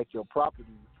in and take your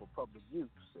property for public use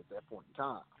at that point in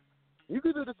time. You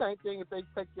could do the same thing if they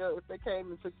came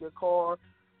and took your car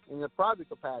in a private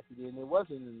capacity and it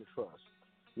wasn't in the trust.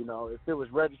 You know, if it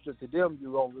was registered to them,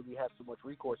 you don't really have too much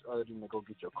recourse other than to go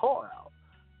get your car out.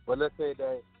 But let's say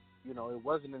that, you know, it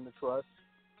wasn't in the trust,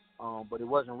 but it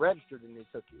wasn't registered and they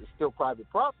took it. It's still private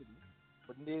property.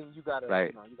 But then you gotta,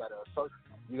 right. You gotta assert.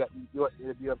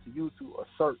 It'll be up to you to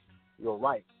assert your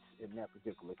rights in that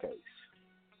particular case.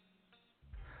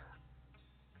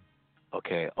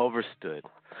 Okay, overstood.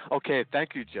 Okay,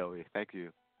 thank you, Joey. Thank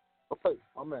you. Okay,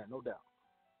 my man, no doubt.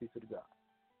 Peace to the God.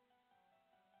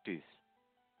 Peace.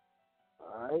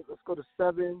 All right, let's go to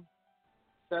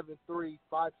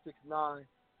 773-569.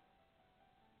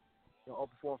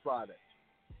 OpenForum Friday.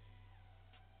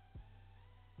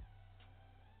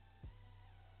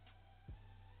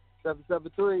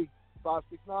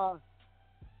 773-569.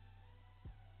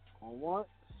 On once,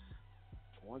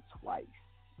 on twice.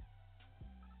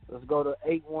 Let's go to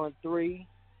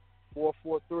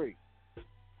 813-443.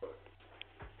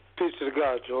 Peace to the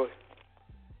God, Joy.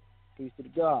 Peace to the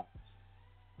God.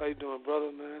 How you doing,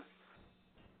 brother, man?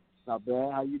 Not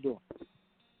bad. How you doing?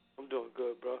 I'm doing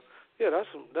good, bro. Yeah, that's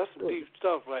some deep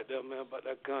stuff right there, man, about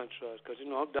that gun trust. Because, you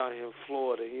know, I'm down here in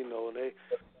Florida, you know, and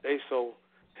they so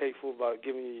hateful about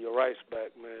giving you your rights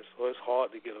back, man. So it's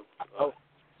hard to get a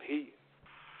heat.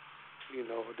 You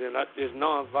know, then it's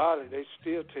non-violent. They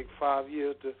still take 5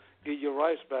 years to get your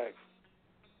rights back.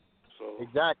 So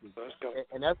exactly,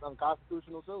 and that's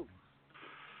unconstitutional too.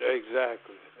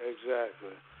 Exactly.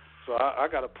 So I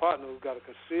got a partner who got a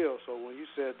conceal. So when you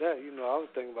said that, you know, I was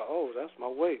thinking about, oh, that's my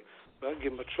way. But I can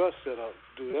get my trust set up.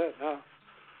 Do that now.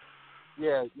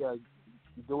 Yeah. You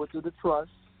do it through the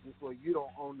trust. This way you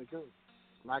don't own the goods.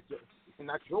 Not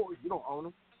yours. You don't own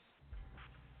them.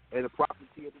 They're the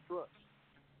property of the trust.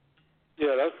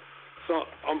 Yeah, that's so.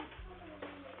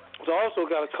 So I also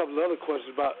got a couple of other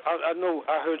questions about. I know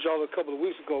I heard y'all a couple of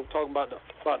weeks ago talking about the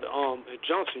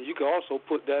injunction. You can also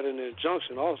put that in the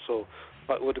injunction also,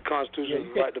 with the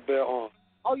Constitution right to bear arms.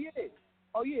 Oh yeah.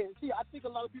 See, I think a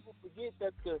lot of people forget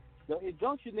that the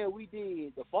injunction that we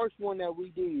did, the first one that we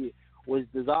did, was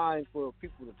designed for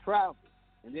people to travel,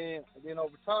 and then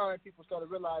over time people started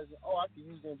realizing, I can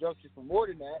use the injunction for more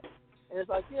than that, And it's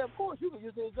like, yeah, of course, you can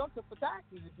use the injunction for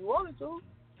taxes if you wanted to,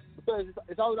 because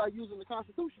it's all about using the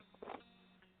Constitution.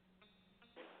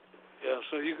 Yeah,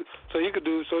 so you could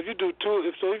do, so if you do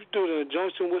the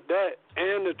injunction with that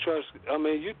and the trust, I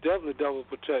mean, you definitely double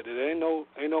protected. There ain't no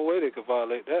way they could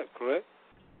violate that, correct?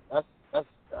 That's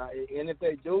and if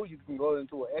they do, you can go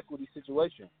into an equity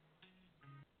situation.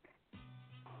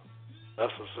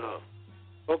 That's what's up.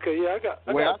 Okay, yeah, I got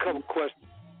a couple questions.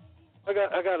 I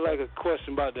got like a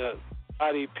question about the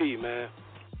IDP, man,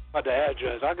 about the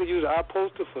address. I could use an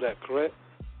iPostal for that, correct?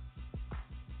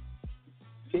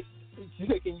 You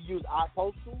say, can you use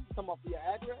iPostal to come up with your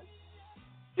address?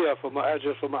 Yeah, for my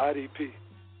address for my IDP.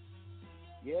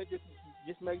 Yeah, just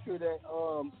make sure that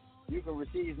you can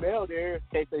receive mail there in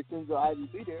case they send your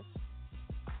IDP there.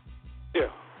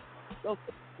 Yeah.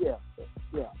 Yeah.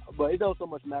 But it don't so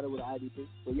much matter with an IDP.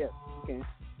 So yes, you can.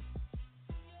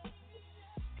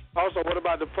 Also, what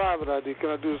about the private ID? Can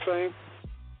I do the same?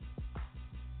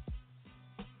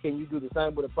 Can you do the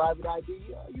same with a private ID?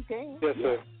 You can. Yes,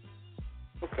 sir.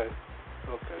 Okay.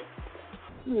 All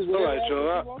right,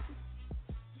 Joe.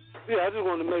 I just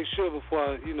wanted to make sure before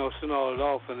I, send all it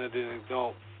off and it didn't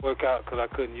don't work out because I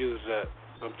couldn't use that.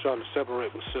 I'm trying to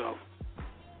separate myself.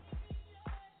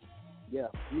 Yeah,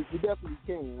 you definitely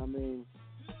can. I mean,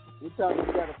 anytime you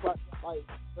got a like,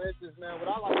 for instance, man, what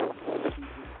I like to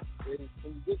do is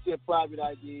when you get your private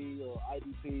ID or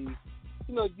IDP,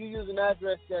 you use an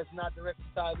address that's not directly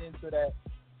tied into that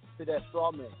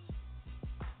straw man.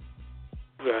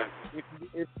 Right.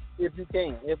 If you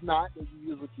can. If not, then you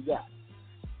use what you got.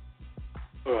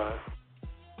 All right.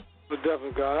 But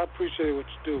definitely, God, I appreciate what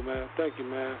you do, man. Thank you,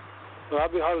 man. So I'll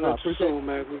be hollering at you soon,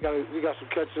 man. We got some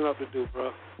catching up to do,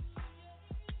 bro.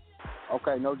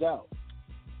 Okay, no doubt.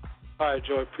 All right,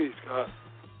 Joy. Peace, God.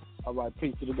 All right,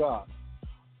 peace to the God.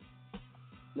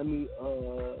 Let me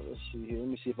let's see here. Let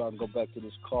me see if I can go back to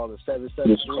this caller.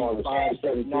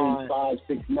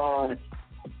 773-569.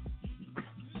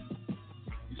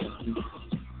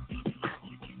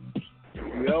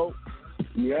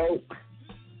 Yo.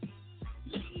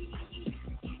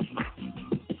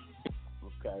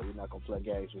 Okay, we're not gonna play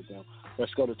games with them.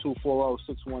 Let's go to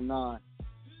 240-619.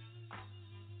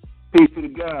 Peace to the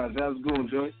guys. How's it going,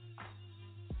 Joey?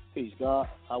 Peace, God.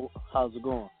 How's it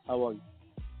going? How are you?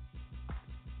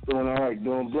 Doing all right.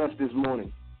 Doing blessed this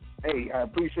morning. Hey, I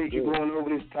appreciate you going over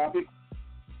this topic.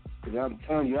 Because I'm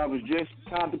telling you, I was just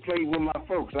contemplating with my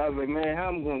folks. I was like, man, how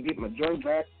am I going to get my joy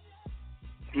back?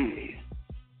 Yeah.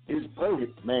 It's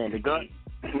perfect. Man, the gun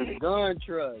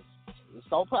trust. It's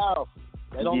so powerful.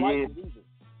 They don't like it either.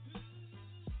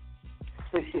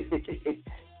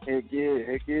 Heck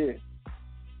yeah.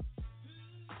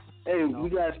 Hey, we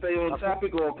got to stay on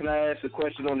topic, or can I ask a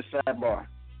question on the sidebar?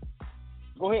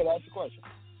 Go ahead, ask your question.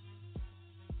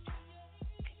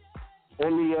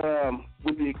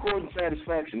 With the accord and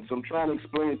satisfaction, so I'm trying to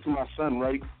explain it to my son,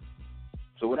 right?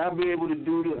 So would I be able to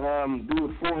do it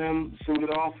for him, sing it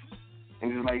off,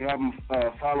 and just like have him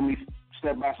follow me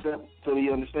step by step till he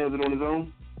understands it on his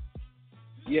own?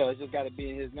 Yeah, it's just got to be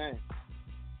in his name.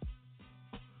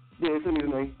 Yeah, it's in his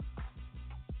name.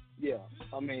 Yeah,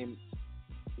 I mean,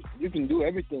 you can do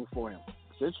everything for him.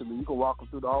 Essentially, you can walk him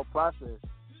through the whole process.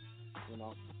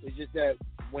 It's just that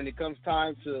when it comes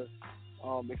time to,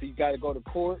 if he got to go to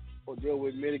court or deal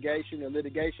with mitigation or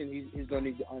litigation, he's going to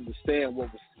need to understand what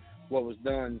was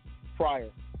done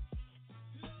prior.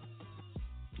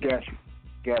 Got you.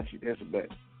 That's a bet.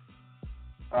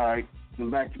 All right, then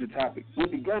back to the topic.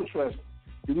 With the gun trust,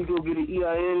 do we go get an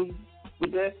EIN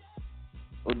with that,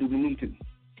 or do we need to?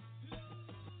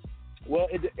 Well,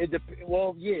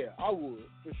 well, yeah, I would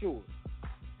for sure,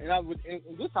 and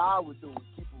this is how I would do it.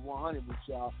 Keep it 100 with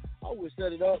y'all. I would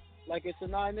set it up like it's a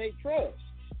 9(8) trust.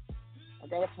 I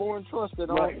got a foreign trust that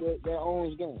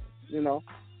owns guns. You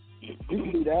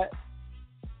can do that.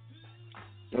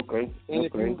 Okay.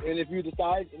 If you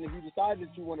decide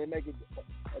that you want to make it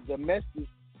a domestic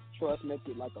trust, make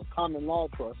it like a common law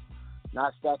trust,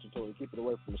 not statutory. Keep it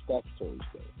away from the statutory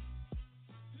stuff.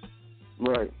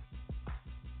 Right.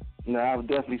 No, I would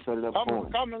definitely set it up for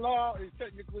him. Common law is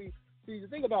technically, the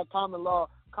thing about common law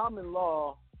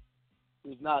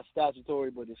is not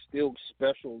statutory, but it's still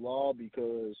special law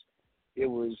because it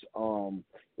was,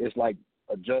 it's like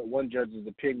one judge's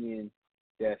opinion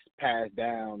that's passed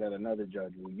down that another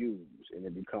judge will use, and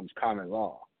it becomes common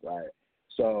law, right?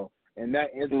 So in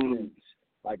that instance,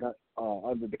 like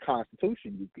under the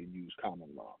Constitution, you can use common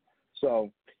law.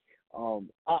 So I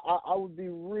would be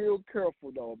real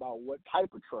careful, though, about what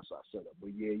type of trust I set up.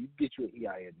 But, yeah, you get your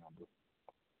EIN number.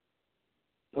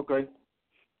 Okay.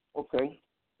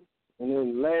 And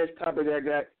then the last topic I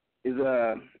got is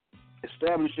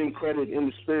establishing credit in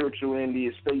the spiritual and the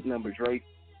estate numbers, right?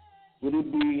 Would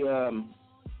it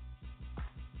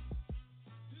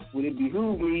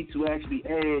behoove me to actually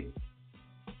add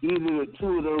either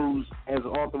two of those as an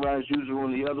authorized user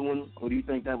on the other one, or do you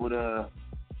think that would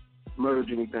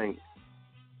merge anything?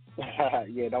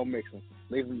 Yeah, don't mix them.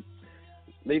 Leave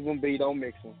them be. Don't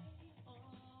mix them.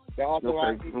 The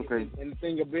authorized, okay. And the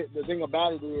thing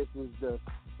about it is the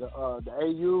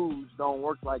AUs don't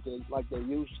work like they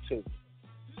used to.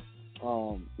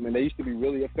 I mean, they used to be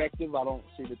really effective. I don't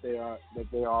see that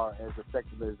they are as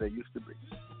effective as they used to be.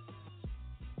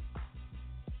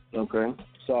 Okay.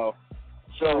 So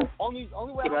only way I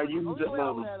would add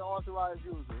an authorized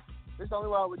user. This is the only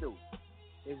way I would do it,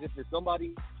 is if it's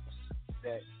somebody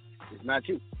that is not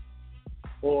you,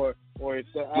 or if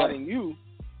they're adding you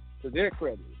to their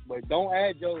credit. But don't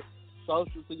add your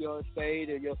social to your estate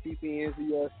or your CPNs to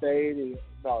your estate.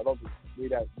 No, don't do that. Do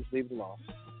that. Just leave it alone.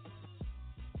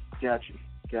 Gotcha.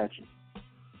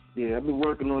 Yeah, I've been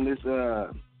working on this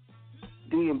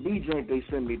D&B joint they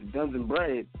sent me, the Duns and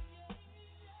Brad.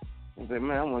 I said,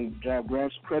 man, I want to grab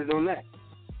some credit on that.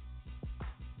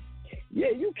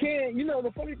 Yeah, you can. You know,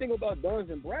 the funny thing about Duns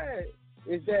and Brad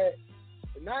is that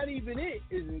not even it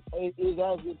is as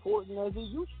important as it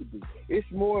used to be. It's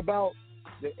more about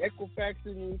the Equifax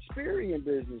and Experian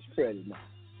business credit now.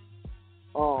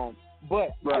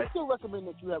 But I still recommend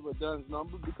that you have a DUNS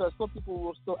number, because some people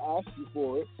will still ask you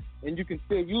for it, and you can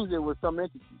still use it with some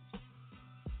entities.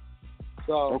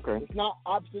 So it's not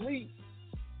obsolete.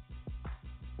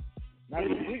 Not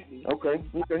completely. Okay.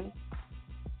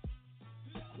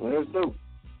 Well,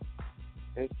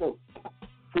 that's dope.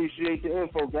 Appreciate the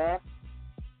info, guys.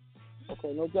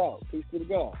 Okay, no doubt. Peace to the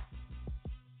God.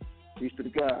 Peace to the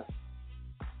guys.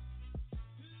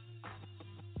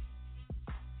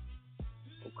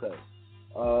 Okay.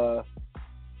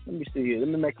 Let me see here. Let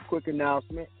me make a quick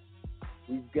announcement.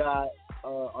 We've got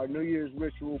our New Year's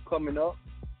ritual coming up.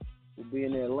 We'll be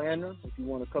in Atlanta. If you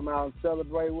want to come out and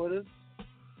celebrate with us,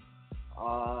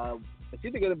 it's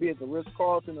either going to be at the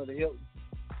Ritz-Carlton or the Hilton.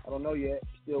 I don't know yet.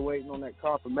 Still waiting on that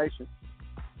confirmation.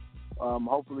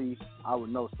 Hopefully, I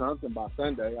would know something by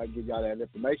Sunday. I'll give y'all that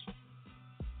information.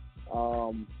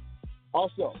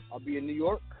 Also, I'll be in New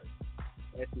York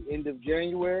at the end of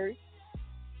January.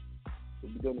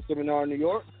 We'll be doing a seminar in New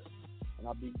York, and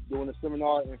I'll be doing a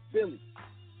seminar in Philly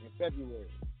in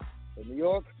February. So New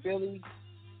York, Philly,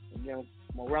 and then I'm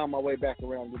going to round my way back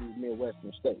around to these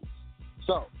Midwestern states.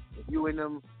 So if you in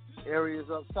them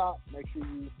areas up top, make sure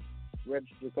you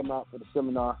register to come out for the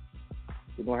seminar.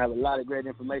 We're going to have a lot of great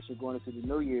information going into the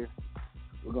new year.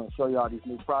 We're going to show y'all these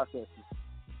new processes.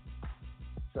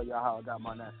 Show y'all how I got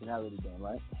my nationality done,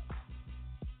 right?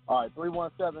 All right,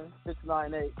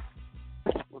 317-698.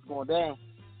 What's going down?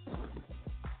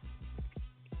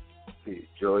 Peace,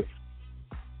 Joy.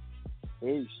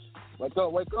 Peace.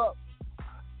 Wake up.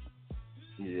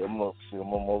 Yeah, I'm on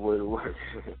my way to work.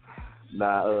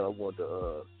 I want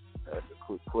to ask a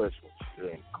quick question.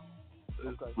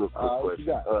 Real quick question.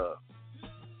 All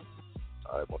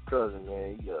right, my cousin,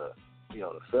 man, he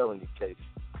on a felony case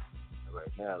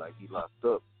right now. Like, he locked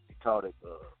up. He caught it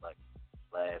like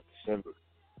last December.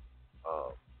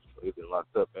 So he's been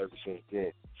locked up ever since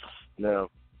then. Now,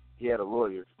 he had a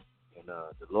lawyer, and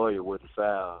the lawyer wouldn't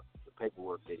file the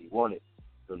paperwork that he wanted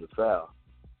them to file.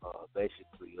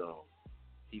 Basically,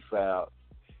 he filed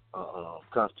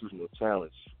constitutional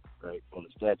challenge, right, on the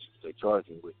statutes they charged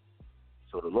him with.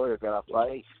 So the lawyer got off the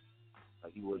case,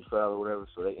 like he wouldn't file or whatever,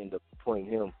 so they ended up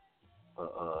appointing him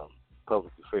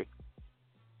public defender.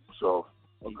 So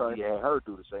he had her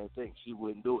do the same thing. She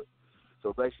wouldn't do it.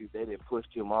 So basically, they didn't push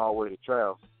him all the way to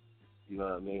trial, you know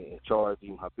what I mean, and charged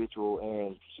him habitual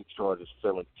and 6 charges,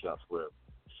 felony counts, whatever.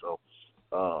 So,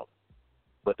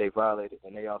 but they violated,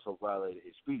 and they also violated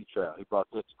his speedy trial. He brought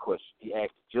that to question. He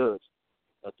asked the judge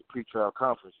at the pretrial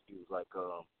conference, he was like,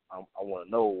 I want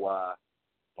to know why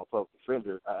my public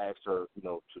defender, I asked her, you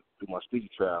know, to do my speedy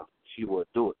trial. She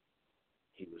wouldn't do it.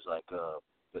 He was like,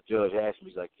 the judge asked me,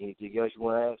 he's like, anything else you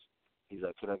want to ask? He's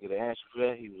like, can I get an answer for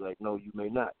that? He was like, no, you may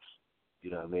not.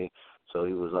 You know what I mean? So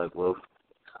he was like, well,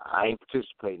 I ain't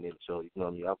participating in it. So, you know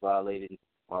what I mean? I violated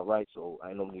my rights, so I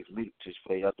ain't no need for me to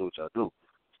participate. Y'all do what y'all do.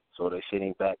 So they sent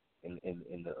him back in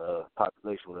the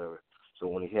population, whatever. So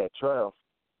when he had trial,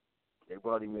 they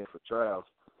brought him in for trial,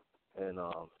 and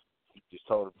he just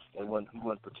told him he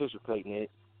wasn't participating in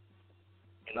it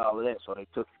and all of that. So they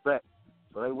took it back.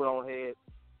 So they went on ahead.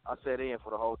 I sat in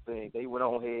for the whole thing. They went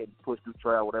on ahead and pushed through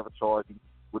trial, whatever charge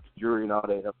with the jury and all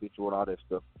that, habitual and all that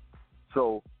stuff.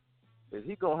 So is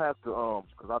he going to have to,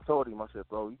 because I told him, I said,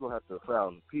 bro, you're going to have to file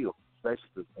an appeal,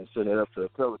 basically, and send it up to the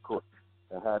appellate court.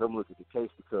 and have them look at the case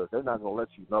because they're not going to let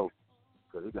you know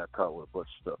because he got caught with a bunch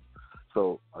of stuff.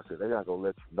 So I said, they're not going to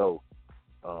let you know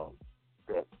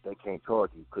that they can't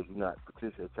charge you because you're not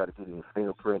potentially try to get him a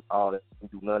fingerprint, all that. He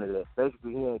do none of that.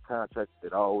 Basically, he ain't contracted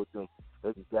at all with them.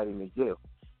 They just got him in jail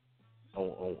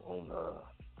on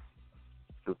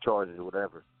the charges or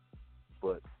whatever.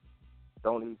 But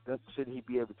shouldn't he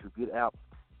be able to get out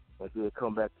and then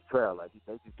come back to trial? Like,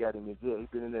 they just got him in jail. He's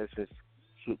been in there since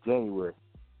January.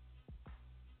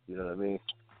 You know what I mean?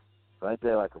 So ain't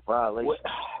that like a violation?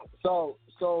 So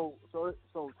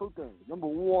two things. Number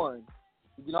one,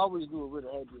 you can always do a writ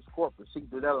of habeas corpus. He can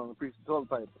do that on a piece of toilet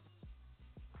paper.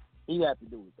 He had to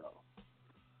do it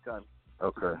though.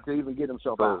 Okay. To even get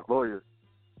himself so out. Lawyers.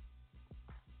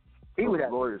 He would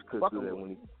have lawyers could fuck do that him. when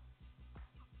he.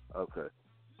 Okay.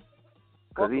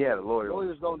 Because he had a lawyer.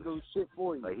 Lawyers don't do shit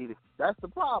for you. Like that's the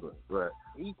problem. Right.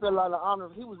 He fell out of honor.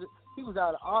 He was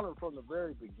out of honor from the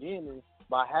very beginning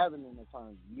by having an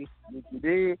attorney. If you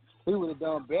did, he would have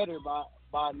done better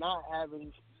by not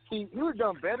having. He would have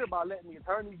done better by letting the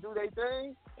attorneys do their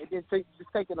thing and then just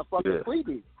taking a fucking plea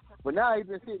deal. But now he's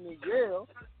been sitting in jail,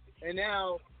 and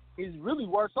now he's really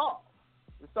worse off.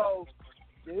 And so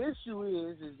the issue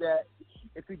is that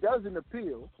if he doesn't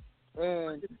appeal,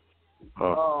 and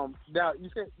now you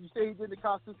say he did the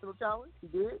constitutional challenge. He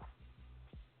did.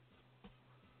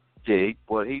 Yeah,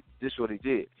 this is what he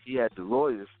did. He had the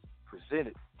lawyers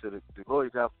presented to the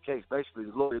lawyers out the case. Basically,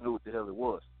 the lawyer knew what the hell it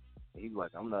was. And he was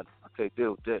like, I can't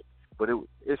deal with that. But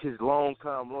it's his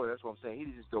long-time lawyer. That's what I'm saying. He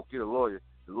didn't just go get a lawyer.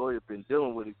 The lawyer been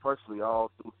dealing with it personally all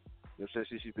through, since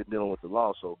he's been dealing with the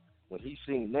law. So when he's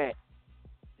seen that,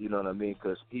 you know what I mean,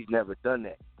 because he's never done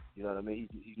that. You know what I mean?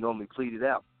 He normally pleaded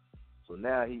out. So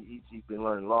now he's been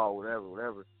learning law or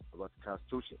whatever about the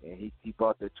Constitution, and he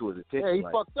brought that to his attention. Yeah, he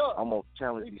like, fucked up. I'm gonna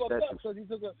challenge these statutes.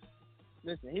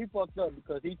 He fucked up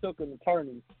because he took an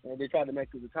attorney, and they tried to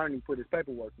make his attorney put his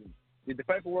paperwork in. Did the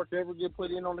paperwork ever get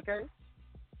put in on the case?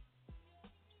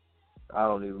 I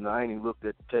don't even know. I ain't even looked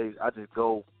at the case. I just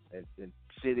go and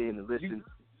sit in and listen.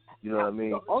 You know what I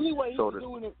mean? The only way he's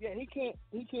doing it,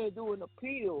 he can't do an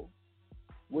appeal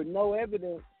with no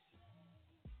evidence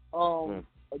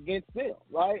against them,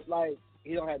 right? Like,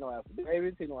 he don't have no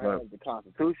affidavits, he don't have the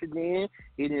Constitution in,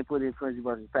 he didn't put in Quincy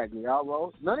versus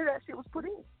Pagliaro. None of that shit was put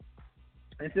in.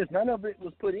 And since none of it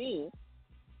was put in,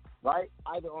 right,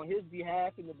 either on his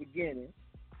behalf in the beginning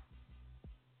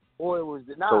or it was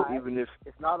denied, so even if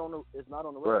it's not on the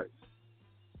record. Right.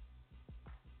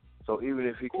 So even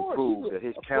if he can prove that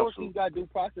his counsel, of course he got due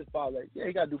process violation. Yeah,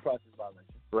 he got due process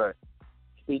violation. Right.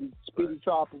 Speedy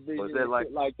trial provision and shit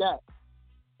like that.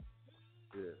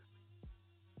 Yeah.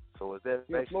 So is that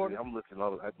basically? I'm looking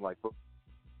at like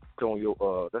on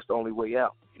your that's the only way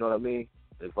out. You know what I mean?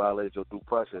 They violated your due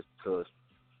process because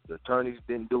the attorneys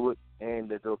didn't do it, and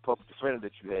the public defender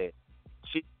that you had,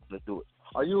 she didn't do it.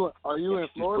 Are you in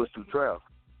Florida? Pushed through trial.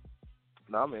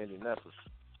 No, I'm in Indianapolis.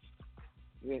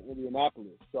 Yeah,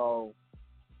 Indianapolis. So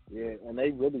yeah, and they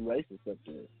really racist up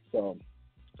there. So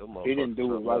he didn't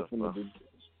do it right from the beginning.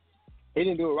 He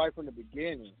didn't do it right from the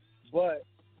beginning. But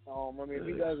I mean, if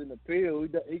he does an appeal,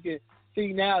 he can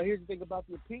see. Now, here's the thing about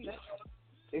the appeal: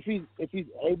 if he's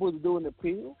able to do an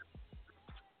appeal,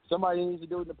 somebody needs to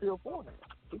do an appeal for him.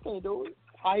 He can't do it.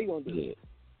 How he gonna do it?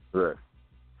 Right.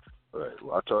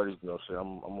 Well, I told you,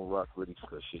 I'm gonna rock with him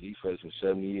because shit, he's facing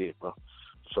 70 years, bro.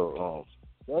 So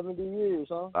 70 years,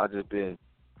 huh? I just been,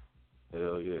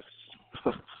 hell yes.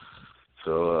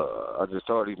 So I just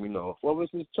told him, what was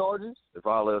his charges? If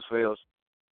all else fails,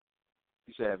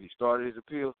 he said, have you started his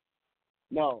appeal?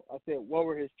 No, I said, what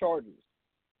were his charges?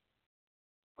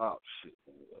 Oh shit,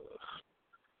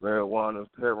 marijuana,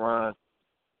 heroin,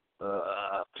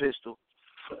 pistol.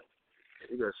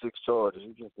 He got 6 charges.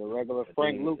 He's just a regular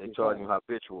Frank Lucas. They charge him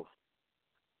habitual.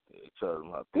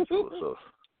 So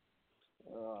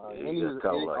and he's an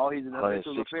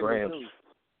 106 grams. Too.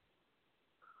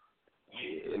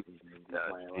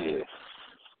 Yeah.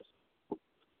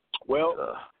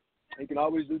 Well, he can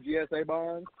always do GSA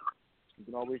bonds. You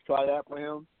can always try that for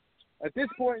him. At this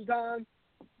point in time,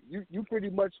 you pretty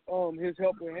much his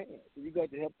helping hand. So you got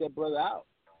to help that brother out.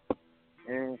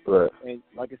 And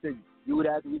like I said, you would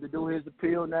have to either do his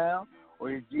appeal now or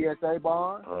his GSA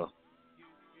bond.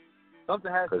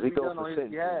 Something has to be done on his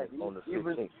behalf. On the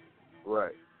 15th.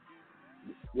 Right.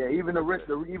 Yeah, even the writ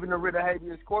of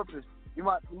habeas corpus. You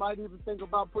might even think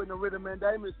about putting a writ of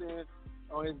mandamus in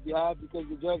on his behalf because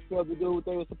the judge failed to do what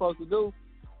they were supposed to do.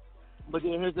 But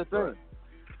then here's the thing: right.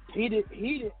 He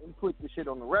didn't put the shit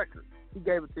on the record. He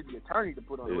gave it to the attorney to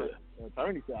put on the record. The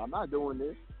attorney said, "I'm not doing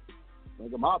this.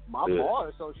 Like my bar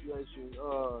association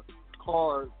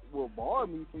card will bar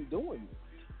me from doing this."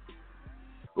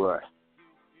 Right.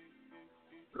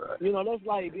 You know, that's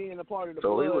like being a part of the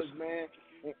So Bloods, man,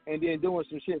 and then doing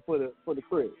some shit for the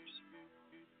Crips.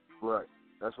 Right.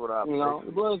 That's what I. You know,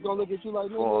 the Bloods gonna look at you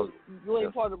like, man, you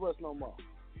ain't part of us no more.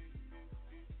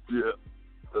 Yeah.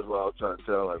 That's what I was trying to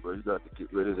tell. Like, bro, you got to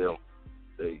get rid of them.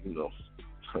 They, you know.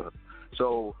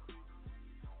 So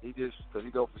he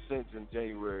go for sentence in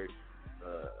January.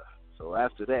 So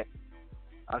after that,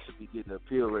 I should be getting an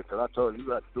appeal rate because I told you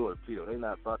got to do an appeal. They're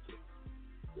not about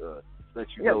to let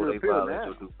you know they violate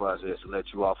your due process and let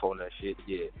you off on that shit.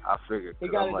 Yeah, I figured. He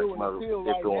got to do an appeal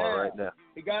right now.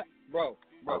 He got, bro.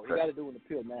 Okay. He got to do an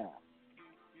appeal now.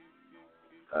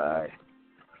 All right.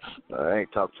 I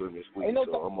ain't talked to him this week,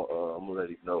 so I'm gonna let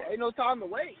him know. Ain't no time to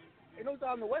wait.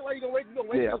 Why you gonna wait? You gonna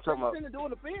wait I'm talking about to do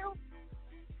an appeal?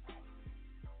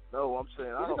 No, I'm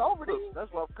saying it's over then.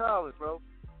 That's what I'm calling, bro.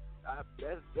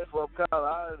 That's what I'm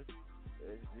calling.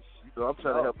 I'm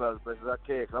trying to help out as best as I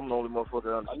can, because I'm the only motherfucker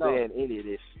that understand any of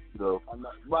this,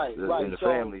 right. in the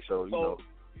family, so, you know.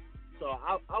 So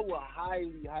I would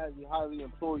highly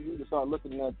implore you to start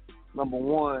looking at, number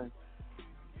one,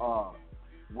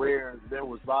 where there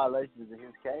was violations in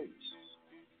his case.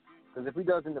 Because if he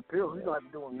doesn't appeal, he's going to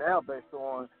have to do them now based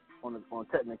on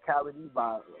technicality,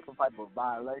 by some type of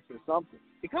violation or something.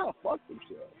 He kind of fucked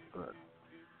himself. Right.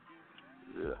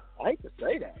 Yeah. I hate to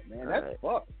say that, man. That's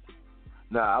fucked.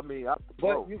 Nah, I mean,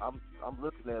 I'm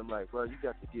looking at him like, bro, you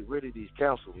got to get rid of these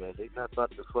council, man. They not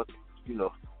about to fucking, you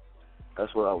know.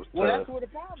 That's what I was that's where the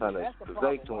problem is. That's the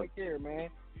problem right there, man.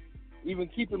 Even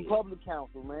keeping public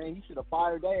counsel, man, he should have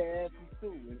fired their asses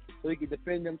too, so he could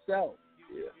defend himself.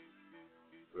 Yeah.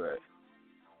 Right.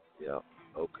 Yeah.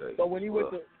 Okay. So when he went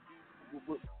to,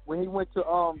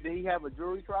 did he have a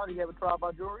jury trial? Did he have a trial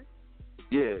by jury?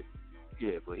 Yeah.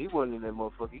 Yeah, but he wasn't in that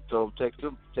motherfucker. He told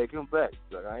him take him back.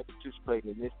 Like, I ain't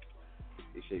participating in this.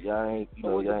 He said y'all ain't,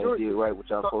 y'all ain't did right what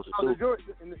y'all supposed to do.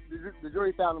 The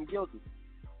jury found him guilty.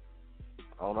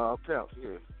 On all counts,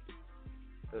 yeah.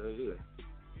 Yeah.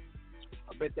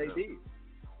 I bet they did.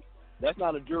 That's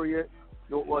not a jury yet.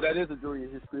 Well, that is a jury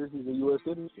in his case. He's a U.S.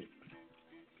 citizen.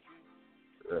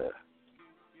 Yeah.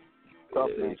 Tough,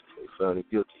 yeah, man. They found him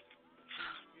guilty.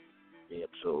 Yeah,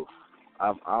 so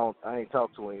I ain't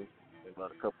talked to him in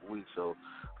about a couple of weeks, so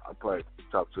I'll probably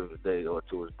talk to him today or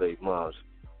to his baby moms,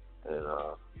 and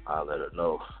I'll let her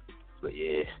know. But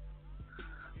yeah.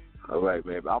 All right,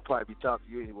 man. But I'll probably be talking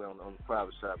to you anyway on the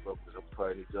private side, bro, because I'm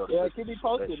probably need to keep me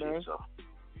posted, man. Shit, so.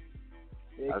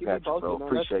 Yeah, I keep got me posted, you, bro. man.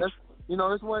 Appreciate that's, you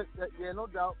know, it's one. Yeah, no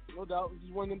doubt. This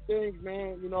is one of them things,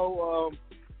 man. You know,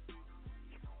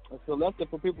 it's a lesson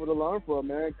for people to learn from,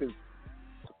 man, because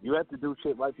you have to do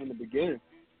shit right from the beginning.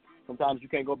 Sometimes you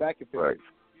can't go back and fix it.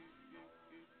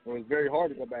 Or it's very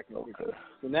hard to go back and fix it.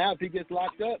 So now, if he gets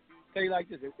locked up, tell you like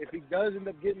this: if he does end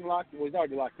up getting locked, well, he's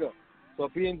already locked up. So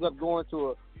if he ends up going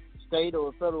to a state or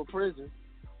a federal prison,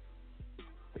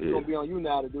 it's gonna be on you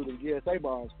now to do the GSA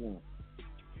bonds for him.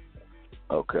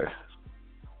 Okay.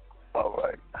 All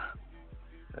right.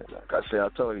 Like I said, I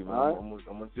told him, man, I'm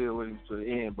gonna deal with him to the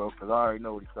end, bro, because I already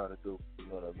know what he's trying to do. You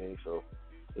know what I mean? So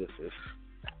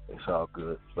it's all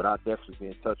good. But I'll definitely be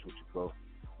in touch with you, bro.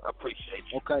 I appreciate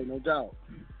you. Okay, no doubt.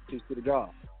 Peace to the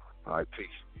God. All right, peace.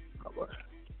 All right.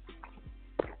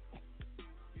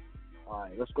 All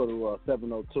right, let's go to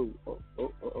 702. Oh.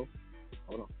 Hold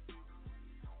on.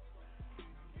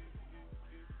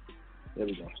 There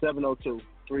we go.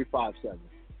 702-357.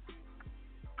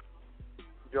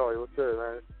 Joey, what's good,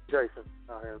 man? Jason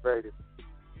out here in Vegas.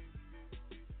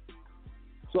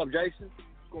 What's up, Jason?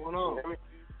 What's going on?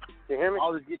 You hear me? I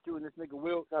always get you and this nigga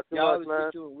Will. Not too much, much, man.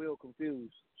 Get you and Will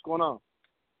confused. What's going on?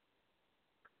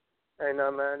 Ain't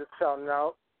nothing, man. Just shouting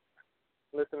out,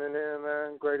 listening in,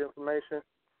 man. Great information.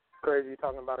 Crazy you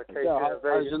talking about a case here in Vegas.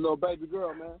 How's your little baby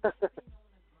girl, man?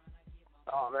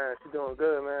 Oh, man, she's doing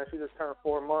good, man. She just turned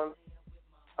 4 months.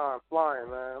 Time flying,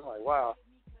 man. I'm like, wow.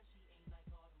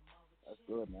 That's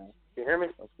good, man. You hear me?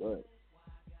 That's good.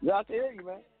 Yeah, I can hear you,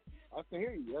 man. I can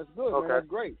hear you. That's good, okay. man. That's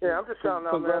great. Yeah, I'm just shouting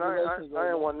out, man. I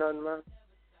ain't want nothing, man.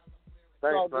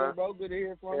 Thanks, all man. Good, bro. Good to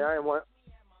hear from you. Yeah, I ain't want.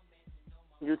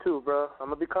 You too, bro. I'm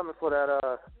gonna be coming for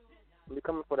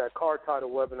that car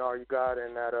title webinar you got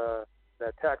and that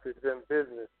tax exempt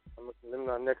business. Them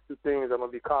the next two things I'm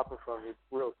gonna be copping from you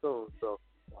real soon. So.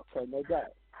 Okay, no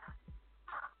doubt.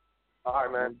 All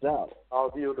right, man. No doubt. I'll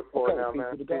view the floor now, peace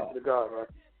man. To the peace God. to the God, man.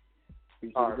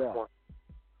 Peace all to the right, God.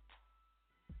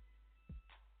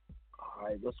 All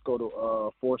right, let's go to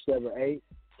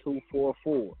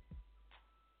 478-244.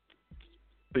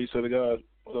 Peace to the God.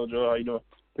 What's up, Joe? How you doing?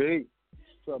 Peace.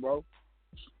 What's up, bro?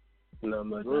 Not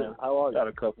much, good. Man. How are you? Got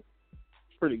a couple.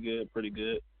 Pretty good.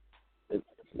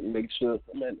 make sure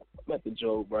I'm at the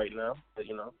Job right now, but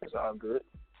it's all good.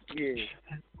 Yeah,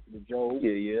 the Job.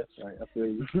 Yeah. Right, I feel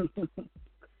you.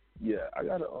 Yeah, I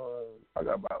got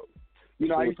about.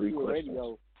 I used to do the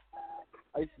radio.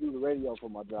 I used to do the radio for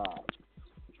my job.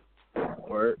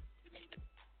 Word.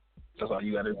 That's all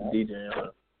you got into DJing,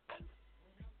 huh?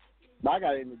 I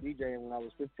got into DJing when I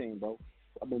was 15, bro.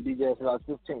 I've been DJing since I was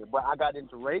 15, but I got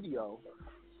into radio.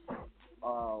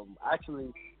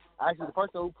 Actually, the person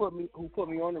who put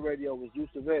me on the radio was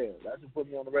Yusuf Vale. That's who put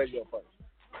me on the radio first.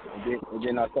 And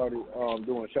then I started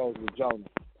doing shows with Jonah.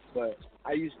 But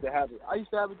I used to have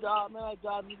a job, man. I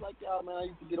job just like y'all, man. I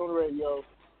used to get on the radio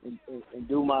and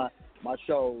do my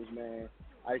shows, man.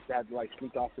 I used to have to like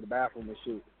sneak off to the bathroom and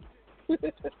shoot.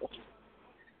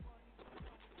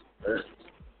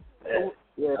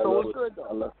 Yeah, so it's good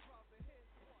though.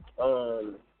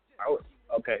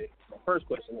 Okay. My first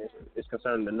question is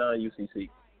concerning the non-UCC.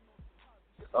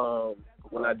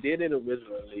 When I did it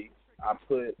originally, I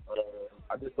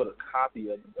just put a copy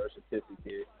of the birth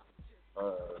certificate.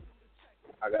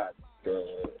 I got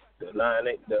the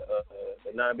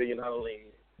 $9 billion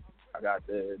lien. I got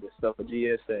the stuff for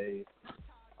GSA.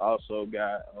 Also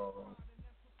got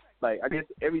I guess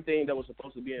everything that was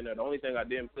supposed to be in there. The only thing I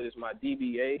didn't put is my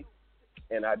DBA,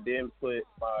 and I didn't put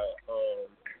my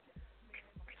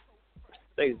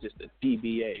I think it's just a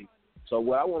DBA. So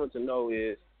what I wanted to know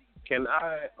is, can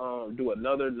I do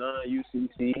another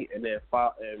non-UCC and then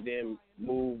file and then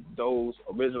move those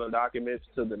original documents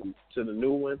to the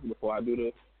new one before I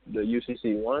do the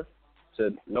UCC one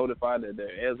to notify that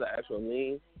there is an actual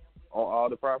lien on all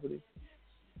the property?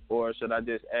 Or should I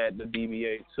just add the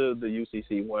DBA to the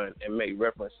UCC one and make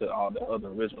reference to all the other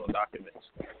original documents?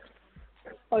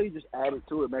 Oh, you just add it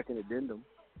to it, make an addendum.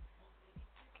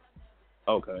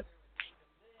 Okay.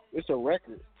 It's a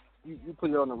record. You put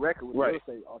it on the record with the real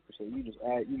estate officer. You just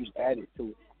add it to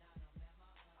it.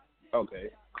 Okay,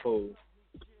 cool.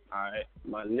 All right.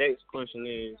 My next question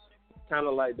is kind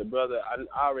of like the brother.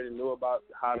 I already knew about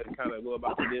how to kind of go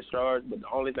about the discharge, but the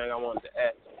only thing I wanted to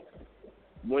ask,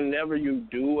 whenever you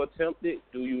do attempt it,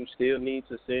 do you still need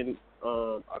to send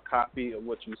a copy of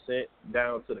what you sent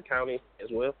down to the county as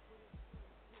well?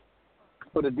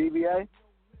 For the DBA?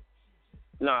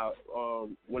 No,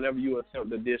 whenever you attempt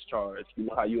the discharge, you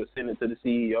know how you send it to the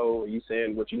CEO, and you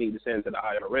send what you need to send to the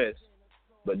IRS,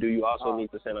 but do you also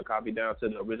need to send a copy down to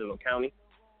the original county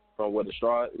from where the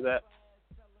straw is at?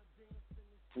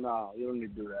 No, you don't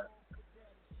need to do that.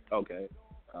 Okay.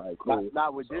 All right, cool.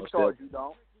 Not with discharge, you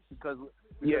don't. Because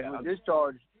with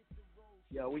discharge,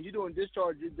 when you're doing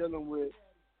discharge, you're dealing with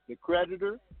the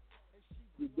creditor,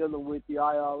 you're dealing with the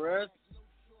IRS,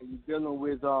 and you're dealing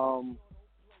with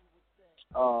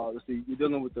you're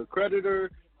dealing with the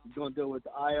creditor, you're going to deal with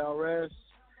the IRS,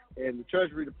 and the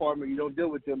Treasury Department. You don't deal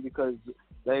with them because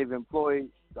they've employed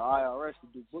the IRS to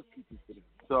do bookkeeping for them.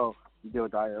 So you deal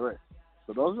with the IRS.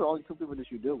 So those are the only two people that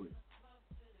you deal with.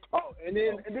 Oh, and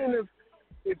then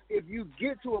if you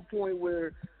get to a point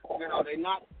where they're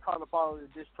not trying to follow the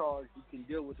discharge, you can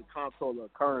deal with the comptroller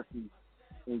of currency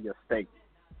in your state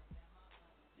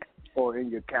or in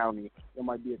your county. There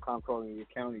might be a comptroller in your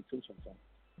county too sometimes.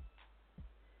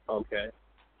 Okay.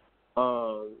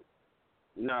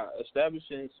 Now,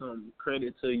 establishing some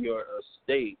credit to your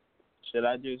estate, should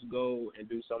I just go and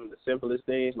do some of the simplest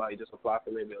things, like just apply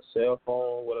for maybe a cell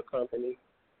phone with a company,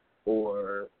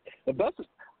 or the best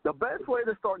way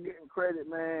to start getting credit,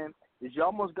 man, is you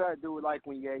almost got to do it like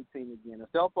when you're 18 again. A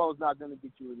cell phone's not going to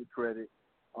get you any credit.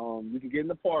 You can get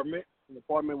an apartment. An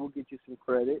apartment will get you some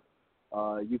credit.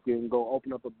 You can go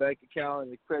open up a bank account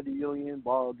in a credit union,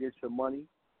 borrow against your money.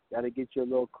 Got to get you a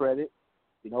little credit.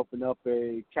 You can open up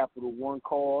a Capital One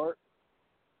card.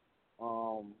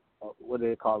 What do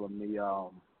they call them?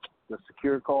 The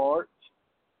secure cards.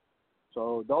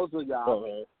 So those are your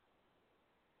options.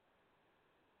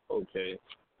 Okay.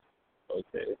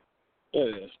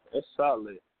 Yeah, that's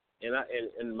solid.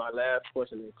 And my last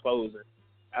question in closing,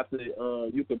 after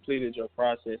you completed your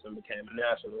process and became a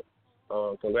national,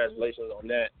 congratulations on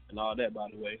that and all that, by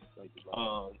the way.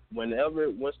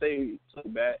 Once they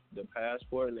took back the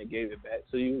passport and they gave it back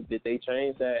to you, did they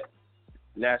change that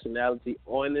nationality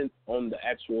on the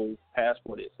actual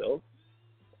passport itself?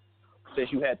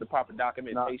 Since you had the proper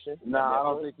documentation? Nah, I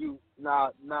don't think you. Nah,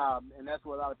 and that's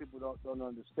what a lot of people don't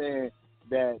understand,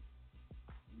 that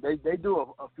they do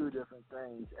a few different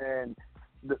things, and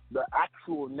the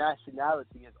actual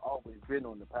nationality has always been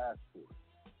on the passport,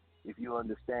 if you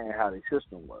understand how the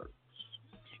system works.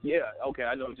 Yeah, okay,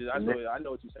 I know what you're saying.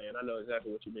 I know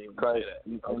exactly what you mean when you say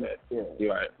that. Okay, yeah,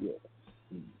 you're right.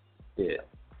 Yeah.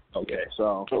 Okay.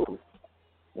 So,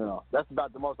 That's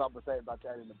about the most I would say about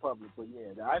that in the public. But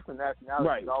yeah, the Iceland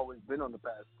nationality has always been on the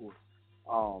passport.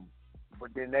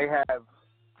 But then they have,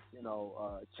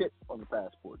 chip on the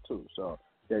passport too. So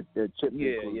that chip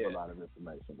includes a lot of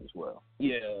information as well.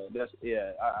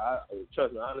 Yeah, I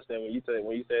trust me. I understand when you say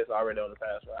it's already on the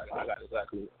passport. I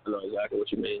know exactly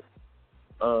what you mean.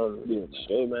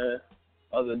 Sure, man.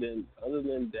 Other than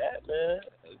that, man.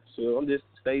 So I'm just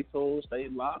stay tuned, stay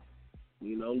locked.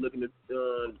 I'm looking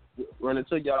to run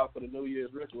into y'all for the New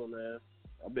Year's ritual, man.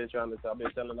 I've been telling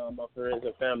all my friends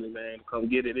and family, man, to come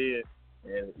get it in.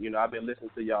 And I've been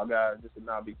listening to y'all guys. This will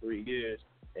now be 3 years,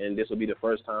 and this will be the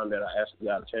first time that I actually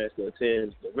got a chance to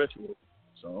attend the ritual.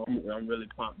 So I'm really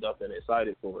pumped up and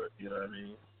excited for it. You know what I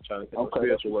mean? Trying to get my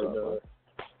spiritual work done.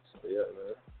 So yeah,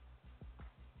 man.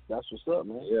 That's what's up,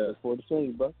 man. Yeah. Look forward to seeing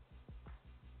you, bro.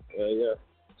 Yeah.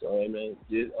 So, hey, man,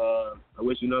 I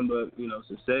wish you nothing but,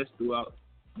 success throughout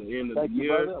the end of Thank the you,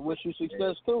 year. Brother. I wish you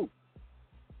success, too.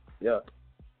 Yeah.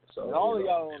 So, and all of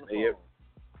y'all on the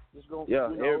phone.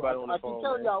 Everybody on the phone. I keep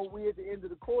telling y'all we at the end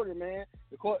of the quarter, man.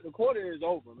 The quarter is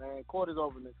over, man. The quarter's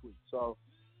over next week. So,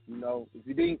 if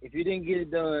you didn't get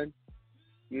it done,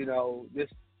 this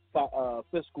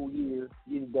fiscal year,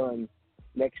 get it done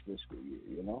next fiscal year,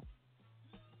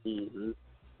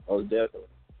 Oh, definitely.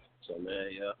 So, man,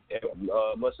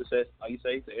 much success, like you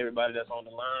say, to everybody that's on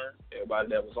the line, everybody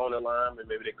that was on the line, and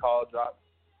maybe they call, drop,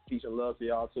 peace and love to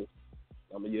y'all, too.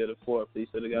 I'm going to give the floor. Peace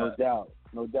to the guys.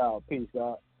 No doubt. Peace,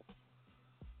 God.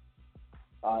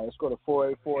 All right, let's go to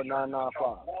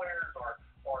 484-995.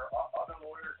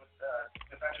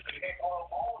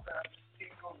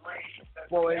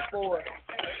 484.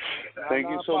 Thank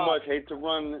you so much. Hate to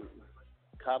run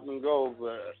cop and go,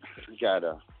 but we got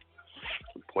a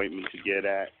appointment to get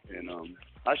at, and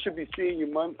I should be seeing you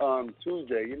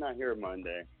Tuesday. You're not here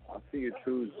Monday. I'll see you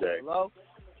Tuesday. Hello.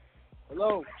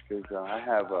 Because I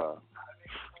have a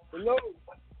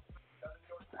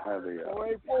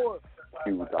 484.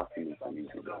 few documents I need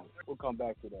to do. We'll come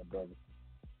back to that, brother.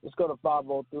 Let's go to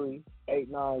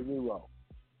 503-890.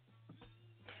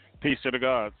 Peace to the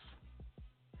gods.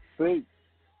 Peace.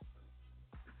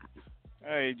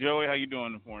 Hey, Joey, how you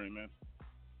doing this morning, man?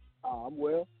 I'm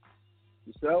well.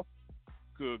 Yourself?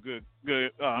 Good.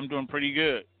 I'm doing pretty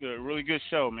good. Good, really good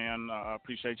show, man. I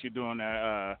appreciate you doing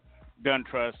that gun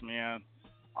trust, man.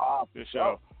 Good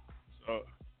show. So,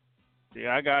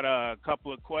 yeah, I got a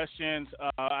couple of questions.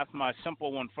 I'll ask my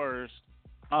simple one first.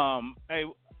 Hey,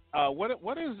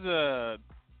 what is the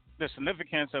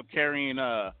significance of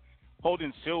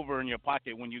holding silver in your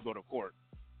pocket when you go to court,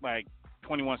 like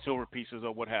 21 silver pieces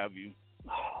or what have you?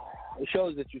 It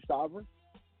shows that you're sovereign.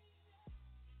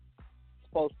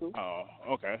 Supposed to. Oh,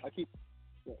 okay. I keep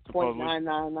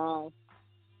 0.999.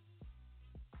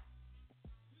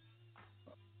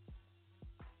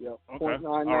 Yep. Okay.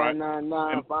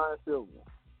 0.9999 fine silver.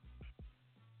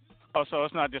 Oh, so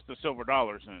it's not just the silver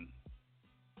dollars then?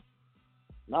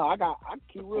 No, I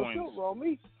keep real coins. silver on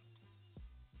me.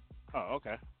 Oh,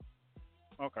 okay.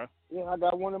 Yeah, I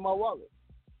got one in my wallet.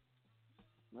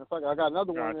 Matter of fact, I got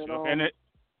another one that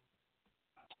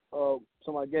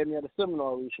somebody gave me at a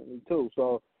seminar recently too.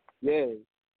 So yeah,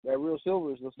 that real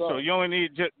silver is the stuff. So you only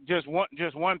need just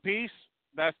one piece.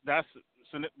 That's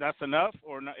enough,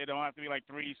 or not, it don't have to be like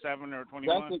 3, 7, or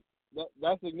 21.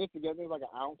 That's significant. I think it's like an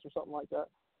ounce or something like that.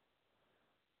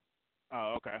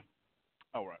 Oh, okay.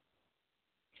 All right.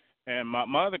 And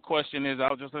my other question is, I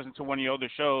was just listening to one of your other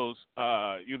shows.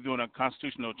 You were doing a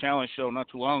constitutional challenge show not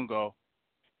too long ago,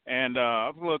 and I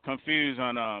was a little confused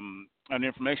on the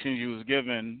information you was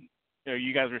given.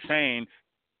 You guys were saying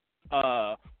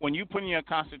when you put in a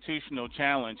constitutional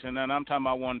challenge, and then I'm talking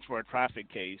about one for a traffic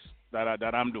case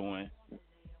that I'm doing.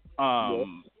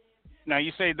 Now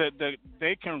you say that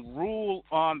they can rule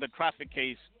on the traffic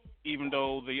case even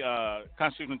though the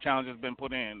constitutional challenge has been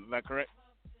put in. Is that correct?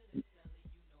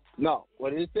 No,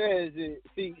 what it says is,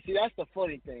 see, that's the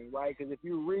funny thing, right? Because if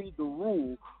you read the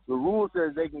rule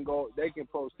says they can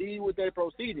proceed with their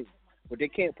proceedings, but they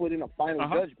can't put in a final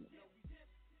judgment.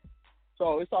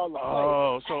 So it's all like,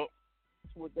 so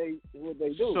that's what they do.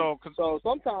 So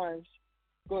sometimes,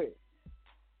 go ahead.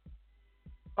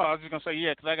 Oh, I was just gonna say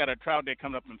because I got a trial date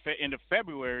coming up in end of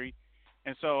February,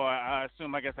 and so I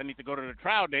assume I need to go to the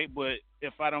trial date. But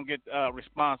if I don't get a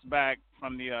response back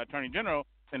from the Attorney General,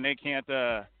 then they can't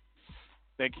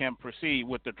proceed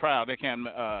with the trial. They can't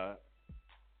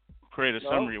create a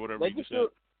summary or whatever you said.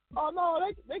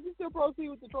 They can still proceed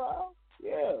with the trial.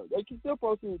 Yeah, they can still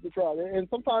proceed with the trial, and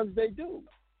sometimes they do.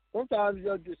 Sometimes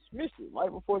they'll dismiss it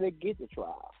right before they get the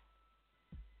trial.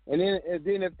 And then if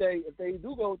they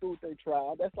do go through with their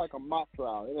trial, that's like a mock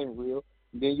trial. It ain't real.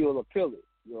 Then you'll appeal it.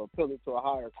 you'll appeal it to a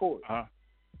higher court.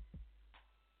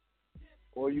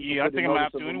 Or you can I put think a I'm gonna notice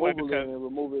have of to anyway removal because in and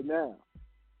remove it now.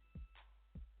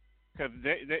 Because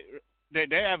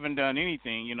they haven't done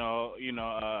anything,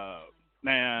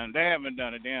 man, they haven't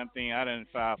done a damn thing. I didn't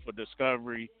file for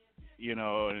discovery,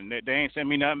 and they ain't sent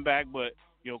me nothing back but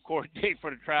court date for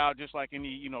the trial, just like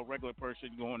any regular person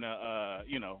going to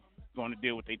going to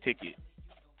deal with their ticket.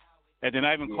 And then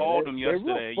I even called them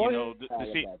yesterday, to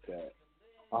see.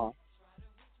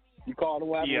 You called them?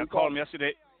 Yeah, I called them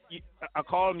yesterday. I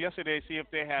called them yesterday to see if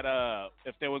they had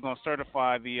if they were going to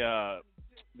certify the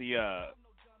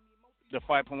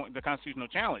 5.1 the constitutional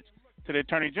challenge to the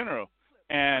Attorney General,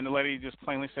 and the lady just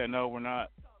plainly said, "No, we're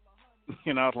not."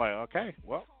 I was like, "Okay,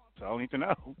 well, that's all I need to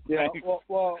know." Yeah.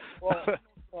 Well,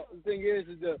 the thing is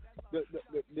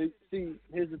see,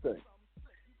 here's the thing.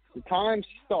 The time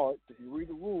starts. If you read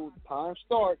the rules, the time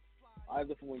starts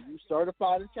either from when you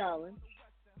certify the challenge,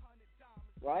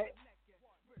 right?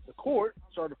 The court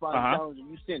certifies the challenge and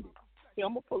you send it. See,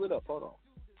 I'm gonna pull it up. Hold on.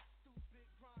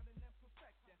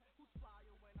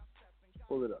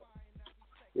 Pull it up.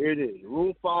 Here it is.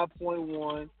 Rule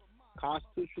 5.1,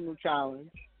 constitutional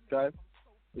challenge. Okay.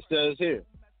 It says here.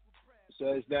 It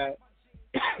says that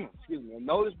excuse me, a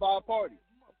notice by a party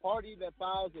that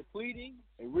files a pleading,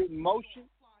 a written motion,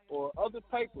 or other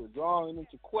paper drawing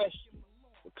into question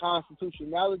the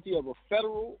constitutionality of a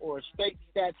federal or a state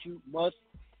statute must,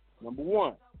 number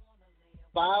one,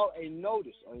 file a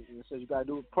notice. It says you got to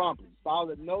do it promptly. File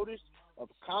a notice of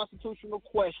constitutional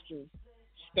question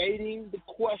stating the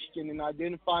question and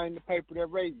identifying the paper that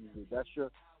raises it. That's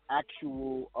your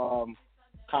actual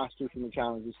constitutional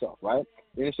challenge itself, right?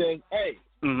 Then it says, A,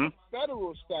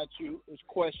 federal statute is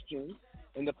questioned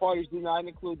and the parties do not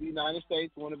include the United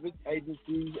States, one of its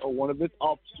agencies, or one of its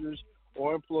officers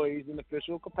or employees in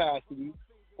official capacity,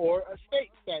 or a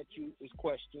state statute is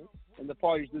questioned and the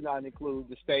parties do not include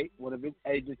the state, one of its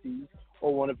agencies,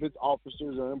 or one of its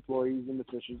officers or employees in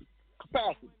official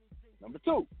capacity. Number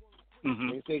two,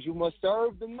 it says you must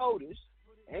serve the notice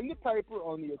and the paper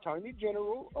on the Attorney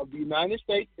General of the United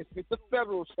States if it's a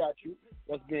federal statute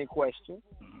that's being questioned,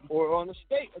 or on the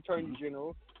state Attorney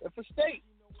General if a state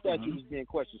statute is being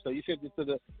questioned. So you sent it to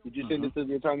did you send it to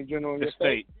the Attorney General in your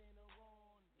state?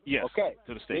 Yes. Okay.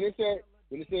 To the state.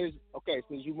 Then it says, okay,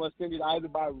 so you must send it either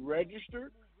by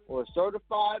registered or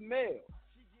certified mail,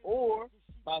 or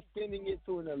by sending it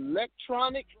to an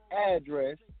electronic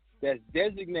address that's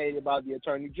designated by the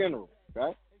Attorney General,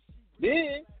 right?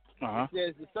 Then it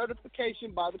says the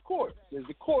certification by the court. It says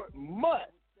the court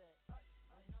must,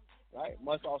 right?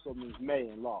 Must also means may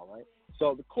in law, right?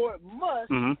 So the court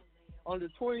must, under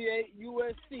 28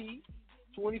 U.S.C.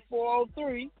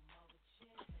 2403,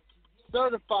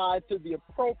 certify to the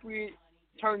appropriate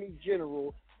Attorney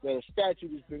General that a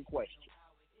statute has been questioned.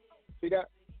 See that?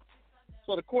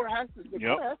 So the court has to.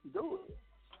 Court has to do it.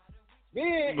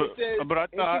 Then it says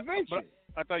intervention.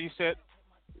 I thought you said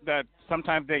that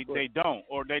sometimes they don't,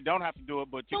 or they don't have to do it,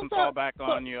 but you can fall back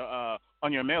on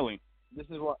your mailing. This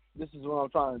is what I'm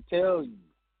trying to tell you.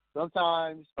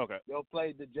 Sometimes they'll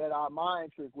play the Jedi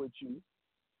mind trick with you,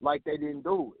 like they didn't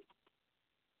do it.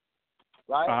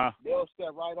 Right? They'll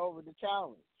step right over the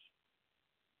challenge.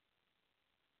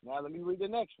 Now let me read the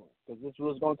next one, because this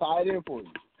was going to tie it in for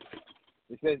you.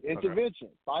 It says intervention,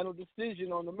 final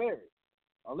decision on the merits.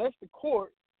 Unless the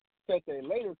court sets a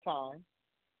later time,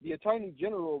 the Attorney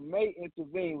General may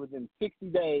intervene within 60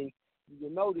 days the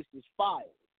notice is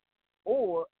filed,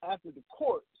 or after the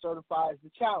court certifies the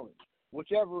challenge,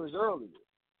 whichever is earlier.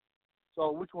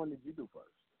 So which one did you do first?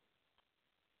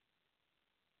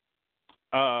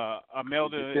 I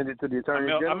mailed it. Send it to the Attorney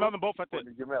General? I mailed them both.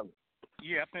 Did you mail it?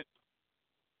 Yeah,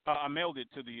 I mailed it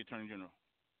to the Attorney General.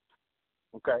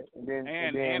 Okay, and then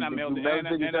I mailed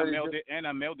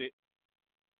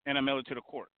it to the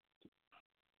court.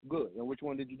 Good. And which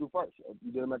one did you do first?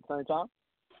 You did them at the same time?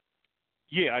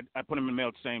 Yeah, I put them in the mail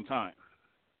at the same time.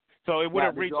 So it would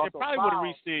have reached. It probably would have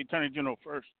reached the Attorney General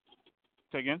first.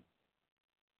 Say again.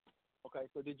 Okay,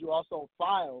 so did you also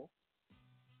file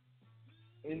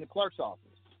in the clerk's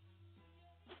office?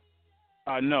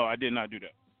 No, I did not do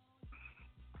that.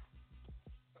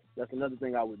 That's another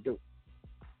thing I would do.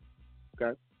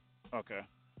 Okay. Okay.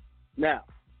 Now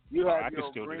you have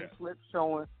your green slip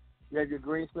showing. You have your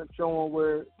green slip showing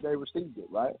where they received it,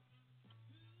 right?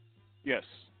 Yes.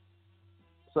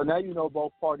 So now you know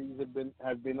both parties have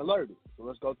been alerted. So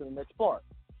let's go to the next part.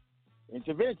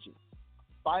 Intervention.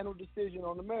 Final decision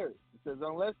on the merits. It says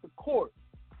unless the court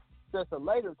sets a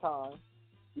later time,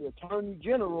 the Attorney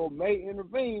General may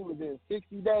intervene within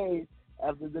 60 days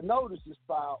after the notice is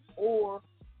filed, or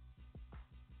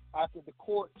after the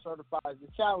court certifies the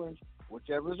challenge,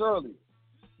 whichever is earlier.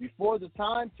 Before the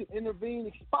time to intervene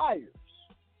expires,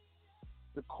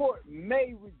 the court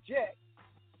may reject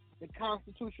the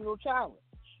constitutional challenge,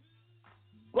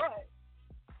 but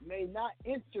may not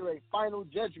enter a final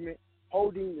judgment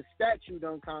holding the statute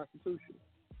unconstitutional.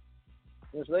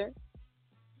 You understand?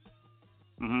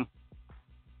 Mm-hmm.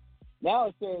 Now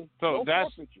it says so no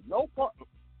that's forfeiture, no part.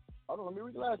 Hold on, let me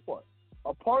read the last part.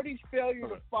 A party's failure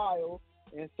to file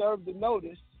and serve the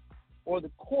notice, or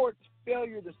the court's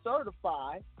failure to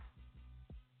certify,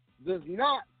 does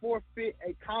not forfeit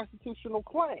a constitutional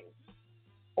claim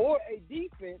or a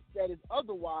defense that is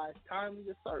otherwise timely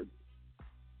asserted.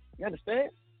 You understand?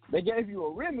 They gave you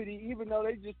a remedy, even though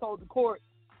they just told the court,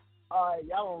 all right,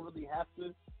 y'all don't really have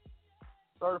to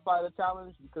certify the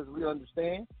challenge because we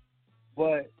understand.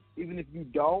 But even if you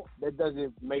don't, that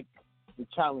doesn't make the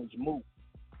challenge moot.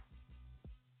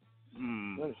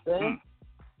 You understand?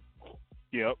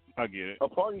 Yep, I get it. A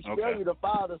party's failure to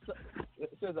file it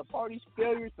says a party's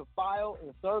failure to file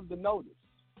and serve the notice.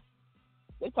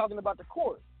 They're talking about the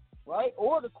court, right?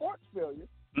 Or the court's failure.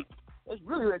 That's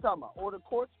really what they're talking about. Or the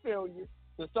court's failure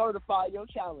to certify your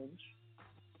challenge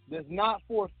does not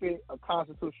forfeit a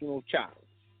constitutional challenge.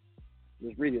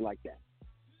 Just read it like that.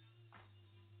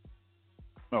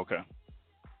 Okay.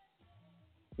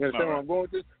 You understand where I'm going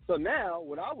with this? So now,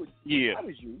 what I would, if I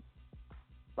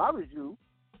was you,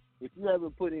 if you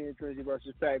haven't put in Trinity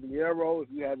versus Pagliaro, if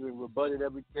you haven't rebutted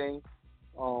everything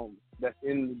that's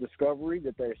in the discovery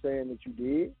that they're saying that you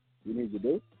did, you need to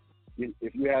do.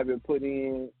 If you haven't put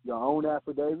in your own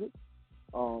affidavit,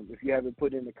 if you haven't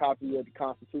put in a copy of the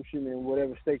Constitution in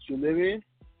whatever state you live in,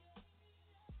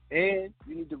 and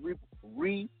you need to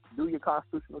redo your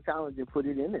constitutional challenge and put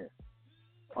it in there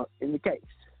in the case,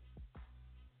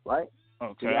 right?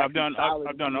 Okay, so I've done all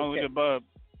of the above.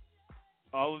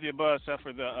 All of the above except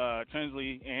for the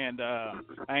Tinsley, and I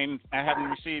haven't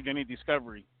received any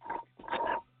discovery.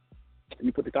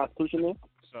 You put the Constitution in?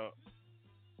 So,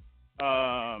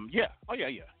 yeah. Oh,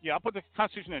 yeah. I put the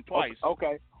Constitution in twice.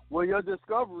 Okay. Well, your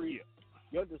discovery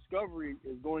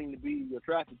is going to be your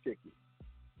traffic ticket.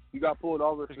 You got pulled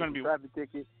over for a traffic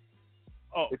ticket.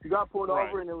 Oh, if you got pulled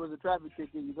over and there was a traffic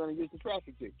ticket, you're going to use the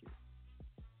traffic ticket.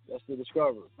 That's the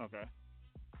discovery. Okay.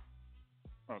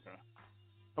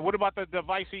 What about the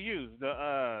device he used,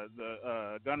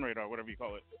 the gun radar, whatever you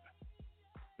call it?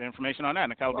 The information on that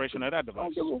and the calibration of that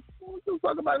device. We'll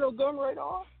talk about no gun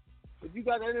radar. If you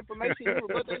got that information, you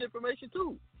rebut that information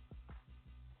too.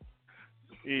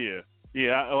 Yeah.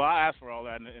 I asked for all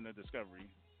that in the discovery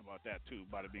about that too,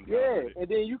 about it being calibrated. And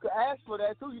then you can ask for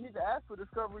that too. You need to ask for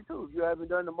discovery too. If you haven't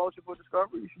done the motion for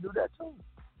discovery, you should do that too.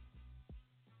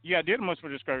 Yeah, I did a motion for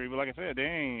discovery, but like I said, they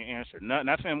ain't answered nothing.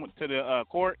 I sent to the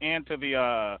court and to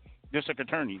the district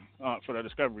attorney for the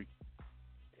discovery.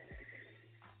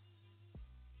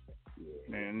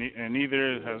 And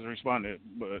neither has responded.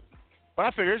 But I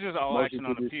figure it's just all action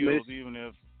on appeals, even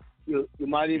if you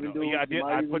might even do. Yeah, I did.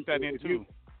 I put that in too.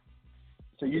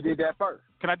 So you did that first.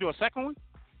 Can I do a second one?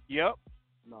 Yep.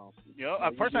 No.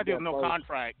 Yep. First I did with no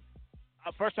contract.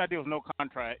 First I did with no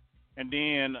contract, and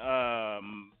then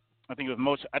I think it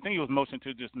was motion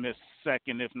to dismiss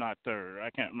second, if not third. I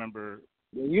can't remember.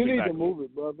 Yeah, you need to move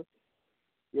it, brother.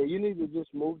 Yeah, you need to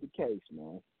just move the case,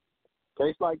 man.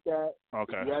 Case like that.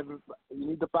 Okay. You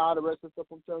need to file the rest of the stuff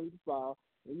I'm telling you to file,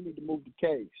 and you need to move the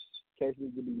case. Case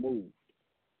needs to be moved.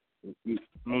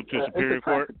 Move to Superior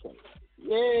Court? Case.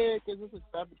 Yeah, because it's a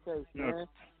traffic case, man.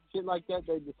 Shit like that,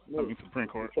 they dismiss. Supreme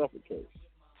Court. Traffic case.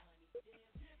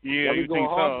 Yeah, you think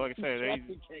so? Like I said,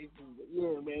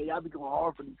 yeah, man, y'all be going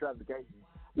hard for these traffic cases.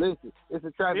 Listen, it's a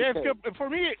traffic case. Yeah, it's good. For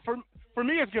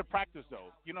me, it's good practice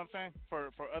though. You know what I'm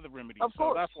saying? For other remedies. Of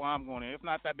course. So that's why I'm going in. It's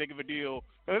not that big of a deal.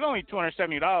 It's only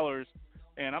 $270,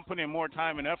 and I'm putting in more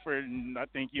time and effort, and I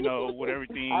think with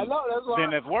everything, I know, that's why,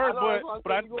 then it's worth.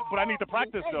 But I need to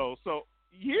practice though. So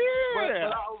yeah.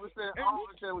 But I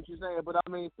understand what you're saying. But I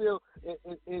mean, still,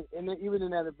 and even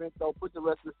in that event though, put the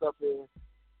rest of the stuff in.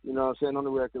 You know what I'm saying, on the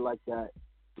record like that.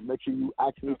 Make sure you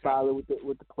actually file it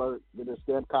with the clerk, get a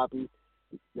stamped copy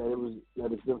that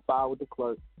it's been filed with the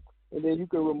clerk, and then you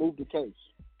can remove the case.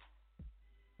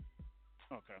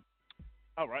 Okay.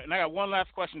 All right. And I got one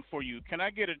last question for you. Can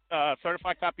I get a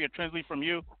certified copy of Tinsley from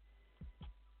you?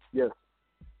 Yes.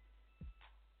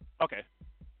 Okay.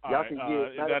 Y'all right. can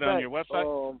get. Is that on your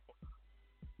website?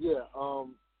 Yeah.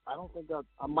 I don't think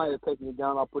I might have taken it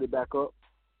down. I'll put it back up.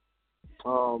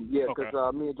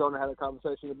 Because me and Jonah had a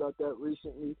conversation about that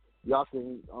recently. Y'all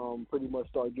can pretty much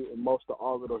start getting most of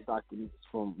all of those documents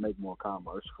from Make More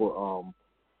Commerce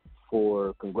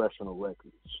for congressional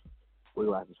records.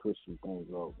 We'll have to switch some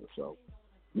things over. So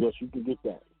Yes, you can get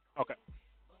that. Okay.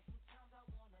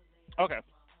 Okay.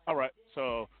 All right.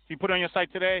 So you put it on your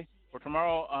site today or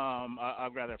tomorrow? I'll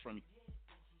grab that from you.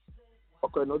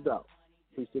 Okay, no doubt.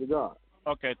 Peace to the God.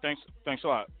 Okay. Thanks a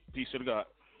lot. Peace to the God.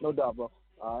 No doubt, bro.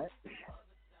 All right.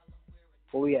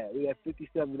 Where we at? We at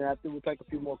 57 after. We'll take a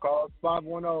few more calls.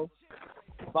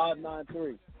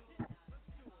 510-593.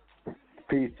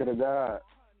 Peace to the God.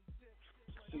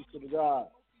 Peace to the God.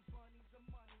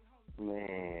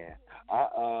 Man,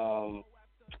 I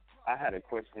had a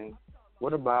question.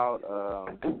 What about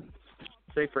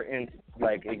say for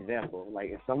example,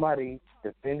 like if somebody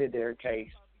defended their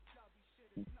case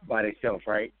by themselves,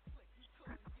 right?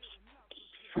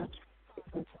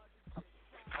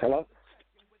 Hello?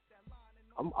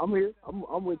 I'm here.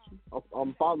 I'm with you.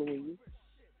 I'm following you.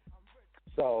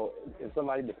 So if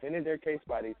somebody defended their case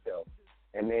by themselves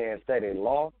and then say they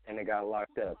lost and they got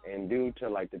locked up, and due to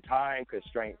like the time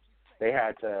constraints, they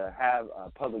had to have a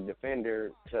public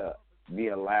defender to be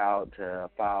allowed to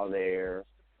file their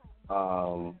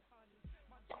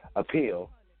appeal,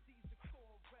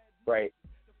 right?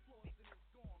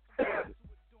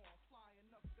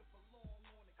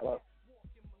 Hello?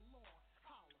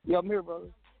 Yeah, I'm here, brother.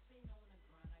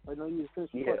 I know you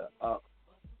official. Yeah.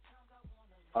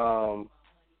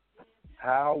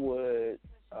 How would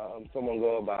someone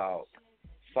go about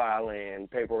filing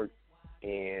paperwork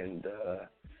in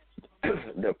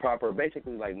the proper,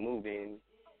 basically like moving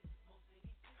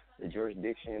the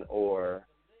jurisdiction or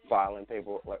filing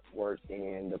paperwork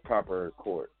in the proper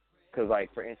court? Because,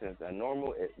 like, for instance,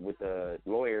 with the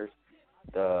lawyers,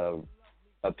 the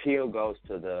appeal goes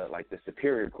to the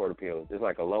Superior Court of Appeals. It's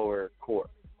like a lower court,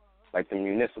 like the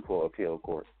municipal appeal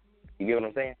court. You get what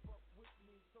I'm saying?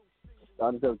 I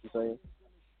understand what you're saying.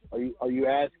 Are you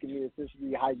asking me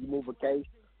essentially how you move a case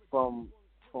from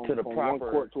to the proper one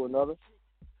court to another?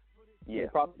 Yeah.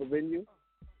 The proper venue?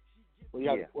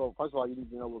 Well, first of all, you need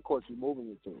to know what court you're moving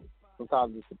it to.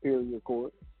 Sometimes the Superior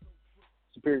Court.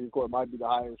 Superior Court might be the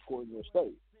highest court in your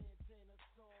state.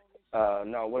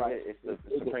 No, it's the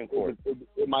Supreme Court.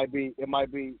 It might be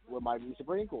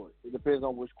Supreme Court. It depends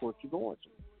on which court you're going to.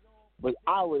 But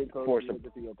I would encourage you to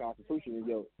look at your constitution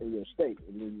in your state,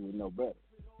 and then you would know better.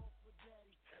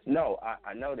 No,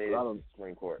 I know that it's the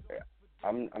Supreme Court.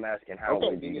 I'm asking how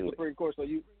would you do it? Supreme Court, so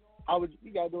you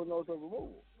got to do a notice of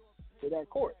removal to that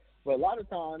court. But a lot of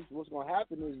times, what's going to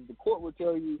happen is the court will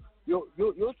tell you you'll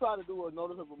try to do a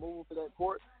notice of removal to that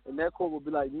court, and that court will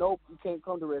be like, nope, you can't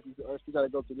come directly to us. You got to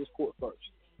go to this court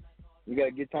first. You got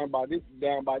to get down by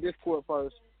this court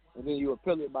first, and then you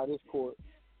appeal it by this court,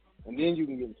 and then you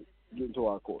can get into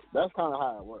our court. That's kind of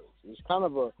how it works. It's kind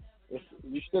of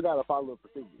you still got to follow a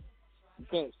procedure. You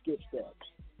can't skip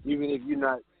steps, even if you're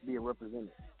not being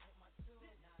represented.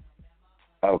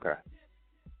 Okay.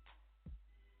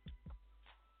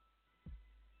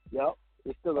 Yep,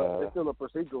 it's still a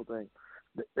procedural thing.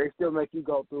 They still make you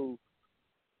go through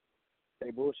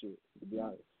their bullshit, to be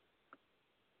honest.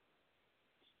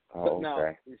 Oh, okay.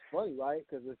 Now, it's funny, right?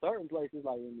 Because in certain places,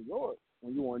 like in New York,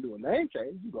 when you want to do a name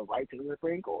change, you go right to the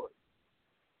Supreme Court.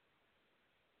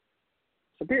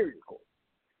 Superior Court.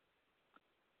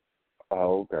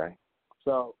 Oh, okay.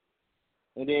 So,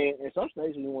 and then in some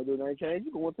states, when you want to do a name change,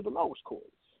 you go into the lowest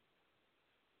courts.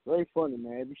 Very funny,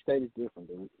 man. Every state is different,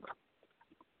 dude.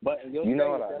 But in your state,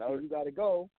 that's where you got to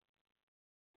go.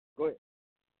 Go ahead.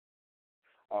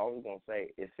 I was going to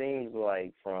say, it seems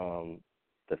like from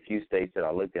the few states that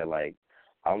I looked at, like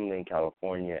I'm in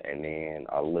California, and then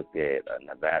I looked at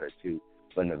Nevada too.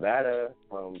 But Nevada,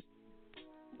 from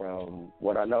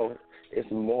what I know, it's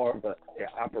more, but it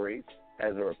operates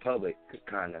as a republic,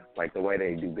 kind of like the way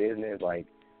they do business, like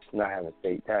not having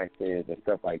state taxes and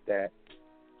stuff like that.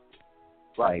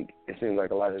 Like, it seems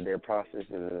like a lot of their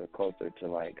processes are closer to,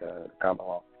 like, common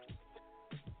law.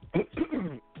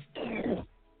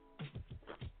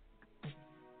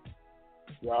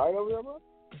 You all right over there, bro?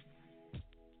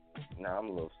 Nah, I'm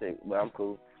a little sick, but I'm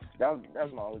cool. That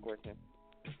was my only question.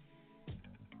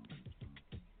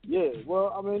 Yeah,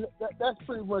 well, I mean, that's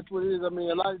pretty much what it is. I mean,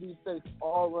 a lot of these states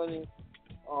are running,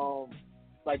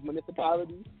 like,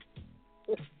 municipalities.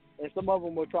 And some of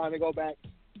them are trying to go back,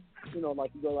 like you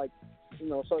go, like,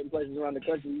 certain places around the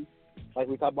country, like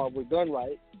we talk about with gun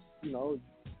rights, you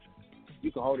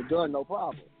can hold a gun, no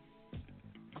problem.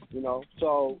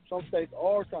 So some states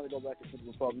are trying to go back into the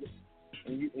republic,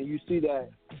 and you see that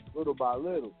little by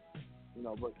little,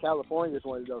 But California is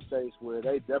one of those states where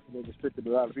they definitely restricted a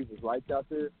lot of people's rights out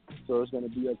there. So it's going to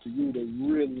be up to you to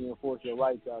really enforce your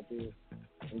rights out there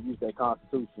and use that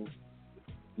Constitution,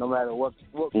 no matter what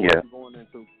court you're going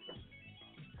into.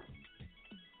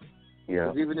 Yeah.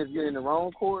 Because even if you're in the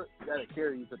wrong court, you got to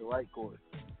carry you to the right court.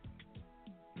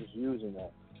 just using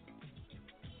that.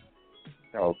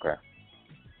 Okay.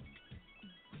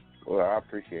 Well, I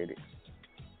appreciate it.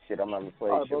 Shit, I'm on the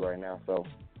slave shit right now, so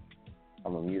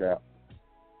I'm gonna mute out.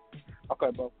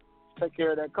 Okay, bro. Take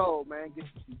care of that cold, man. Get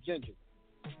you some ginger.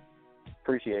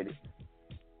 Appreciate it.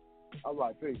 All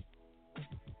right, peace.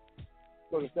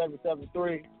 Go to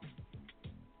 773-569.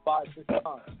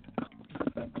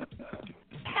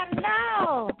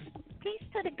 Hello. Peace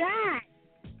to the God.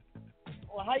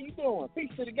 Well, how you doing?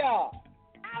 Peace to the God.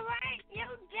 All right, you,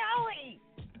 Joey.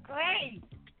 Great.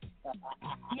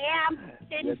 Yeah, I'm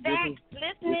sitting back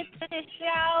listening to the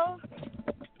show.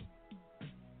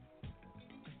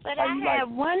 But I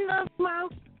have one little small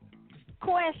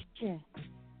question.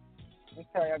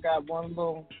 Okay, I got one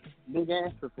little big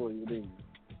answer for you, then.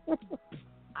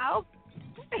 Oh,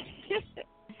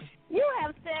 you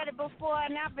have said it before,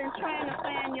 and I've been trying to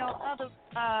find your other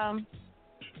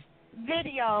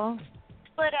video.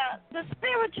 But the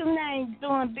spiritual names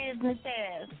doing business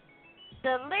as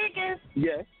the Liggins.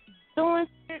 Yes. Doing.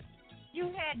 You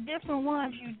had different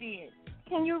ones you did.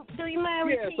 Do you mind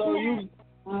repeating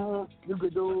that? You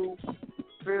could do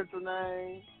spiritual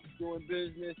name, doing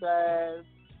business as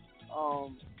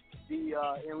the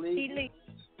elite.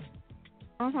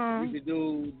 You could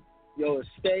do your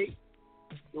estate,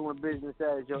 doing business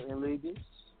as your illegals.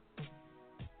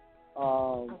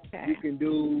 You can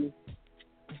do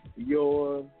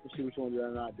your, let's see which one did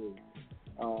I not do.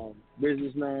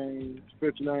 Business name,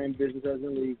 spiritual name, business as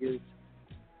illegals,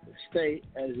 estate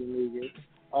as illegals.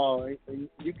 And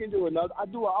you can do another. I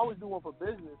always do one for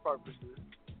business purposes,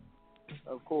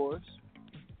 of course.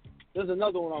 There's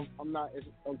another one I'm not. It's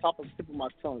on top of the tip of my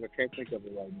tongue. I can't think of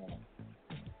it right now.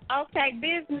 Okay,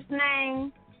 business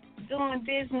name, doing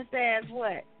business as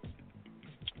what?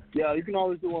 Yeah, you can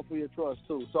always do one for your trust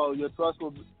too. So your trust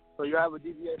will. So you have a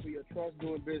DBA for your trust,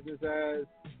 doing business as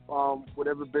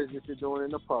whatever business you're doing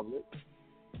in the public,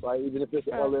 right? Even if it's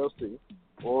an LLC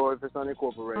or if it's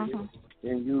unincorporated.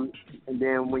 And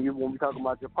then when we talk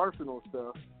about your personal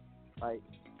stuff, like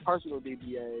personal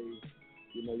DBAs,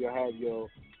 you'll have your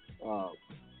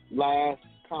last,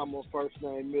 comma, first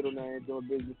name, middle name, doing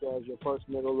business as your first,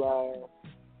 middle, last.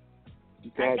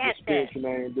 You can have your spiritual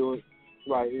name doing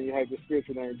right, and you have your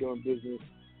spiritual name doing business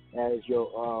as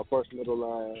your first, middle,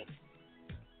 last.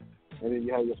 And then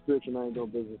you have your spiritual name doing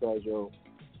business as your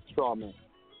straw man.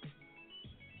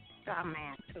 Straw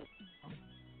man too.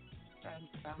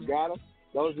 You got them?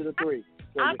 Those are the three.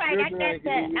 So all right, I got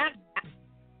that.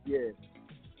 Yeah.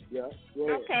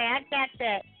 Okay, I got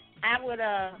that.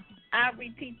 I'll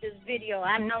repeat this video.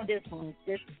 I know this one.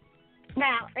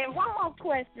 Now, and one more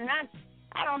question.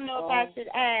 I don't know if I should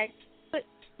ask, but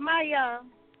I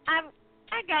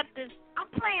got this. I'm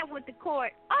playing with the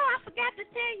court. Oh, I forgot to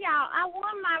tell y'all. I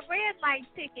won my red light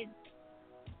ticket.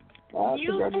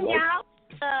 Using y'all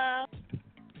stuff.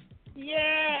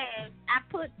 Yes,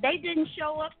 they didn't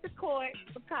show up to court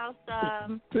because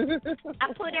I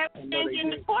put everything in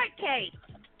the court case.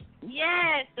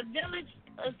 Yes, the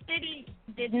city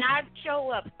did not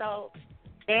show up, so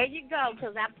there you go,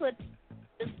 because I put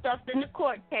the stuff in the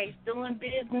court case, doing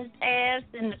business as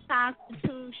in the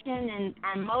Constitution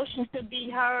and motion to be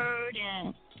heard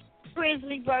and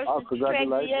Grizzly versus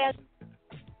Treasury.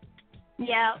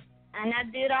 Yeah. And I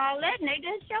did all that, and they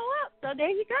didn't show up. So there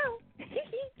you go.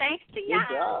 Thanks to y'all.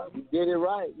 Good job. You did it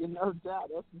right. No doubt.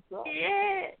 That's what's up.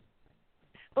 Yeah.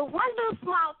 But one little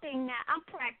small thing now. I'm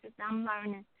practicing. I'm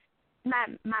learning. My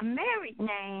married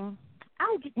name.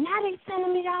 Now they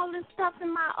sending me all this stuff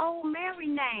in my old married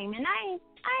name, and I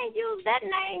ain't used that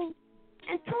name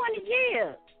in 20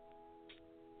 years.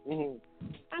 Mm-hmm.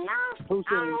 And now Who's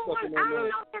sending you stuff in that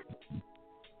name?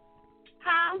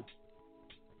 Huh?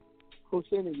 Who's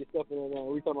sending you stuff in that name?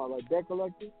 Are we talking about like debt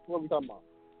collector? What are we talking about?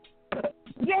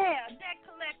 Yeah, debt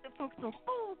collector from some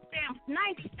food stamps,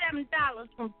 $97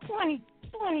 from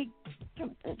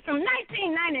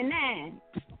 1999.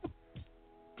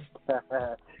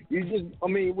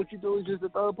 What you do is just a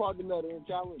third party letter and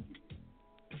challenge you.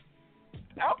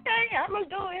 Okay, I'm gonna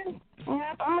do it.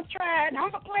 I'm gonna try it.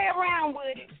 I'm gonna play around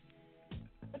with it.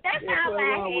 But that's how I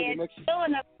had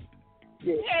doing it.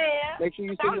 Yeah. Make sure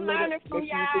you send the letter. Make sure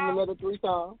you send the letter 3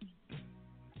 times.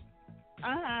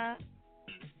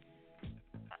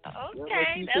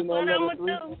 Okay, that's what I'm gonna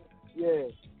do.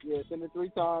 Yeah, send it 3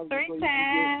 times. 3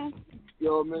 times.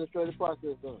 Your administrative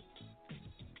process done.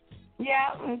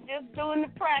 Yeah, I'm just doing the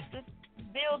practice,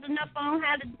 building up on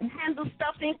how to handle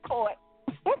stuff in court.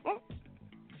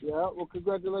 Yeah, well,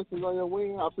 congratulations on your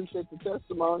win. I appreciate the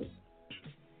testimony.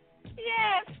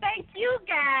 Yes, thank you,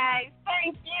 guys.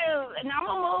 Thank you. And I'm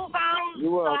going to move on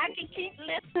so I can keep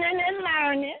listening and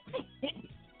learning.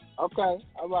 Okay.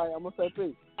 All right. I'm gonna say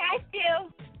peace. Thank you.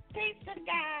 Peace to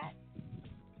God.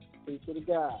 Peace to the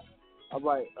God. All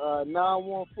right.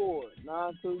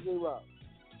 914-920.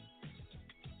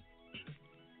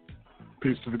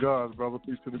 Peace to the gods, brother.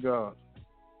 Peace to the gods.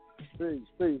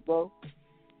 Peace, bro.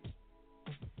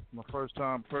 My first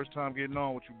time getting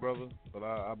on with you, brother. But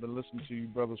I've been listening to you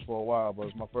brothers for a while. But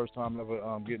it's my first time ever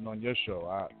getting on your show.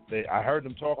 I heard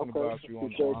them talking about you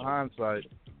on Hindsight.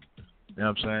 You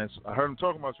know what I'm saying? So I heard them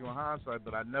talking about you on Hindsight,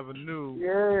 but I never knew.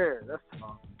 Yeah, that's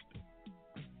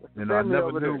I never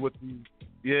knew what.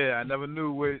 I never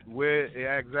knew where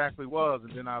it exactly was,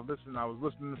 and then I was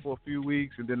listening for a few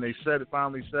weeks, and then they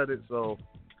finally said it, so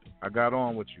I got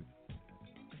on with you.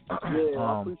 Yeah,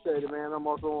 I appreciate it, man. I'm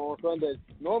also on Sunday.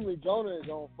 Normally Jonah is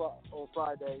on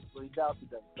Friday, but he's out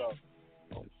today, so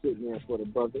I'm sitting in for the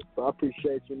brother. So I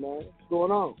appreciate you, man. What's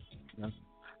going on? Yeah.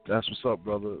 That's what's up,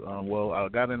 brother. Well, I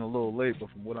got in a little late,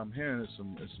 but from what I'm hearing, it's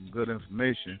some good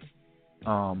information.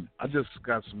 I just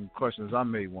got some questions I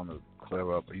may want to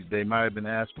clear up. They might have been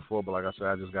asked before, but like I said,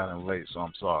 I just got in late, so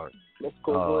I'm sorry. Let's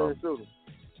go ahead and do it.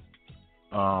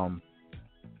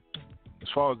 As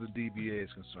far as the DBA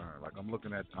is concerned, like I'm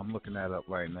looking that up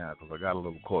right now because I got a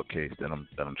little court case that I'm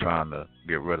trying to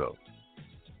get rid of,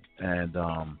 and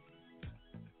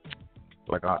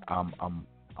like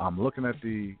I'm looking at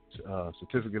the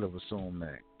certificate of assumed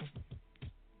name.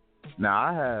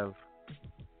 Now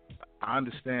I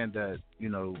understand that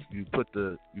you put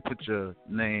your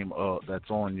name that's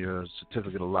on your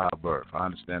certificate of live birth. I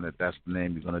understand that that's the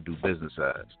name you're going to do business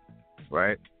as,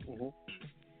 right? Mm-hmm.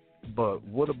 But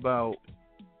what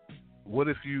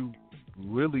if you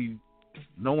really,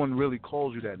 no one really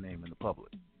calls you that name in the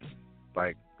public?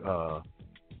 Like,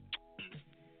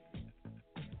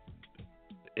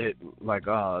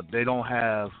 they don't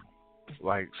have,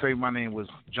 like, say my name was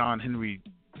John Henry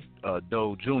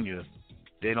Doe Jr.,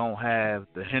 they don't have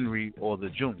the Henry or the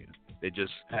Junior. They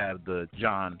just have the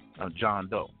John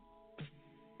Doe.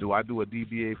 Do I do a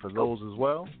DBA for those as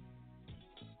well?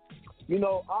 I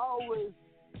always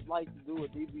like to do a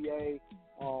DBA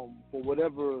for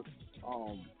whatever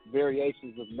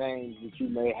variations of names that you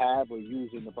may have or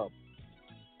use in the public.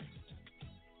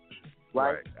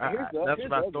 Right. That's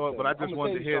what I thought, but I just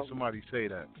wanted to hear somebody say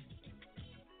that.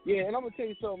 Yeah, and I'm going to tell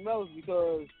you something else,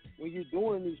 because when you're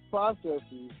doing these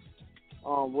processes,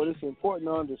 what it's important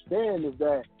to understand is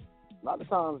that a lot of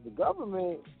times the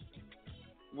government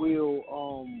will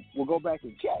go back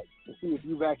and check to see if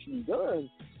you've actually done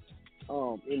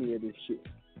any of this shit.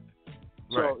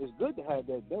 Right. So it's good to have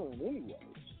that done anyway.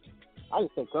 I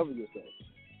just say cover yourself.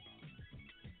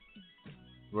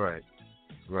 Right.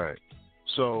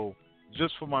 So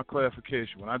just for my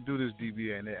clarification, when I do this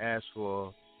DBA and they ask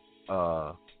for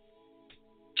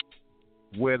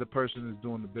where the person is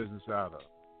doing the business out of,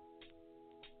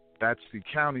 that's the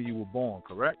county you were born,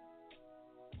 correct?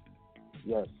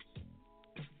 Yes.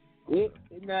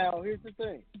 Now, here's the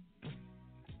thing.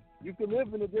 You can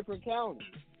live in a different county.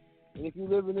 And if you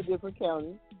live in a different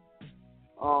county,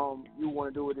 you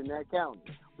want to do it in that county.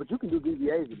 But you can do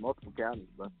DBAs in multiple counties,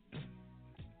 bro.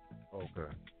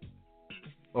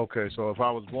 Okay, so if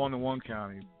I was born in one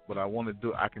county, but I want to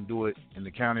do, I can do it in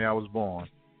the county I was born,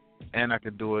 and I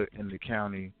can do it in the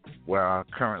county where I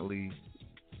currently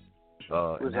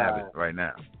inhabit right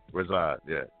now. Reside,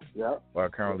 yeah. Yep. Where I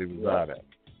currently reside at.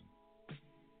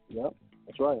 Yep,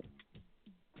 that's right.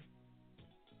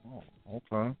 Oh,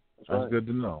 okay. That's good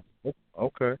to know.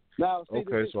 Okay. Now, see,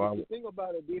 okay, the thing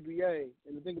about a DBA,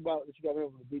 and the thing about that you got to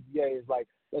remember with a DBA is, like,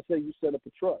 let's say you set up a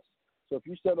trust. So if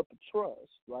you set up a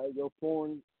trust, right, your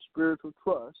foreign spiritual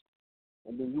trust,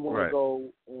 and then you want to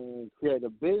go and create a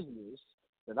business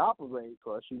that operates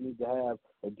trust, you need to have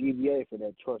a DBA for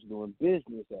that trust doing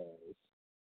business as,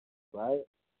 right,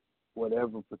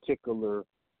 whatever particular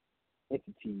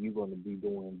entity you're going to be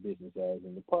doing business as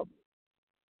in the public.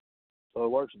 So it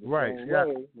works the same way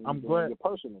when I'm you're glad. doing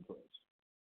your personal trust.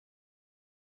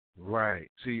 Right.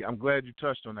 See, I'm glad you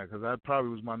touched on that, because that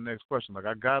probably was my next question. Like,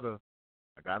 I got a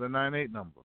 98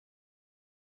 number,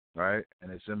 right,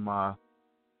 and it's in my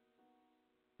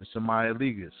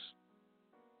Illegus.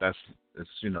 It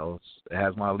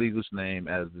has my Illegus name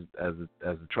as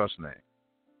the trust name.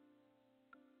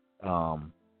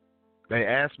 They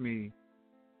asked me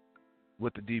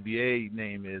what the DBA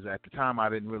name is. At the time, I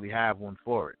didn't really have one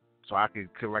for it, so I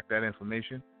could correct that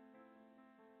information.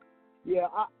 Yeah,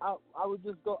 I would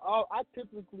just go. I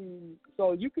typically,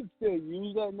 so you can still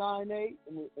use that 98,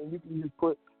 and you can just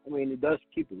put. I mean, it does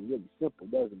keep it really simple,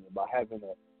 doesn't it? By having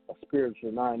a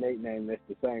spiritual 98 name that's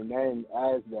the same name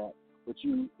as that. But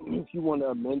if you want to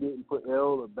amend it and put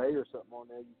L or Bay or something on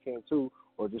there, you can too,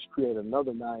 or just create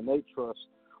another 98 trust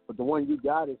but the one you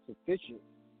got is sufficient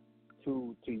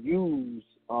to use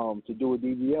to do a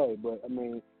DBA. But I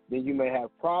mean, then you may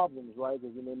have problems, right?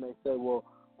 Because then they may say, well,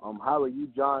 how are you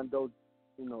John Doe,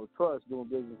 Trust doing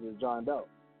business as John Doe?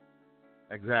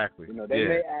 Exactly. They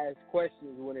may ask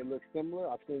questions when they look similar.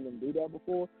 I've seen them do that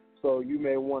before. So you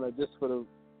may want to, just for the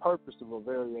purpose of a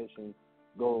variation,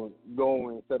 go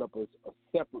and set up a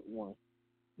separate one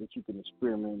that you can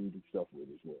experiment and do stuff with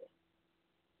as well.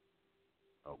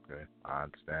 Okay, I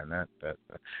understand that.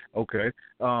 Okay.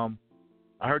 I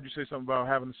heard you say something about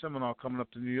having a seminar coming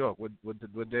up to New York. What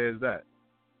day is that?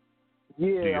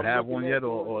 Yeah. Do you I'm have one yet,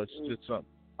 or or it's just something?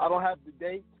 I don't have the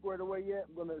date squared away yet.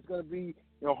 It's gonna be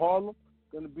in Harlem.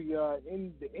 It's gonna be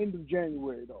in the end of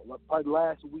January though, probably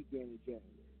last weekend in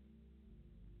January.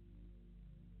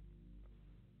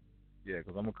 Yeah,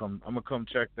 because I'm gonna come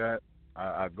check that.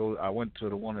 I went to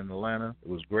the one in Atlanta. It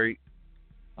was great.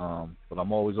 But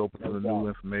I'm always open to the new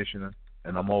information,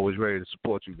 and I'm always ready to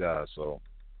support you guys. So,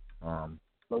 no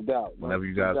doubt. Whenever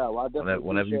you guys,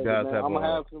 whenever you guys have, I'm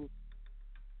gonna have some.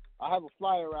 I have a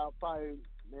flyer out probably,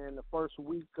 man. The first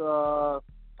week,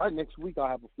 probably next week, I'll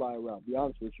have a flyer out. Be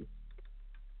honest with you.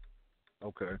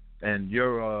 Okay. And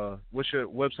your what's your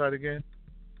website again?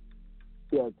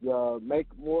 Yeah,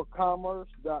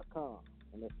 MakeMoreCommerce.com.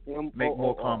 And it's MOOR. Make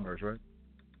More Commerce, right?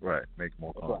 Right. Make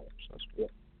More Commerce. Right. That's yeah.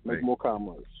 Make More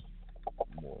Commerce.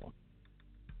 More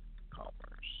Commerce.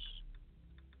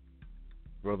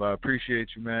 Brother, I appreciate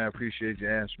you, man. I appreciate you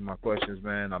answering my questions,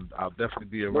 man. I'll definitely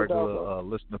be a regular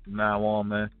listener from now on,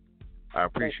 man. I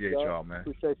appreciate y'all, man.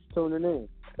 Appreciate you tuning in.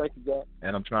 Thank you, God.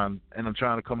 And I'm trying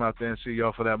to come out there and see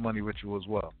y'all for that money ritual as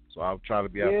well. So I'll try to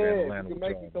be out there in Atlanta with y'all.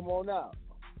 Yeah, make you come on out.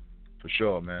 For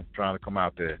sure, man. Trying to come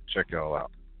out there, check y'all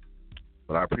out.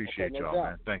 But I appreciate y'all,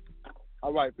 man. Thank you.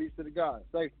 All right, peace to the God.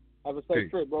 Thanks. Have a safe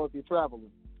trip, bro, if you're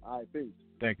traveling. All right, peace.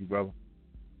 Thank you, brother.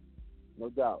 No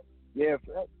doubt. Yeah,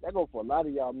 that go for a lot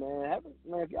of y'all, man.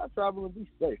 If y'all traveling, be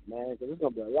safe, man, because there's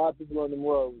going to be a lot of people on the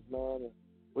roads, man. And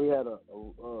we had a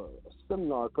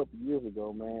seminar a couple of years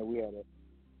ago, man. We had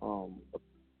a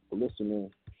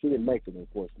listener. She didn't make it,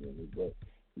 unfortunately, but,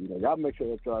 y'all make sure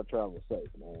that y'all travel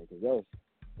safe, man, because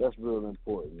that's real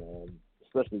important, man,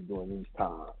 especially during these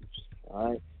times. All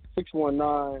right?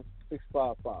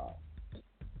 619-655.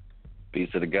 Peace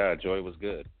to the God. Joy was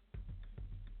good.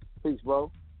 Peace,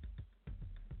 bro.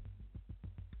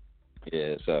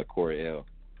 Yeah, it's Corey L.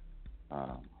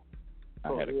 I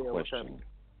had a question.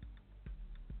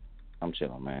 I'm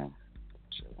chilling, man.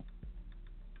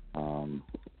 I'm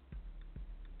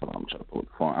trying to pull the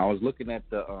form. I was looking at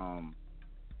the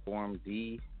Form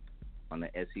D on the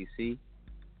SEC.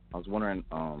 I was wondering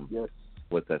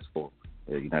what that's for.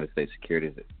 The United States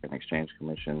Securities and Exchange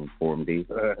Commission, Form D.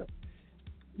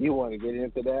 You want to get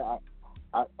into that?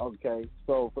 Okay.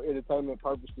 So for entertainment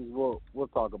purposes, we'll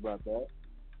talk about that.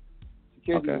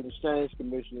 Securities and Exchange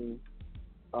Commission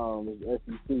is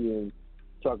SEC, and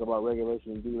talk about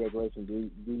regulation and deregulation.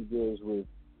 D deals with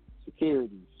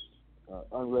securities,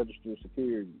 unregistered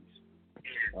securities,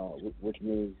 which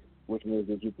means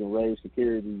that you can raise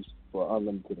securities for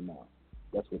unlimited amount.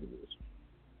 That's what it is.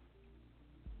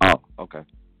 Oh, okay.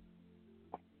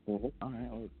 Mm-hmm. All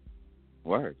right.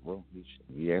 Word. Well,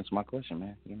 you answered my question,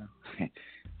 man.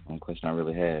 One question I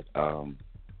really had. I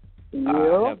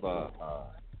have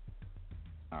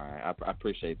all right. I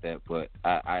appreciate that, but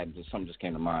something just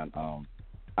came to mind. I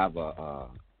have a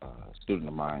student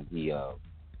of mine. He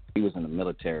was in the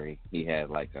military. He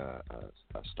had like a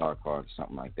star card or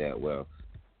something like that. Well,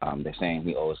 they're saying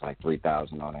he owes like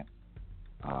 $3,000 on it.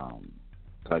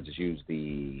 Could I just use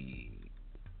the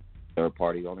third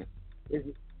party on it? Is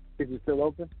it still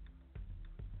open?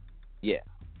 Yeah.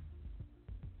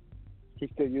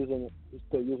 He's still using it. He's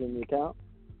still using the account.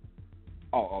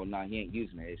 Oh no, he ain't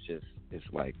using it. It's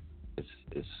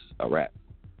a wrap,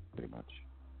 pretty much.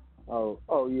 Oh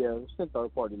yeah, it's a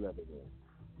third party level then.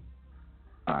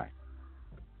 All right.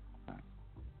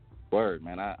 Word,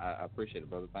 man. I appreciate it,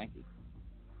 brother. Thank you.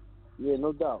 Yeah,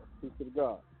 no doubt. Peace to the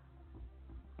God.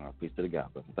 Peace to the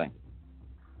God, brother. Thank you.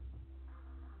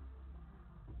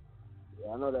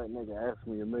 Yeah, I know that nigga asked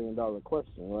me $1 million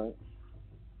question, right?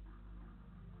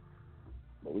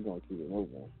 But we're going to keep it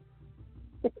moving.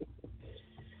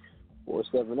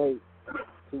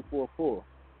 478-244.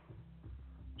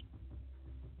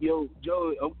 Yo,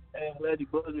 Joey, I'm glad you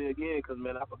buzzed me again because,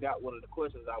 man, I forgot one of the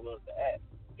questions I wanted to ask.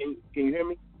 Can you hear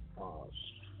me?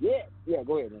 Yeah,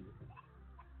 go ahead, nigga.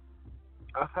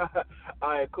 All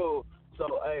right, cool. So,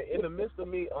 in the midst of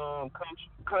me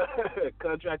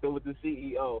contracting with the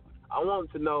CEO, I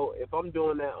wanted to know if I'm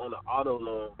doing that on an auto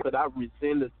loan, could I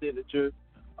rescind the signature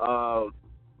on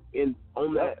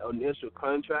that initial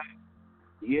contract?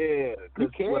 Yeah, you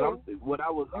can. What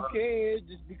I was. You can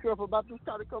just be careful about them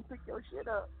trying to come pick your shit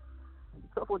up. Be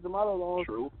careful with them auto loans.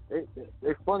 True.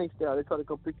 They funny style. They try to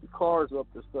come pick your cars up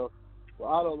and stuff. For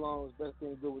auto loans, best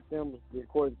thing to do with them is get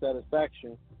court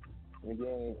satisfaction, and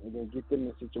then get them in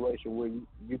a situation where you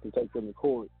can take them to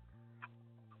court.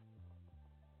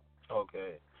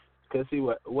 Okay. Cause see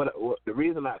what the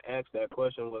reason I asked that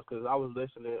question was because I was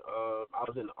listening. I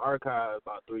was in the archive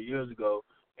about 3 years ago,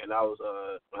 and I was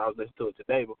listening to it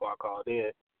today before I called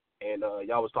in, and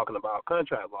y'all was talking about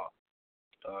contract law,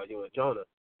 you and Jonah,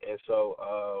 and so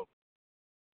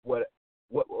what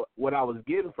I was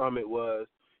getting from it was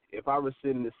if I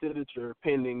rescind the signature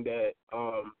pending that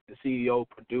the CEO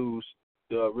produced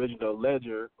the original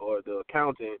ledger or the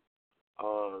accountant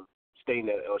stating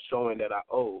that or showing that I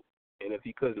owed. And if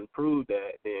he couldn't prove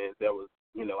that, then there was,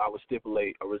 I would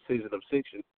stipulate a rescission of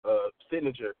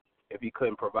signature if he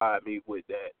couldn't provide me with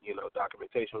that,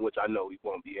 documentation, which I know he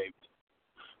won't be able to.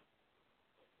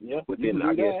 Yeah, but you then can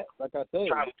do I guess that. Like I said,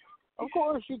 of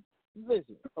course you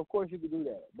can do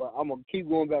that. But I'm gonna keep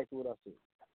going back to what I said.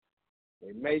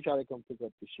 They may try to come pick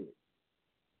up the shit.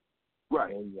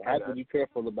 Right. And you have to be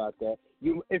careful about that.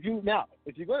 If you're gonna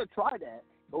try that,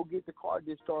 go get the car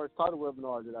discharge title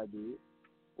webinar that I did.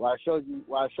 Where I show you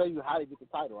how to get the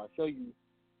title. I show you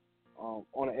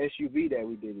on an SUV that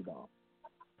we did it on.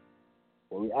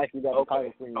 Where we actually got the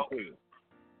title free and clear.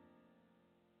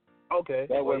 Okay.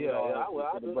 That way,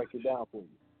 I'll break it down for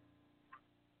you.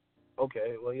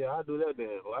 Okay. Well, yeah, I'll do that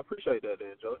then. Well, I appreciate that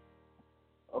then, Joey.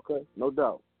 Okay, no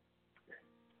doubt.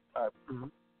 All right. Mm-hmm.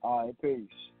 All right,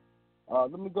 peace.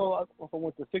 Let me go. I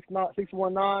went to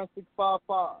 619-655.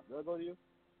 Did I go to you?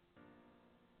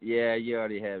 Yeah, you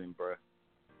already have him, bro.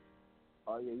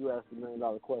 Oh, yeah, you asked $1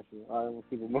 million question. All right, I'm going to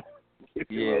keep it moving.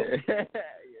 Yeah.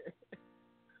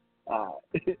 All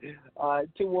right,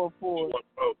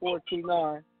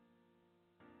 214-429.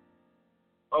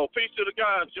 Oh, peace to the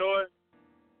guys, Joy.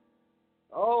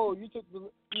 Oh, you took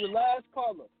your last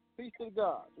caller. Peace to the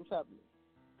guys. What's happening?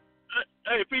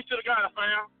 Hey, peace to the guys,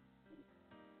 fam.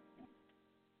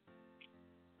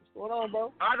 What's going on,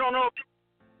 bro? I don't know.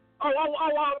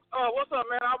 What's up,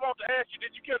 man? I want to ask you,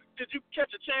 did you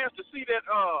catch a chance to see that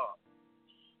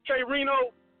K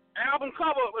Reno album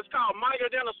cover? It was called Mightier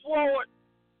Than a Sword.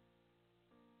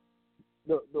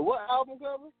 The what album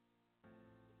cover?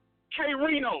 K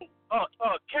Reno.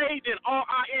 K then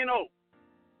R-I-N-O.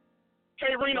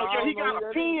 K Reno, no, he got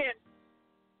a pen.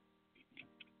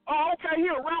 Oh, okay, he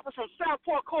a rapper from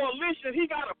Southport Coalition. He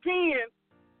got a pen,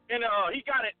 and he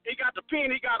got the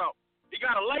pen. He got a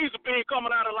laser beam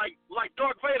coming out of like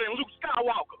Darth Vader and Luke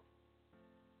Skywalker.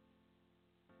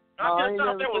 I just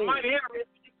thought that was mighty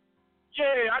interesting.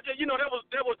 Yeah, that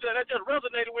just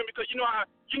resonated with me because you know how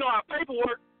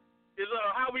paperwork is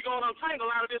how we gonna untangle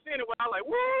out of this anyway. I like,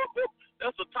 woo,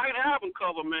 that's a tight album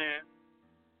cover, man.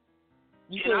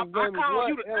 You said his name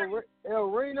is what?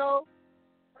 El Reno?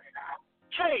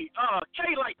 K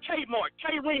like Kmart,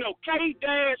 K Reno,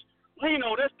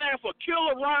 K-Reno. That stands for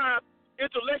Killer Rhyme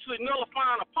Intellectually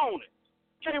Nullifying Opponent.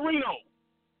 K Reno.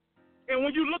 And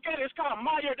when you look at it, it's called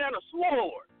Mightier Than a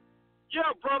Sword. Yeah,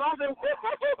 brother. I said,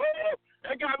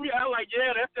 that got me. I like,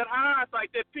 yeah, that's that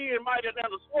hindsight, that pen Mightier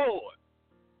Than a Sword.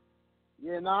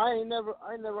 Yeah, I ain't never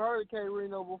heard of K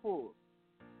Reno before.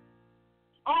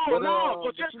 Oh, but, no,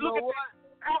 but just look at that.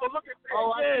 Have a look at that.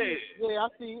 Oh, I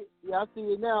see it. Yeah, I see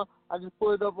it now. I just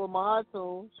pulled it up on my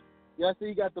iTunes. Yeah, I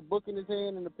see he got the book in his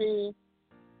hand and the pen.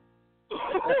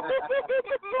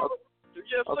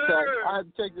 Yes, okay. sir. I had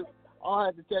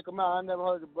to check him out. I never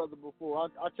heard of the brother before.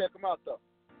 I'll check him out, though.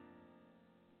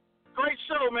 Great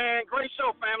show, man. Great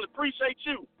show, family. Appreciate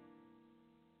you.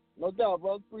 No doubt,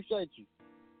 brother. Appreciate you.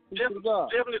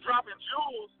 Definitely dropping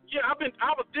jewels. Yeah, I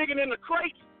was digging in the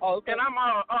crates. Oh, okay. And I'm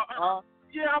I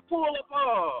pull up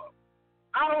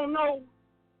I don't know.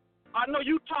 I know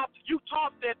you topped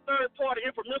that third party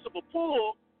impermissible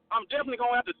pull. I'm definitely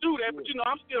gonna have to do that, but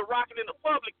I'm still rocking in the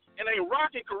public and ain't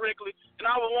rocking correctly, and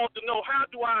I would want to know how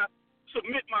do I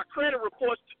submit my credit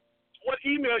reports to what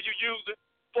email you using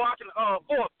for I can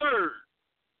for a third.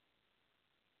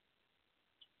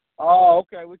 Oh,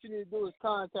 okay. What you need to do is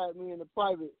contact me in the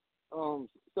private,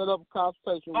 set up a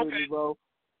consultation with me, bro.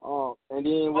 And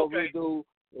then what we do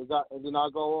is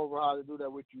I'll go over how to do that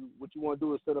with you. What you want to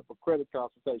do is set up a credit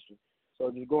consultation.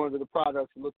 So just go into the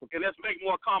products and look for. And that's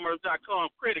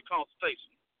makemorecommerce.com credit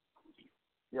consultation.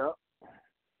 Yep.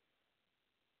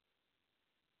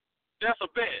 That's a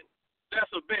bet.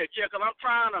 Yeah, because I'm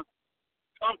trying to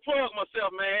unplug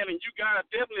myself, man, and you guys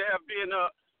definitely have been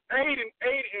aiding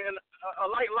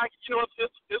like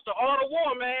it's the art of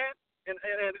war, man. And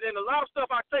a lot of stuff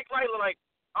I take lightly, like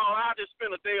oh, I'll just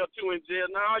spend a day or two in jail.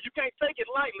 No, you can't take it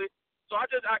lightly. So I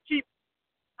keep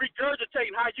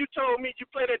regurgitating how you told me you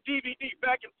play that DVD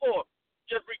back and forth.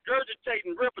 Just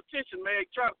regurgitating, repetition, man.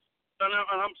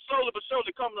 And I'm slowly but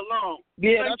surely coming along.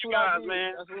 Yeah, Thank that's you what guys, I did.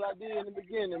 man. That's what I did in the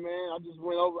beginning, man. I just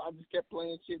went over. I just kept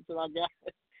playing shit till I got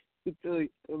until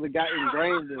it got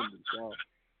ingrained in me. So.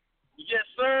 Yes,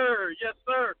 sir. Yes,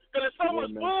 sir. Because there's so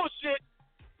much man. bullshit.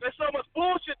 There's so much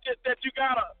bullshit that you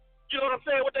gotta, you know what I'm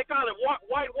saying? What they call it,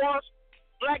 whitewash,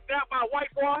 blacked out by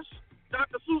whitewash.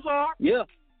 Dr. Suzar. Yeah.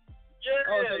 Yeah,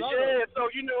 yeah.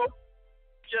 So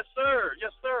yes, sir.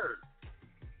 Yes, sir.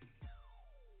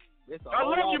 I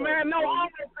love you, man. No homo,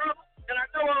 bro. And I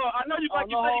know you like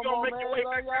you said you're gonna make your way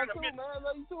back around. I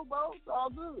love you too, bro. It's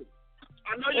all good.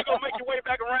 I know you're gonna make your way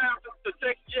back around to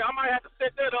Texas. Yeah, I might have to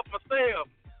set that up myself.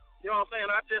 You know what I'm saying?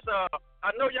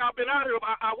 I know y'all been out here.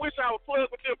 I wish I would plug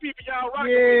with them people y'all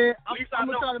rocking with. Yeah, I'm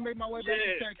gonna try to make my way back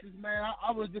to Texas, man.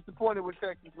 I was disappointed with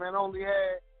Texas, man. I only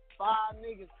had 5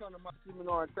 niggas come to my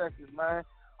seminar in Texas, man.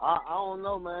 I don't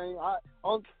know, man.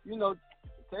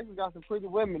 Texas got some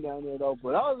pretty women down there, though.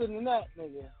 But other than that,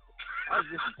 nigga, I was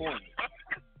disappointed.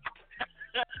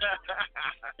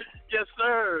 Yes,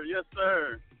 sir. Yes,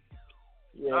 sir.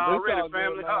 Yeah, already,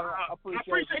 family. Good, I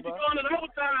appreciate you going to the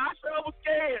overtime. I sure was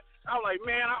scared. I was like,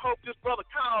 man, I hope this brother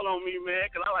called on me,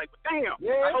 man, because I like, damn.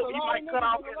 Yeah, I hope he might cut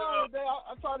off his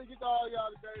I tried to get to all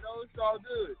y'all today, though. It's all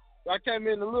good. I came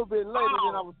in a little bit later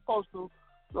than I was supposed to,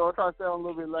 so I tried to stay on a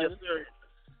little bit later. Yes, sir.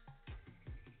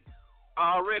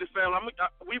 Already, fella.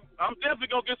 I'm definitely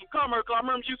gonna get some commerce. Cause I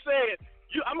remember you said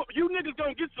you niggas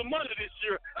gonna get some money this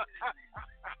year.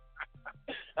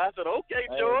 I said, okay,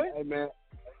 Joy. Hey man.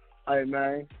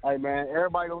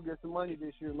 Everybody gonna get some money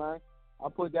this year, man. I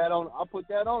put that on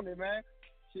it, man.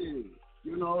 Shit.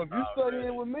 If you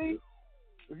studying with me,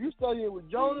 if you studying with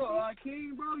Jonah or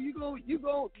Akeem, bro, you go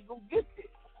get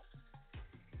it.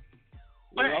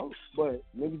 But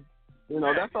niggas,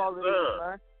 that's all it is,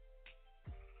 man.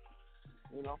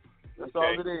 That's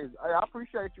all it is. Hey, I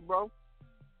appreciate you, bro.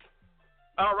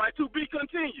 All right, to be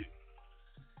continued.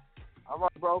 All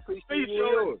right, bro. Peace to you.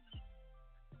 Yours.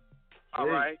 All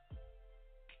right.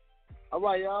 All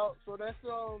right, y'all. So that's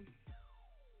hold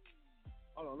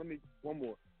on. Let me one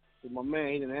more. My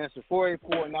man, he didn't answer.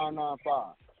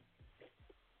 484-995.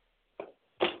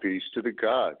 Peace to the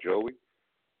God, Joey.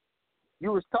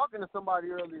 You was talking to somebody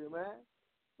earlier, man.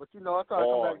 But I tried to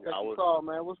come back and take the call,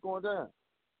 man. What's going down?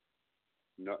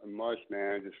 Nothing much,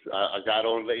 man. Just I got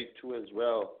on late too as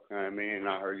well. I mean,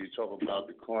 I heard you talk about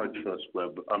the car trust,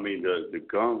 the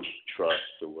gun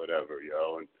trust or whatever,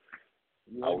 yo. And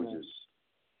yeah,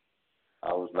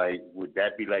 I was like, would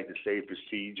that be like the same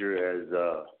procedure as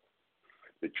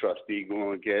the trustee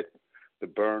going to get the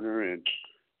burner and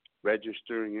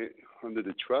registering it under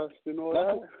the trust and all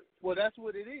that? Well, that's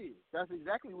what it is. That's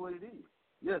exactly what it is.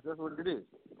 Yes, that's what it is.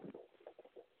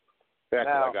 That's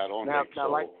what I got on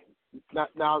late.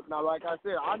 Now, like I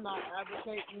said, I'm not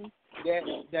advocating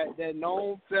that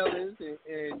known felons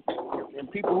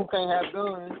and people who can't have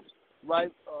guns,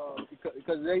 right?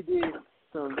 Because they did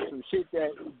some shit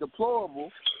that is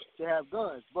deplorable to have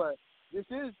guns. But this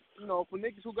is, for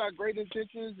niggas who got great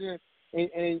intentions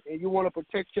and you want to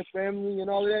protect your family and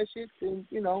all of that shit, then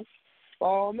by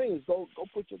all means, go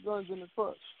put your guns in the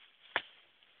trust.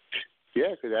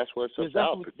 Yeah, because that's what it's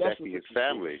about, protecting your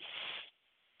family.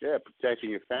 Yeah,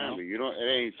 protecting your family. It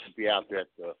ain't to be out there at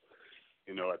the,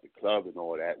 at the club and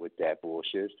all that with that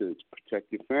bullshit. It's to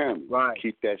protect your family. Right.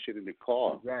 Keep that shit in the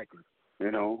car. Exactly.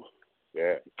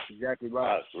 Yeah. Exactly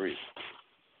right. I agree.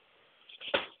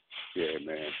 Yeah,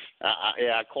 man.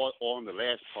 I caught on the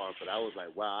last part, but I was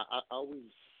like, wow, I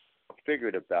always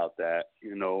figured about that,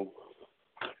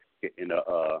 getting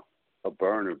a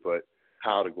burner, but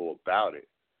how to go about it.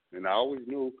 And I always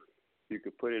knew you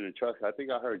could put it in trust. I think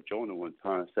I heard Jonah one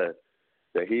time said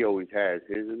that he always has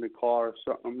his in the car or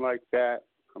something like that.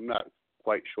 I'm not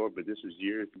quite sure, but this was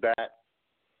years back.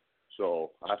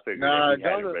 So I figured that he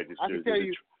had it registered. I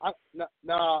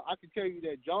can tell you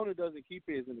that Jonah doesn't keep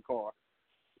his in the car.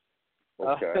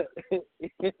 Okay.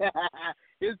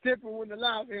 It's different when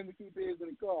allow him to keep his in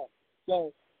the car.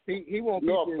 So he won't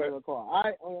keep his in the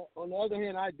car. On the other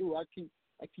hand, I do. I keep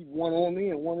one on me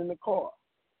and one in the car.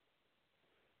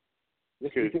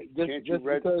 Just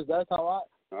because that's how I.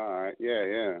 All right.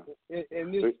 Yeah.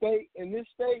 In this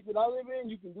state that I live in,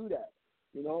 you can do that.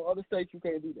 Other states you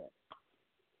can't do that.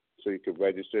 So you can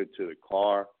register it to the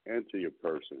car and to your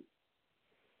person.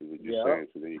 Is what you're saying?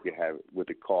 So then you can have it with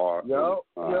the car. So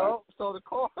the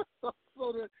car,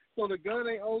 so the gun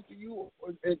ain't owned to you.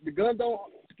 The gun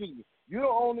don't. Excuse me. You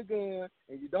don't own the gun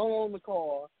and you don't own the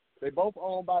car. They both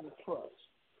owned by the trust.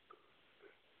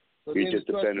 So You're then just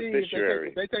the a trustee, beneficiary.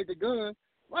 if they take the gun,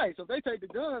 right? So if they take the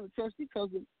gun, the trustee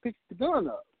comes and picks the gun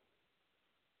up,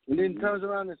 and then turns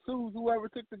around and sues whoever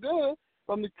took the gun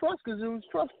from the trust because it was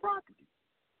trust property.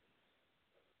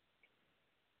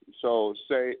 So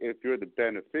say if you're the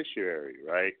beneficiary,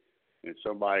 right, and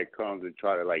somebody comes and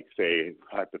try to, like, say,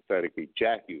 hypothetically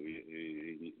jack you,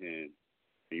 and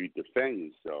you defend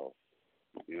yourself,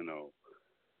 you know,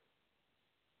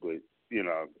 but, you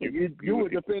know, you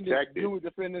would defend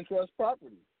trust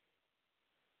property.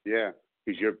 Yeah,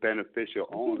 because you're beneficial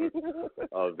owner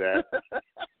of that.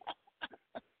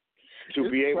 To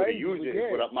be able to use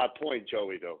it, but my point,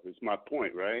 Joey, though, it's my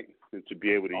point, right? And to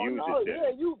be able to use it. Yeah,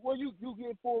 you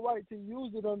get full right to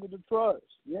use it under the trust.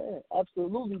 Yeah,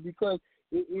 absolutely, because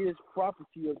it is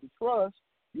property of the trust.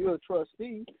 You're a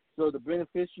trustee, so the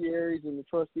beneficiaries and the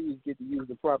trustees get to use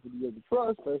the property of the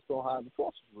trust based on how the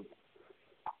trust is written.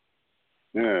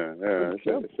 Yeah,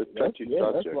 it's a touchy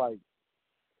subject. That's like,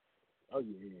 oh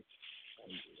yeah.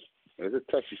 It's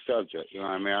a touchy subject. You know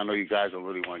what I mean? I know you guys don't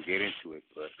really want to get into it,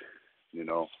 but, you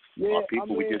know, our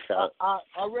people, we just have. I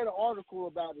read an article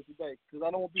about it today because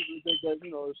I don't want people to think that,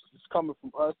 you know, it's coming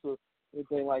from us or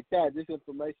anything like that. This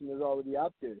information is already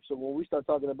out there. So when we start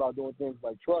talking about doing things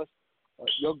like trust,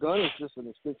 your gun is just an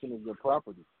extension of your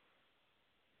property.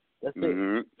 That's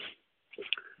it.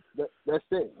 That's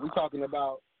it. We're talking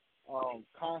about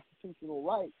constitutional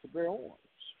right to bear arms.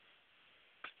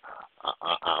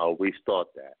 I always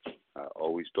thought that,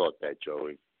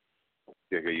 Joey.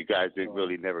 You guys didn't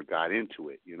really never got into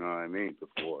it, you know what I mean,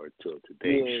 before until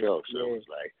today's show. So it was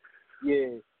like,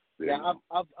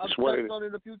 I've touched on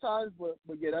it a few times, but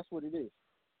yeah, that's what it is.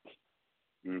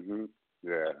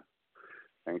 Yeah.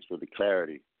 Thanks for the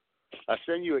clarity. I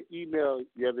sent you an email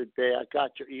the other day. I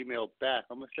got your email back.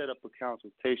 I'm gonna set up a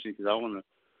consultation because I want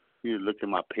you to look at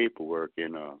my paperwork,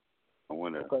 and I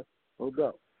want to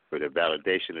for the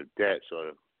validation of debt,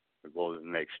 so to go to the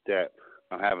next step.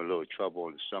 I'm having a little trouble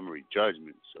on the summary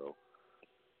judgment, so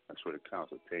that's where the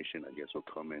consultation, I guess, will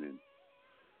come in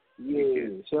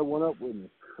and set one up with me.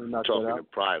 Talking in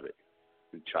private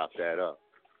and chop that up.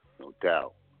 No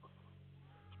doubt.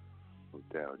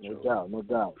 No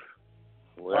doubt.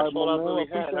 Well, that's all I really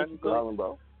had.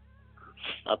 Bro.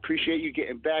 I appreciate you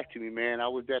getting back to me, man. I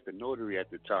was at the notary at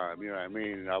the time, you know what I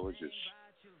mean? And I was just,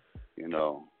 you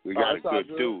know, we got a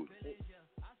good dude.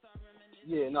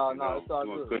 Yeah, no, it's all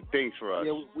doing good. Good things for us.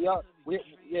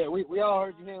 Yeah, we all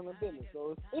heard you handling business,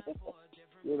 so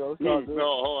you know, it's all good. No,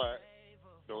 all right.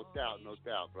 No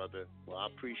doubt, brother. Well, I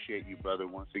appreciate you, brother,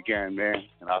 once again, man,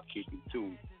 and I'll keep you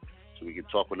tuned so we can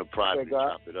talk on the private and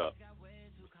chop it up.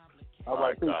 All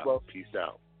right, peace, bro. Peace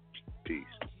out. Peace.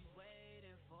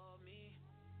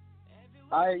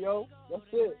 All right, yo, that's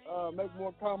it.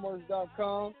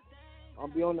 MakeMoreCommerce.com. I'll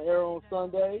be on the air on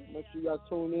Sunday. Make sure y'all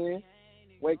tune in.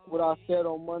 Wake what I said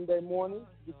on Monday morning.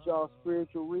 Get y'all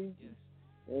spiritual reasons.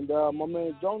 And my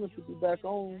man Jonas will be back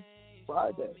on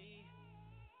Friday.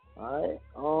 All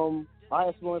right. I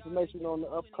have some more information on the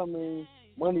upcoming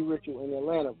money ritual in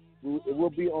Atlanta. It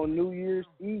will be on New Year's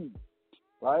Eve,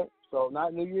 right? So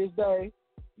not New Year's Day,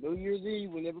 New Year's Eve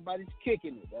when everybody's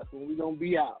kicking it. That's when we're going to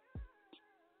be out.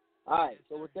 All right.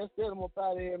 So with that said, I'm up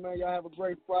out of here, man. Y'all have a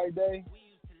great Friday.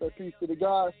 Say peace to the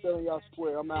gods. Telling y'all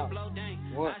square. I'm out.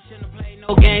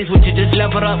 No games with you, just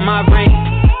leveled up my brain.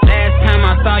 Last time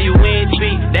I saw you in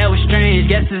street, that was strange.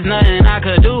 Guess there's nothing I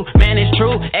could do. Man, it's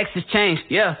true. X has changed,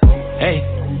 yeah. Hey,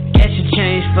 guess you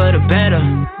changed for the better.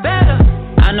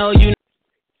 I know you.